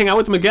want to hang out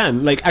with them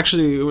again. Like,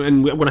 actually,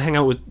 and we want to hang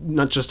out with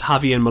not just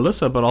Javi and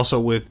Melissa, but also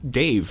with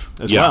Dave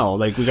as well.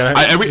 Like, we got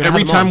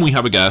every time we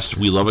have a guest,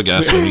 we love a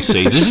guest, and we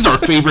say, this is our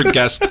favorite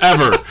guest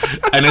ever.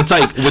 And it's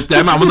like, with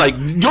them, I'm like,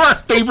 you're our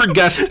favorite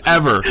guest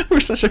ever. We're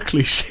such a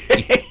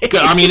cliche.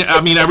 I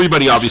mean,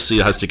 everybody obviously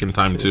has taken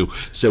time to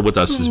sit with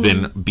us. Has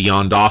been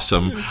beyond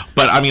awesome.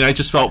 But, I mean, I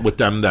just felt with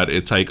them that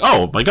it's like,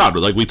 oh, my God,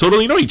 like, we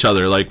totally know each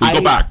other. Like, we go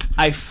back.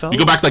 We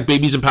go back like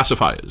babies and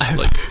pacifiers.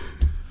 Like...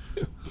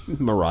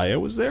 Mariah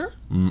was there?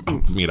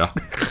 Mira.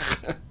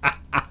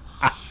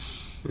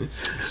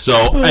 So,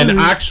 and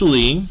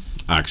actually,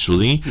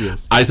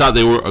 yes. I thought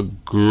they were a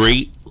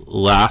great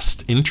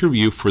last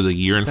interview for the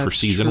year and for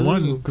season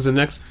 1. Because the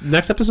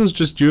next episode is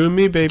just you and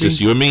me, baby.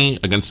 Just you and me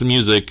against the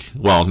music.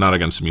 Well, not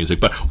against the music,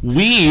 but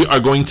we are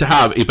going to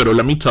have a, pero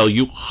let me tell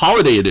you,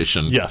 holiday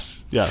edition.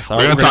 Yes. We're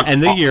going to talk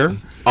end the year.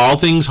 All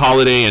things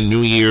holiday and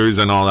New Year's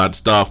and all that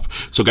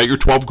stuff. So get your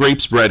 12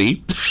 grapes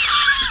ready.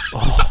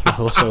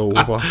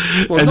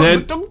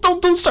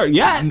 Don't start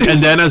yet. And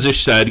then, as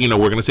Ish said, we're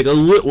going to take a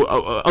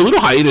little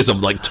hiatus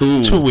of like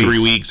 3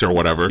 weeks or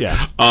whatever.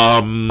 Yeah.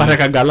 Para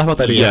cargar las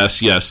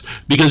baterías. Yes.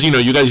 Because,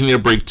 you guys need a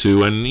break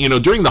too. And,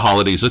 during the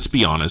holidays, let's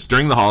be honest,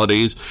 during the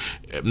holidays,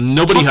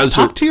 nobody has...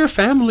 Talk to your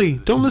family.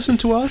 Don't listen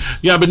to us.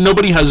 Yeah, but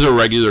nobody has a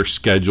regular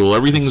schedule.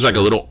 Everything's like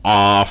a little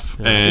off.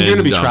 Yeah. And you're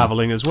going to be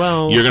traveling as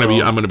well.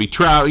 I'm going to be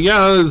traveling.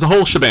 Yeah, the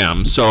whole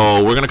shabam.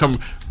 So we're going to come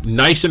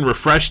nice and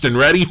refreshed and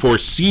ready for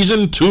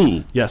season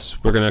 2.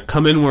 Yes, we're going to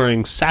come in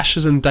wearing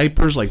sashes and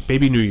diapers like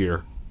Baby New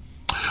Year.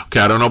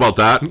 Okay, I don't know about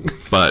that.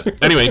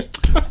 But anyway,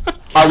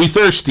 are we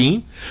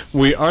thirsty?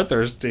 We are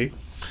thirsty.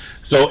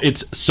 So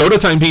it's soda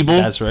time, people.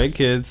 That's right,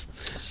 kids.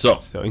 So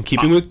in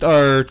keeping with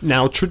our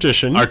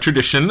tradition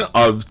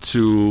of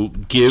to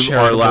give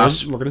our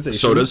last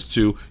sodas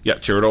to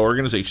charitable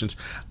organizations,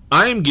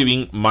 I am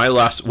giving my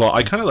last. Well,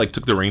 I kind of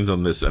took the reins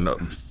on this and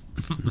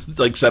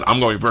said I'm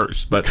going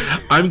first, but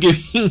I'm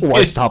giving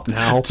why stop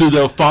now to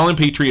the Fallen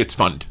Patriots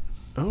Fund.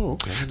 Oh,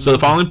 okay. So the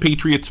Fallen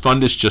Patriots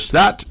Fund is just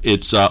that.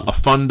 It's a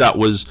fund that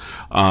was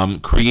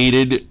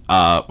created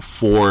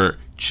for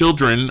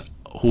children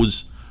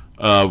whose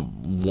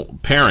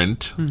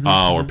parent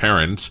or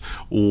parents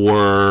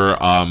were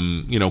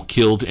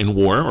killed in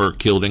war or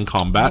killed in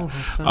combat,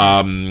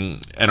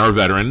 and are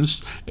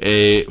veterans.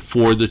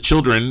 For the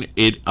children,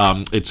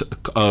 it's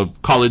a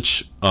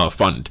college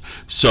fund.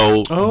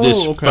 So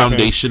this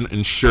foundation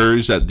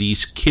ensures that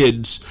these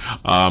kids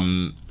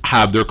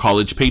have their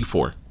college paid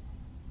for,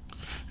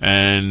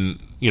 and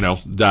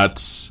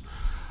that's.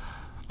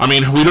 I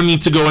mean, we don't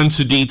need to go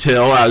into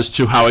detail as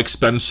to how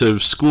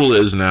expensive school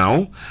is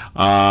now.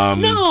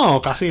 No,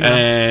 casi no.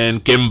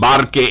 And que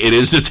embarque it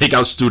is to take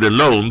out student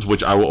loans,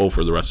 which I will owe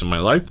for the rest of my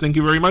life. Thank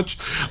you very much.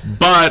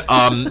 But,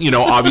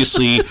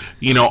 obviously,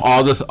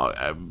 all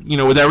the,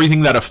 with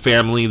everything that a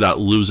family that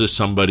loses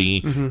somebody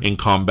in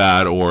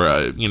combat or,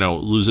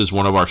 loses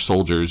one of our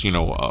soldiers,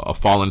 a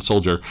fallen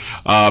soldier,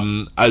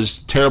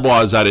 as terrible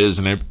as that is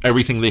and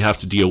everything they have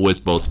to deal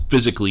with both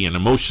physically and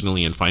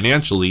emotionally and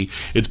financially,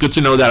 it's good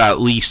to know that at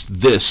least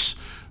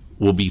this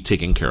will be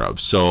taken care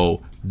of.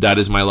 So that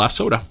is my last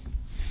soda.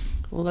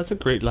 Well, that's a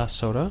great last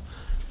soda.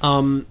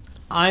 I'm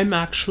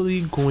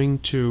actually going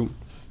to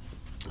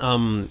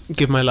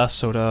give my last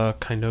soda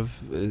kind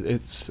of,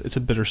 it's a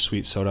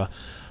bittersweet soda.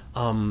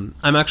 I'm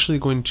actually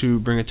going to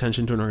bring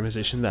attention to an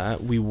organization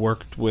that we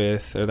worked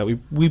with, or that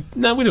we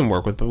didn't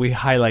work with, but we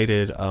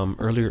highlighted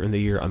earlier in the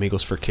year,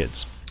 Amigos for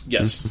Kids.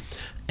 Yes.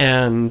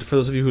 And for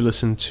those of you who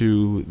listened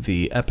to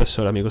the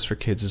episode, Amigos for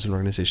Kids is an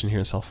organization here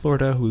in South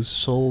Florida whose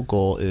sole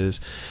goal is,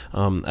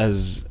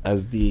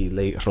 as the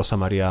late Rosa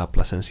Maria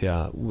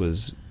Plasencia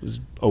was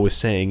always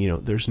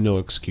saying, there's no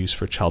excuse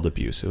for child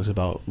abuse. It was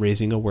about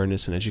raising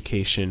awareness and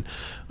education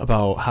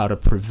about how to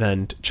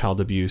prevent child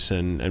abuse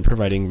and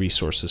providing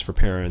resources for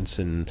parents,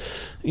 and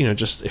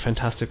just a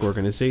fantastic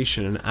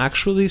organization. And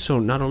actually, so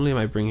not only am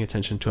I bringing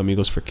attention to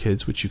Amigos for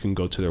Kids, which you can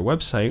go to their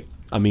website,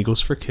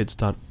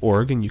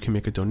 amigosforkids.org, and you can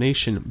make a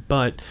donation.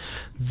 But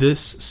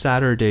this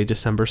Saturday,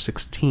 December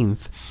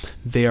 16th,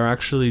 they are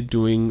actually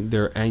doing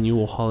their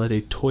annual holiday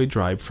toy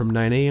drive from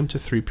 9 a.m. to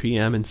 3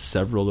 p.m. in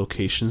several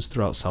locations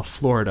throughout South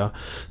Florida.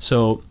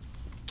 So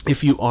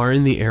if you are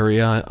in the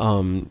area,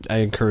 I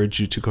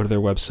encourage you to go to their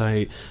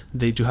website.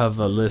 They do have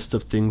a list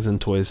of things and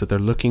toys that they're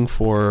looking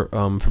for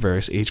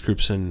various age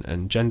groups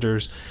and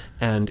genders.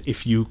 And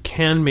if you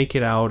can make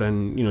it out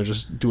and,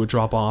 just do a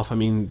drop off, I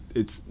mean,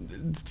 it's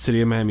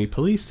City of Miami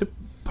Police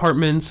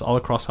Departments all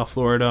across South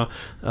Florida,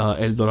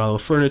 El Dorado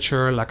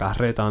Furniture, La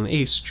Carreta on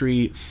A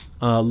Street.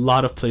 A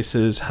lot of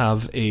places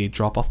have a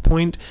drop off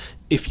point.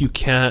 If you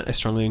can't, I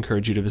strongly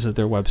encourage you to visit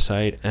their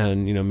website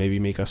and, maybe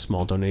make a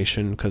small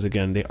donation, because,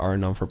 again, they are a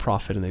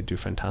non-for-profit and they do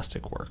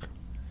fantastic work.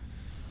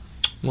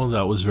 Well,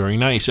 that was very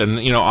nice. And,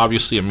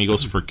 obviously,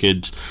 Amigos for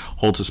Kids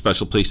holds a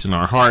special place in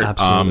our heart.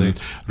 Absolutely.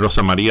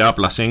 Rosa Maria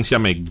Plasencia,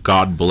 may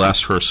God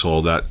bless her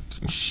soul, that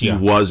she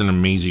was an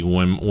amazing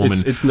woman.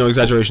 It's no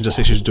exaggeration to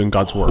say she's doing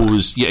God's work.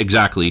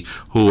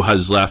 Who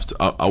has left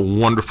a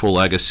wonderful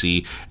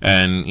legacy.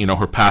 And,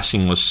 her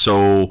passing was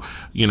so,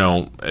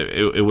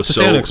 it was to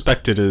so... say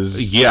unexpected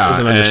is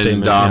an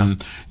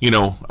understatement.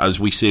 And, as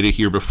we stated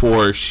here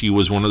before, she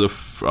was one of the...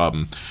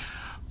 first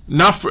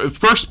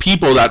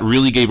people that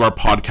really gave our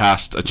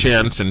podcast a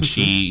chance, and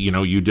she,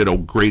 you did a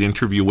great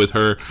interview with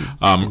her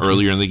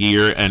earlier in the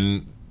year,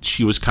 and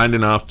she was kind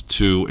enough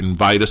to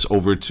invite us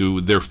over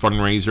to their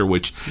fundraiser,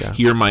 which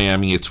here in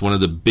Miami, it's one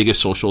of the biggest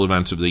social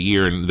events of the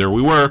year, and there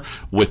we were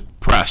with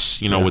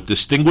press, with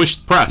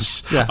distinguished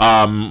press,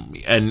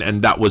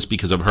 and that was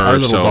because of her. Our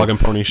little dog and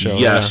pony show.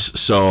 Yes,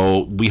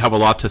 so we have a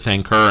lot to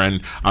thank her,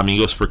 and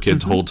Amigos for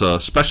Kids holds a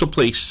special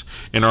place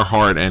in our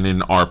heart and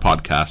in our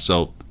podcast,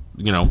 so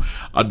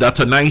that's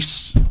a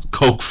nice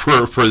Coke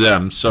for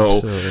them.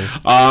 So,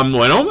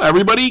 bueno,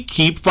 everybody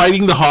keep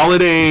fighting the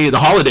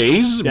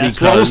holidays.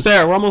 Yes, we're almost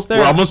there. We're almost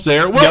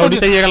there. Well, ya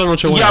ahorita llega la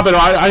Nochebuena. Yeah, but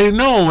I didn't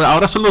know.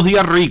 Ahora son los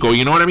días ricos.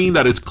 You know what I mean?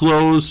 That it's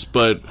close,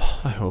 but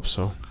I hope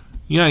so.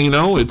 Yeah,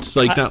 it's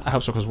like I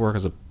hope so, because work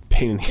is a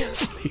pain in the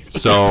ass.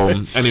 So,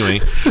 anyway,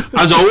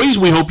 as always,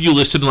 we hope you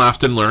listened,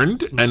 laughed, and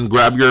learned. And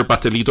grab your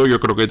pastelito, your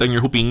croqueta, and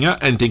your jupiña.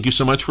 And thank you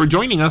so much for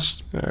joining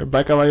us.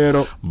 Bye,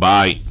 caballero.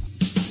 Bye.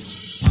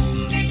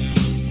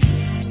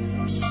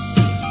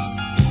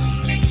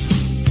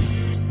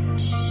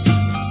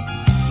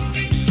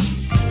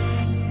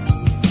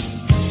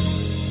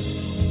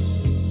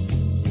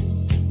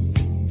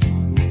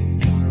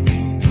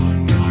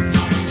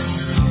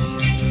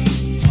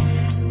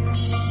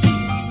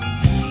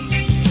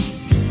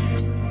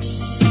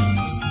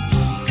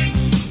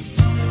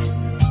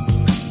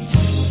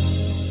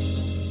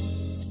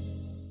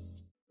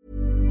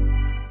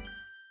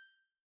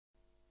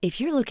 If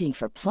you're looking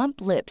for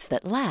plump lips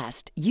that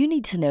last, you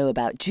need to know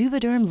about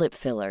Juvederm lip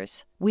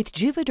fillers. With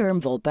Juvederm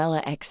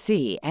Volbella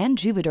XC and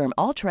Juvederm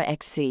Ultra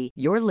XC,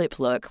 your lip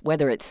look,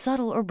 whether it's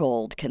subtle or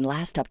bold, can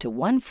last up to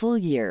 1 full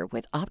year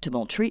with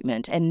optimal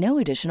treatment and no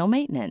additional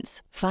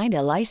maintenance. Find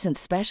a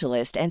licensed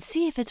specialist and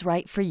see if it's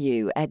right for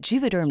you at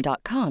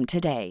Juvederm.com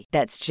today.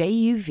 That's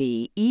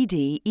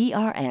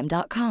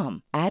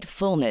JUVEDERM.com. Add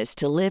fullness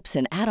to lips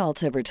in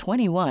adults over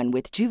 21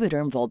 with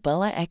Juvederm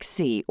Volbella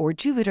XC or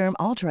Juvederm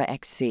Ultra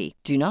XC.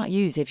 Do not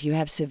use if you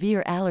have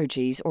severe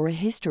allergies or a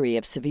history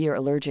of severe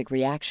allergic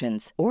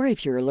reactions, or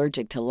if you're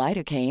allergic to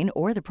lidocaine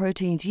or the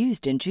proteins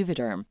used in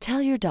Juvederm. Tell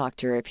your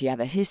doctor if you have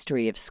a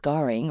history of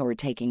scarring or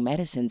taking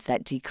medicines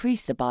that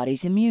decrease the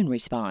body's immune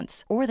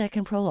response or that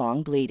can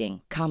prolong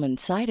bleeding. Common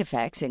side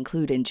effects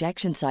include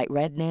injection site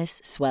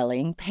redness,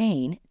 swelling,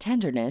 pain,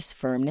 tenderness,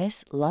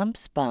 firmness,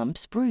 lumps,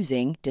 bumps,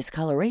 bruising,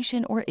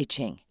 discoloration, or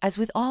itching. As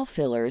with all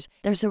fillers,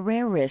 there's a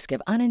rare risk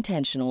of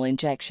unintentional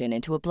injection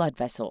into a blood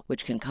vessel,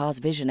 which can cause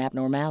vision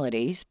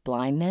abnormalities,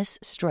 blindness,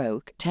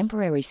 stroke,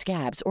 temporary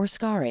scabs, or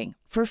scarring.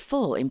 For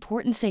full,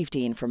 important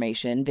safety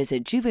information,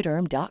 visit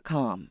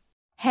Juvederm.com.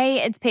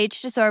 Hey, it's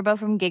Paige DeSorbo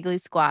from Giggly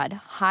Squad.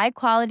 High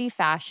quality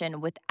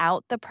fashion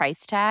without the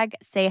price tag.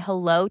 Say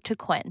hello to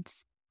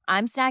Quince.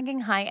 I'm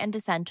snagging high-end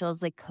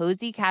essentials like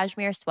cozy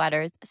cashmere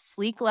sweaters,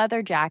 sleek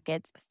leather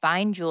jackets,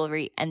 fine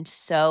jewelry, and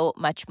so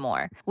much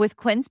more. With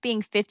Quince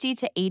being 50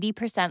 to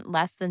 80%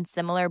 less than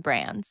similar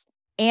brands.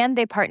 And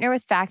they partner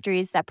with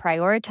factories that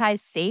prioritize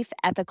safe,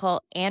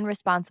 ethical, and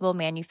responsible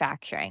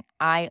manufacturing.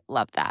 I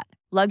love that.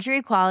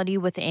 Luxury quality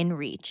within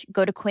reach.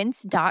 Go to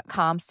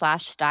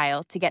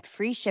quince.com/style to get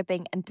free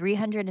shipping and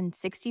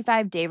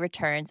 365-day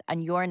returns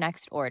on your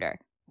next order.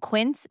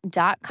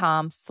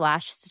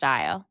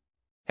 Quince.com/style.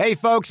 Hey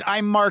folks,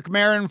 I'm Mark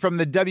Maron from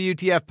the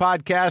WTF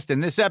Podcast,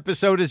 and this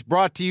episode is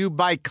brought to you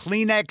by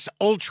Kleenex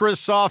Ultra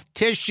Soft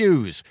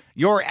Tissues,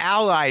 your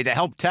ally to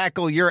help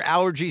tackle your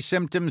allergy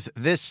symptoms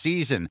this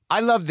season. I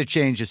love the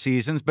change of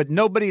seasons, but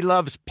nobody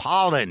loves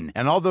pollen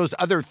and all those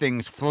other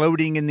things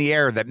floating in the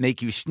air that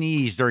make you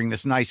sneeze during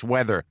this nice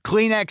weather.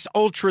 Kleenex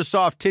Ultra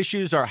Soft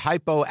Tissues are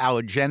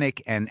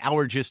hypoallergenic and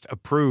allergist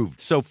approved,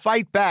 so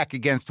fight back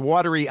against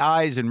watery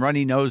eyes and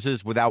runny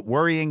noses without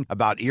worrying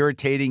about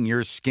irritating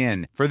your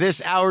skin. For this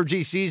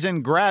allergy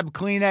season, grab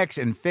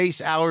Kleenex and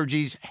face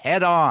allergies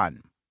head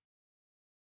on.